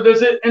terms of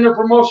this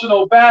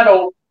interpromotional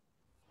battle,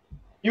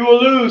 you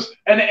will lose.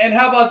 And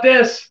how about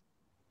this?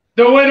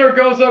 The winner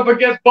goes up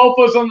against both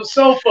of us on the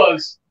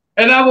sofas,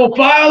 and I will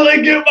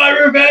finally get my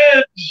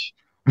revenge.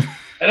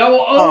 And I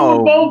will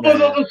own both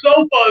of us on the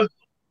sofas.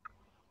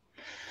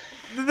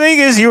 The thing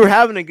is, you were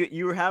having a good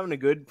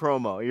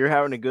promo. You were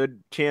having a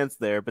good chance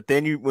there, but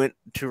then you went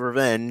to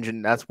revenge,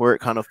 and that's where it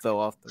kind of fell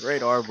off the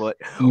radar. But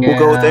we'll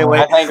go with it anyway.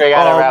 I think we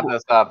gotta wrap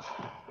this up.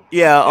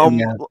 Yeah.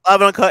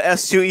 Live Uncut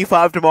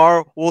S2E5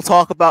 tomorrow. We'll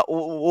talk about.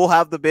 We'll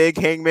have the big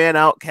Hangman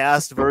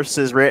Outcast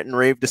versus Rant and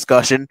Rave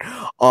discussion.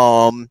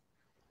 Here's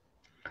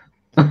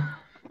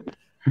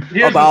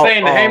the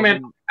thing: the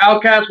Hangman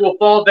Outcast will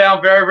fall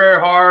down very, very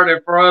hard,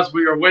 and for us,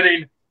 we are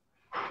winning.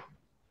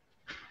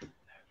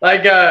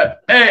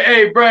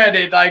 Hey,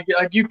 Brandon,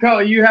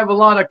 you have a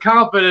lot of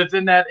confidence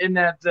in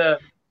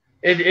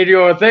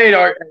your thing.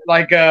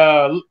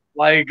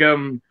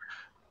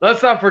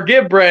 Let's not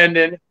forget,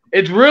 Brandon.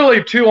 It's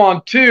really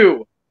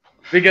 2-on-2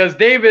 because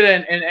David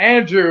and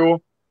Andrew,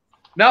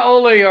 not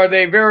only are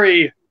they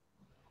very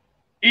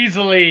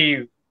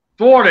easily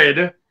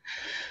thwarted,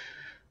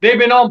 they've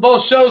been on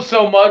both shows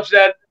so much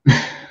that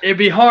it'd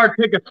be hard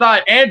to pick a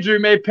side. Andrew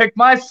may pick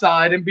my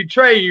side and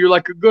betray you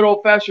like a good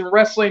old-fashioned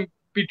wrestling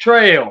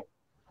betrayal.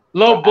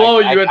 Low blow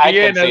you at the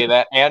end. I can see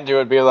that. Andrew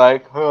would be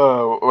like,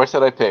 oh, what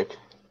should I pick?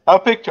 I'll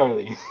pick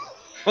Charlie.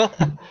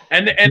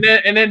 and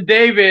then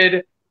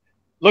David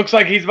looks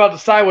like he's about to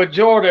side with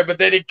Jordan, but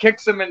then he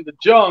kicks him in the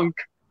junk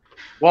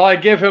while I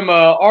give him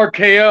a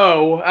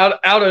RKO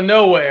out of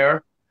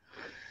nowhere.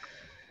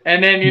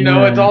 And then,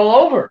 it's all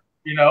over,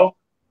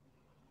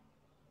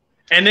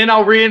 And then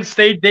I'll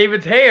reinstate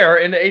David's hair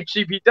in the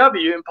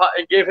HCPW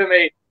and give him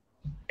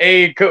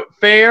a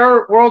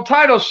fair world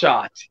title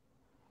shot.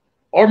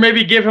 Or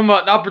maybe give him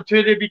an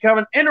opportunity to become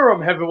an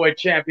interim heavyweight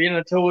champion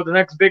until the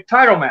next big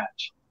title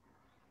match.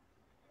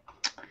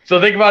 So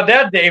think about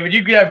that, David.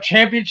 You could have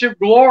championship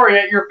glory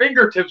at your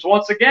fingertips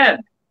once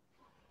again.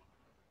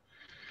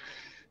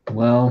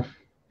 Well,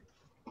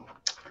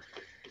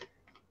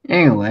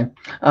 anyway,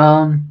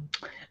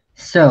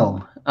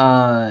 so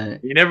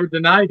you never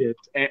denied it,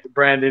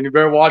 Brandon. You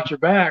better watch your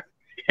back.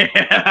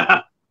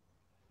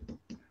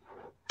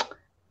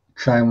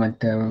 Charlie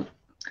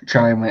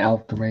went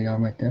out the radar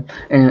right there.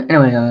 And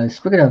anyway,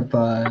 speaking of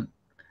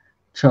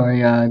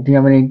Charlie, do you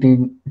have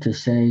anything to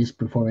say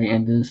before we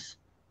end this?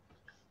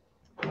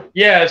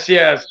 Yes.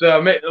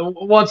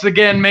 Once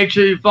again, make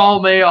sure you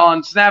follow me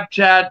on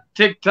Snapchat,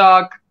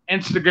 TikTok,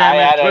 Instagram,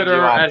 and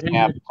Twitter. At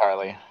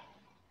Charlie.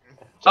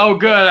 Oh,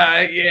 good.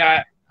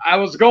 I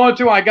was going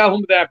to. I got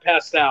home, then I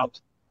passed out.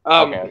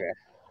 Okay.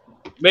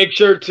 Make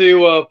sure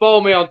to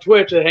follow me on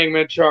Twitch at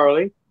Hangman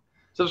Charlie.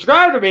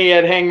 Subscribe to me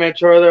at Hangman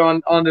Charlie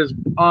on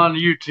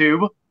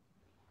YouTube,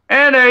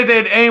 and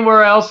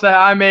anywhere else that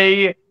I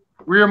may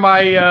rear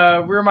my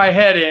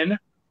head in.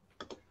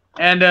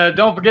 And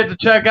don't forget to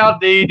check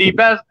out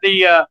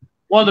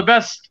one of the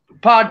best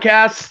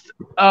podcasts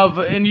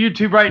in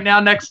YouTube right now,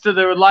 next to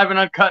the Live and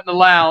Uncut in the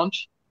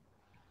Lounge,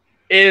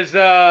 is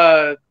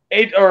the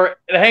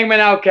Hangman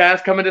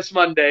Outcast coming this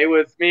Monday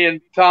with me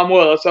and Tom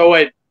Willis. Oh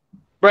wait,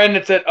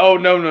 Brandon said, "Oh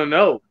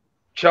no,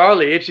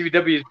 Charlie,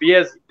 HCW's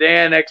BS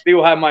Dan XP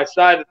will have my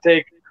side to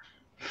take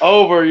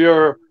over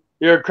your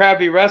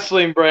crappy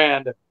wrestling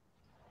brand."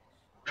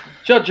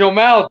 Shut your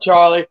mouth,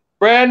 Charlie.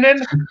 Brandon,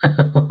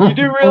 you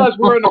do realize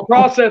we're in the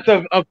process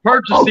of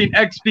purchasing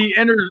XP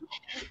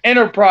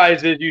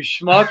Enterprises, you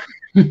schmuck.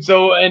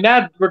 So in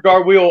that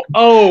regard, we will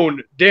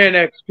own Dan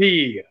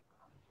XP,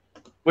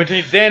 which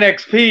means Dan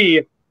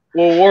XP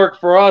will work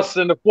for us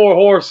and the Four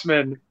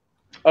Horsemen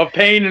of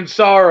Pain and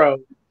Sorrow.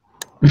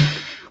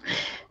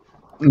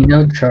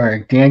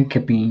 Charlie, Dan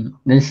could be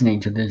listening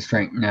to this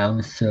right now,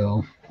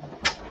 so.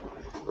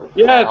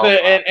 Yes,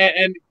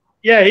 and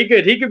yeah, he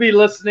could be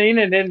listening,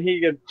 and then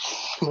he could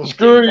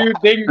screw you,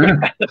 ding.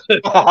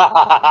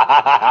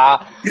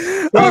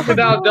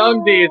 Crocodile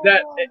Dundee, is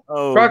that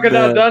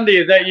Crocodile Dundee?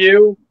 Is that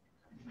you?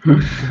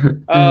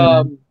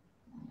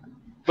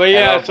 But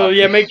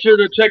yeah, make sure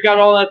to check out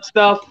all that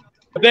stuff.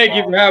 Thank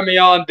you for having me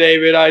on,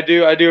 David. I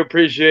do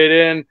appreciate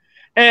it,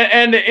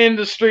 and in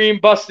the stream,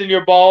 busting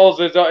your balls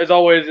is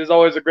always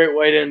a great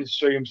way to end the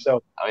stream.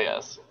 So,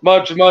 yes,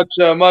 much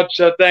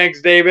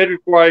thanks, David.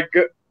 Before I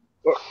go.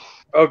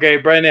 Okay,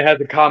 Brandon has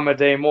to comment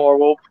anymore.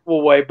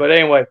 We'll wait. But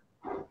anyway,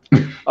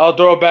 I'll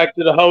throw it back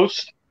to the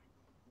host.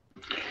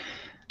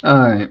 All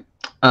right.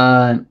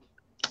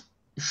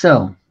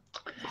 So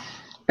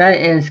that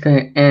is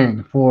going to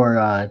end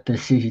for the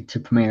season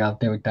 2 premiere of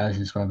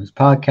David3000's Roblox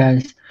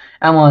podcast.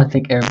 I want to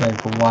thank everybody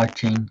for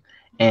watching,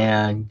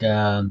 and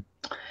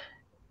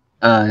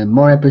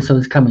more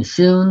episodes coming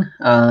soon.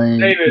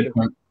 David.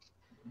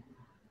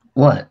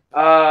 What?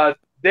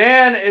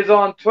 Dan is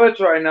on Twitch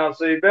right now,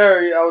 so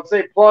I would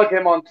say plug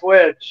him on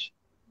Twitch.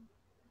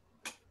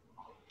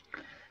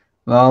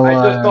 Well, I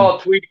just saw a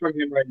tweet from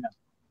him right now.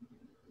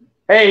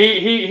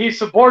 Hey, he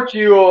supports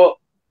you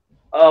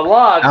a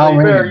lot, so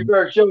you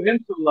better show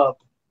him some love.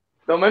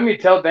 Don't make me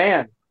tell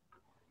Dan.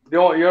 You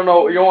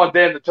don't want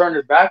Dan to turn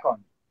his back on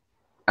you.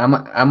 I'm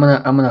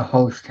gonna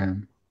host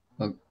him.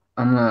 I'm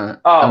gonna.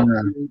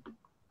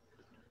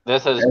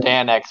 This is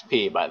Dan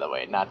XP, by the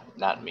way,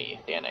 not me.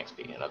 Dan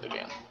XP, another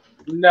Dan.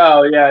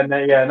 No, not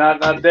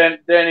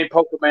Danny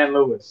Pokemon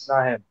Lewis,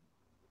 not him.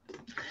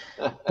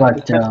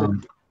 But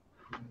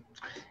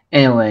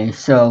anyway,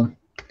 so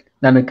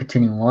let me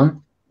continue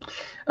on.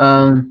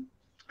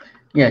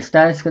 Yes,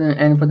 that's gonna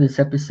end for this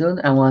episode.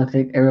 I want to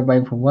thank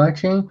everybody for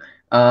watching.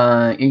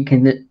 You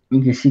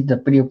can see the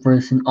video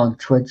version on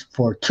Twitch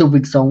for 2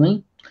 weeks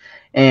only,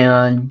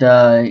 and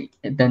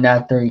then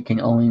after you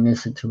can only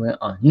listen to it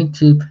on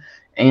YouTube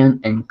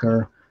and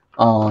Anchor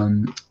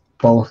on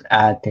both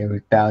at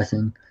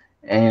David3000.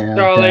 And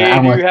Charlie,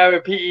 you have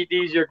a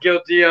PEDs, you're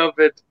guilty of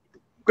it.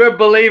 quit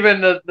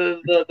believing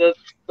the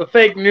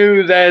fake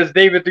news as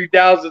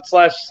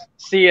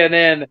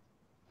David3000/CNN.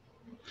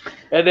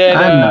 And then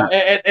I'm not.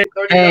 and Hey,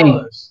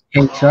 $30.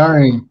 hey,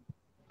 sorry.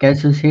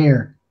 Guess who's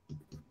here?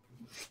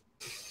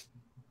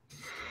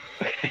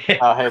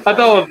 Oh, hey, I thought it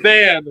was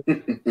Dan.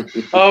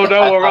 Oh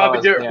no, we're about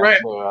to get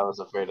rant. I was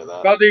afraid of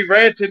that. About to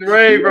rant and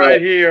rave right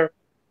here.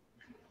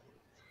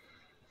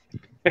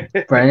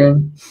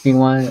 Brandon, do you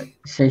want to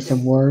say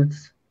some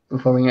words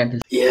before we end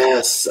this?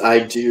 Yes, I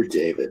do,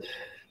 David.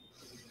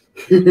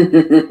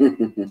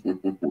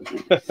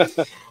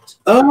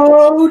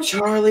 Oh,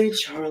 Charlie.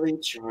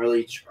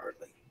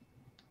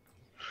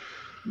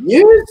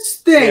 You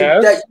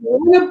think that you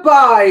want to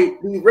buy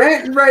the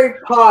Rant and Rave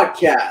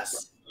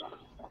podcast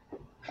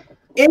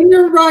in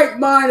your right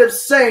mind of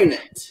saying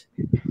it?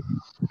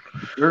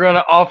 We're going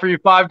to offer you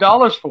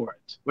 $5 for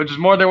it, which is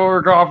more than what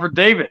we're going to offer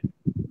David.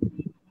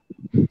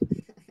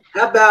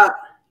 How about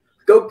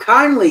go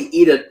kindly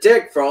eat a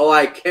dick for all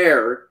I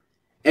care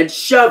and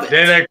shove it?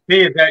 NXT,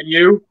 is that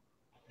you?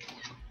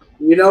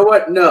 You know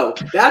what? No,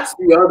 that's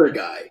the other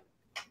guy.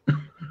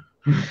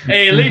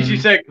 Hey, at least you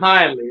said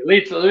kindly. At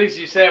least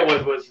you said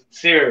it with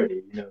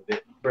sincerity, you know,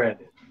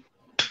 Brandon.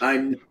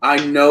 I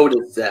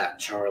noticed that,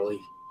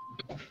 Charlie.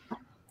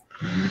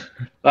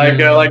 Like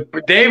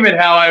David,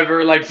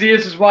 however, see,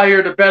 this is why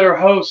you're the better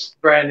host,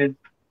 Brandon.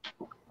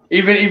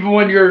 Even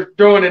when you're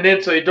throwing an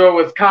insult, you throw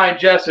it with kind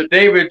gesture.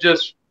 David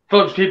just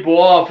flips people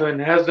off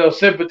and has no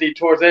sympathy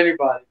towards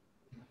anybody.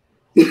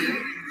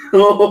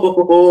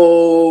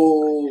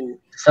 Oh.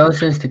 So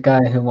says the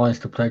guy who wants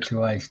to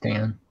plagiarize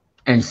Dan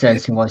and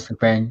says he wants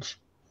revenge.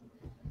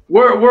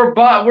 We're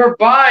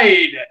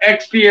buying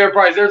XP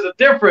Enterprise. There's a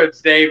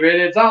difference, David.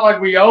 It's not like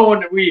we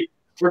own we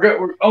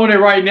own it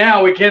right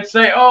now. We can't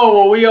say, oh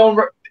well, we own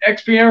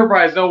XP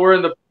Enterprise. No, we're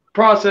in the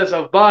process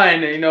of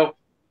buying it. You know,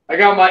 I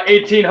got my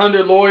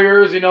 1,800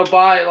 lawyers. You know,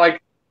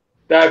 that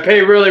I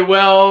pay really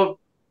well,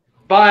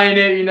 buying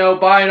it. You know,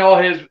 buying all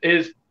his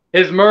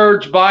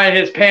merge, buying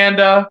his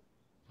panda.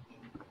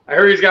 I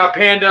heard he's got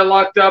panda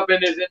locked up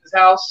in his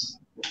house.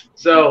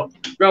 So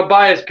we're gonna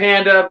buy his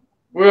panda.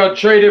 We're gonna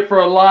trade it for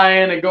a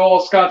lion and go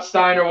all Scott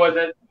Steiner with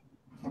it.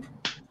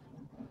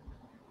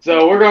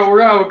 So we're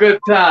gonna have a good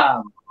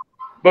time.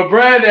 But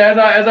Brad,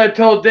 as I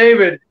told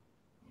David,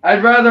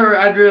 I'd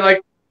be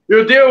like,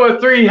 you'll deal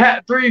with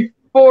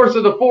three-fourths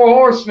of the four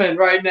horsemen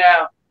right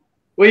now.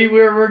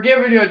 We're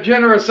giving you a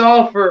generous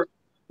offer.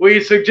 We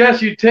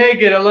suggest you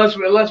take it unless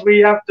we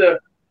have to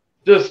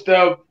just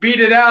beat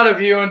it out of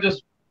you and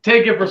just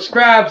take it for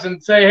scraps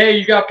and say, hey,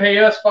 you got to pay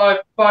us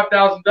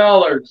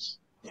 $5,000.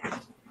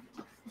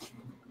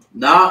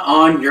 Not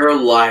on your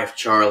life,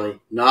 Charlie.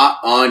 Not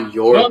on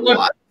your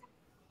life.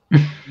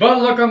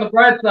 But look on the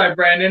bright side,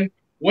 Brandon.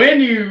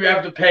 When you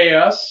have to pay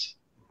us,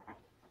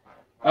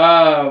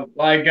 Brandon,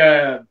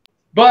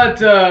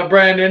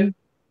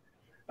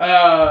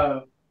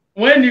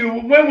 when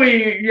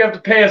you have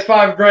to pay us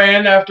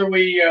 $5,000 after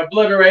we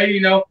obliterate,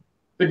 you know,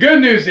 the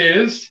good news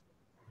is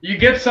you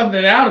get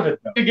something out of it.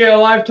 Though. You get a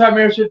lifetime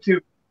membership to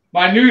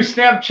my new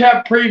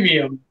Snapchat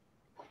Premium.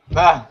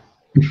 Ah.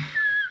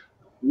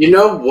 You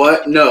know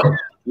what? No.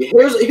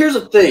 Here's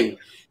the thing.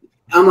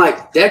 I'm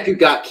like, Deku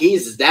got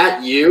keys. Is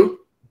that you?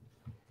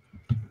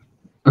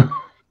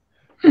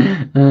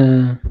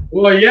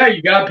 Well, yeah,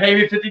 you gotta pay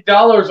me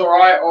 $50,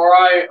 or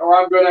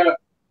I'm gonna,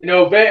 you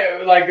know,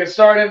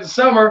 start in the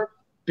summer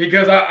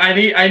because I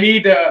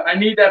need that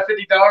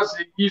 $50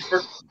 to use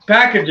for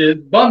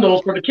packages,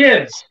 bundles for the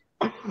kids.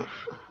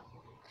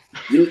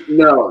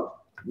 No,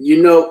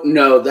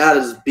 that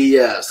is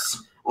BS.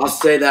 I'll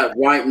say that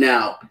right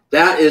now.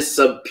 That is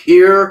some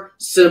pure,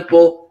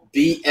 simple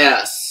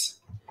BS.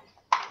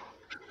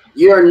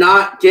 You're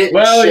not getting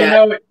Well,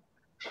 shat. you know,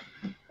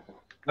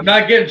 I'm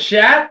not getting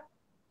shat?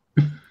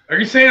 Are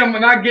you saying I'm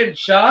not getting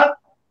shot?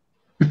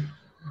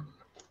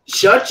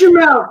 Shut your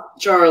mouth,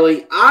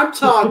 Charlie. I'm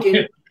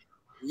talking.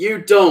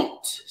 You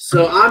don't.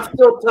 So I'm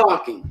still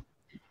talking.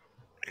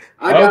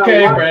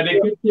 Okay,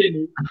 Brandon,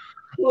 continue.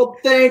 Well,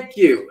 thank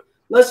you.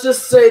 Let's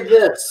just say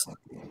this.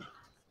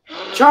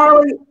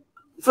 Charlie,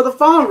 for the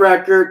phone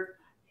record,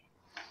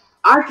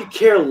 I could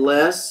care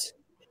less.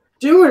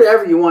 Do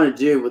whatever you want to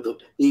do with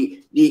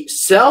the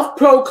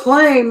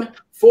self-proclaimed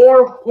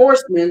four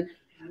horsemen.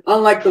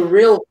 Unlike the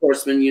real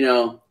horsemen, you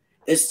know,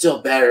 it's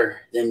still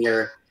better than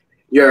your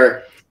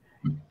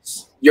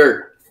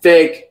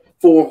fake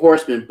four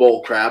horsemen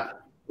bull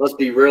crap. Let's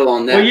be real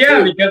on that. Well,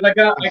 yeah, because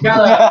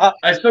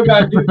I still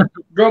got to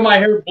grow my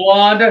hair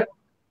blonde.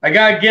 I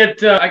gotta get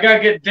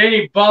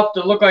Danny buff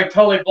to look like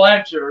Tully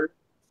Blanchard,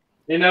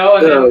 you know,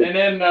 and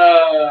then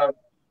I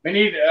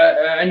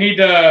need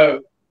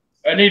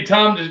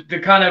Tom to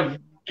kind of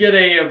get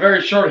a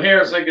very short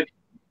hair so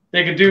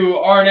they could do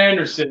Arn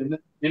Anderson,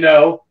 you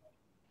know,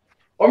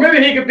 or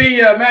maybe he could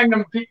be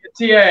Magnum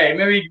TA.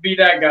 Maybe he could be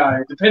that guy,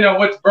 depending on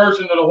which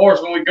version of the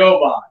horseman we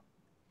go by.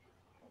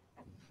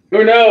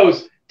 Who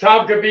knows?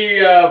 Tom could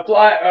be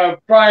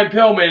Brian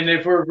Pillman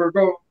if we're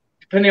going,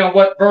 depending on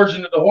what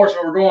version of the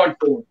horseman we're going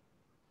for.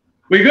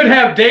 we could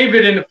have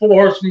David in the Four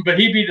Horsemen, but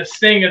he'd be the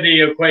Sting of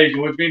the equation,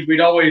 which means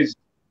we'd always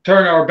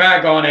turn our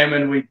back on him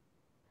and we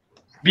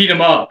beat him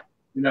up,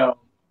 you know.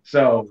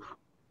 So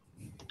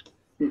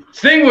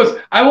Sting was,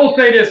 I will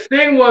say this,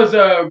 Sting was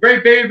a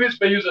great baby bitch,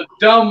 but he was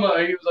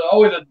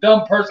always a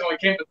dumb person when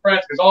it came to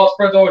friends because all his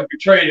friends always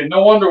betrayed him.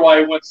 No wonder why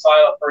he went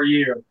silent for a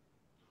year.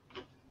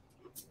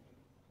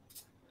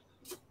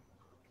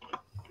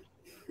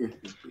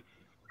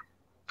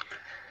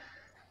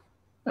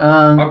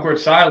 Awkward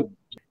silence.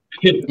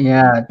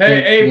 Yeah.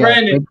 Hey,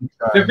 Brandon,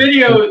 the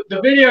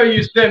video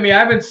you sent me, I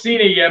haven't seen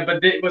it yet,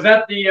 but was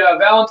that the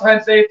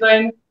Valentine's Day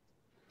thing?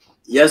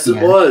 Yes,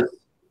 it was.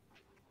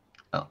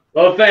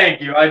 Well,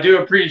 thank you. I do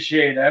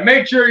appreciate it. And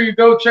make sure you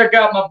go check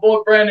out my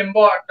boy Brandon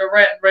Mark, the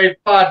Rant and Rave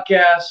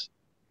podcast.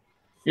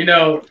 You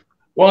know,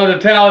 one of the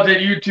talented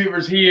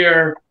YouTubers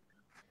here.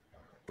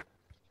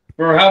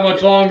 For how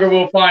much longer,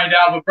 we'll find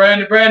out. But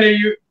Brandon,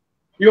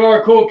 you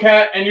are a cool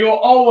cat, and you'll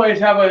always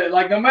have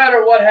no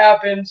matter what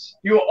happens,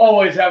 you'll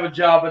always have a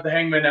job at the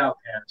Hangman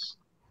Outcast.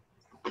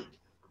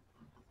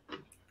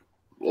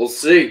 We'll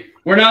see.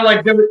 We're not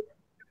like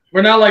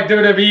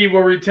WWE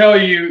where we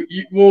tell you,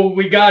 well,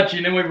 we got you,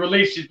 and then we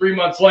release you 3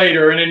 months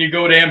later, and then you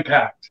go to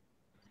Impact.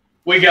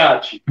 We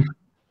got you.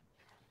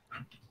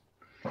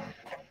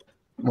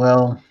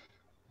 Well,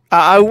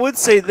 I would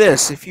say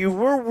this: if you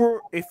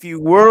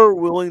were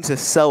willing to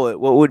sell it,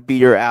 what would be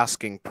your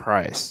asking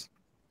price?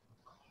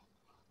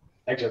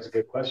 Actually, that's a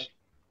good question.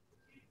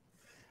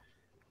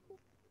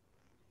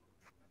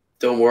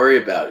 Don't worry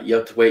about it. You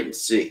have to wait and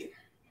see.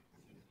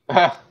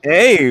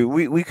 Hey,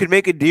 we could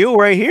make a deal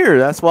right here.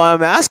 That's why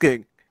I'm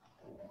asking.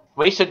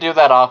 We should do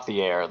that off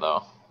the air,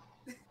 though.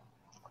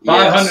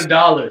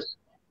 $500.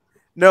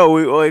 No,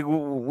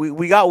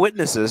 we got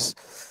witnesses.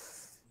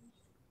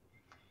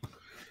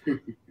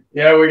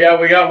 Yeah, we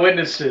got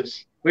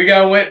witnesses. We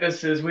got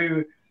witnesses.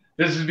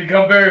 This has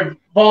become very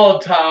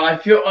volatile. I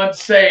feel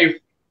unsafe.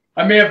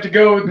 I may have to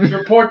go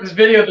report this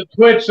video to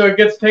Twitch so it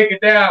gets taken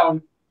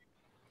down.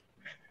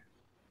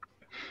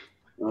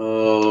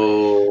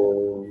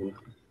 Oh.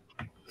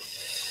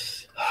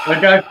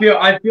 Like I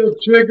feel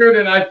triggered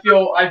and I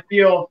feel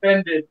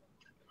offended,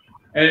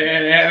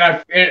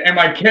 and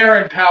my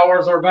Karen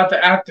powers are about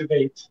to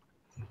activate.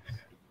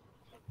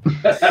 Oh,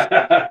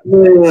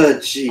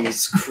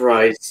 jeez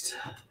Christ!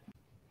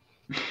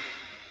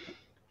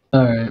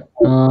 all right.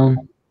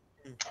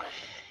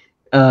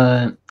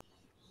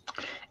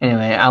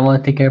 Anyway, I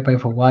want to thank everybody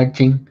for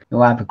watching.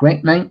 You'll have a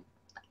great night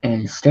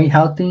and stay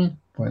healthy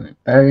for a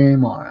better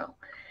tomorrow.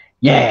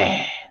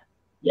 Yeah.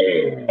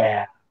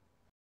 Yeah.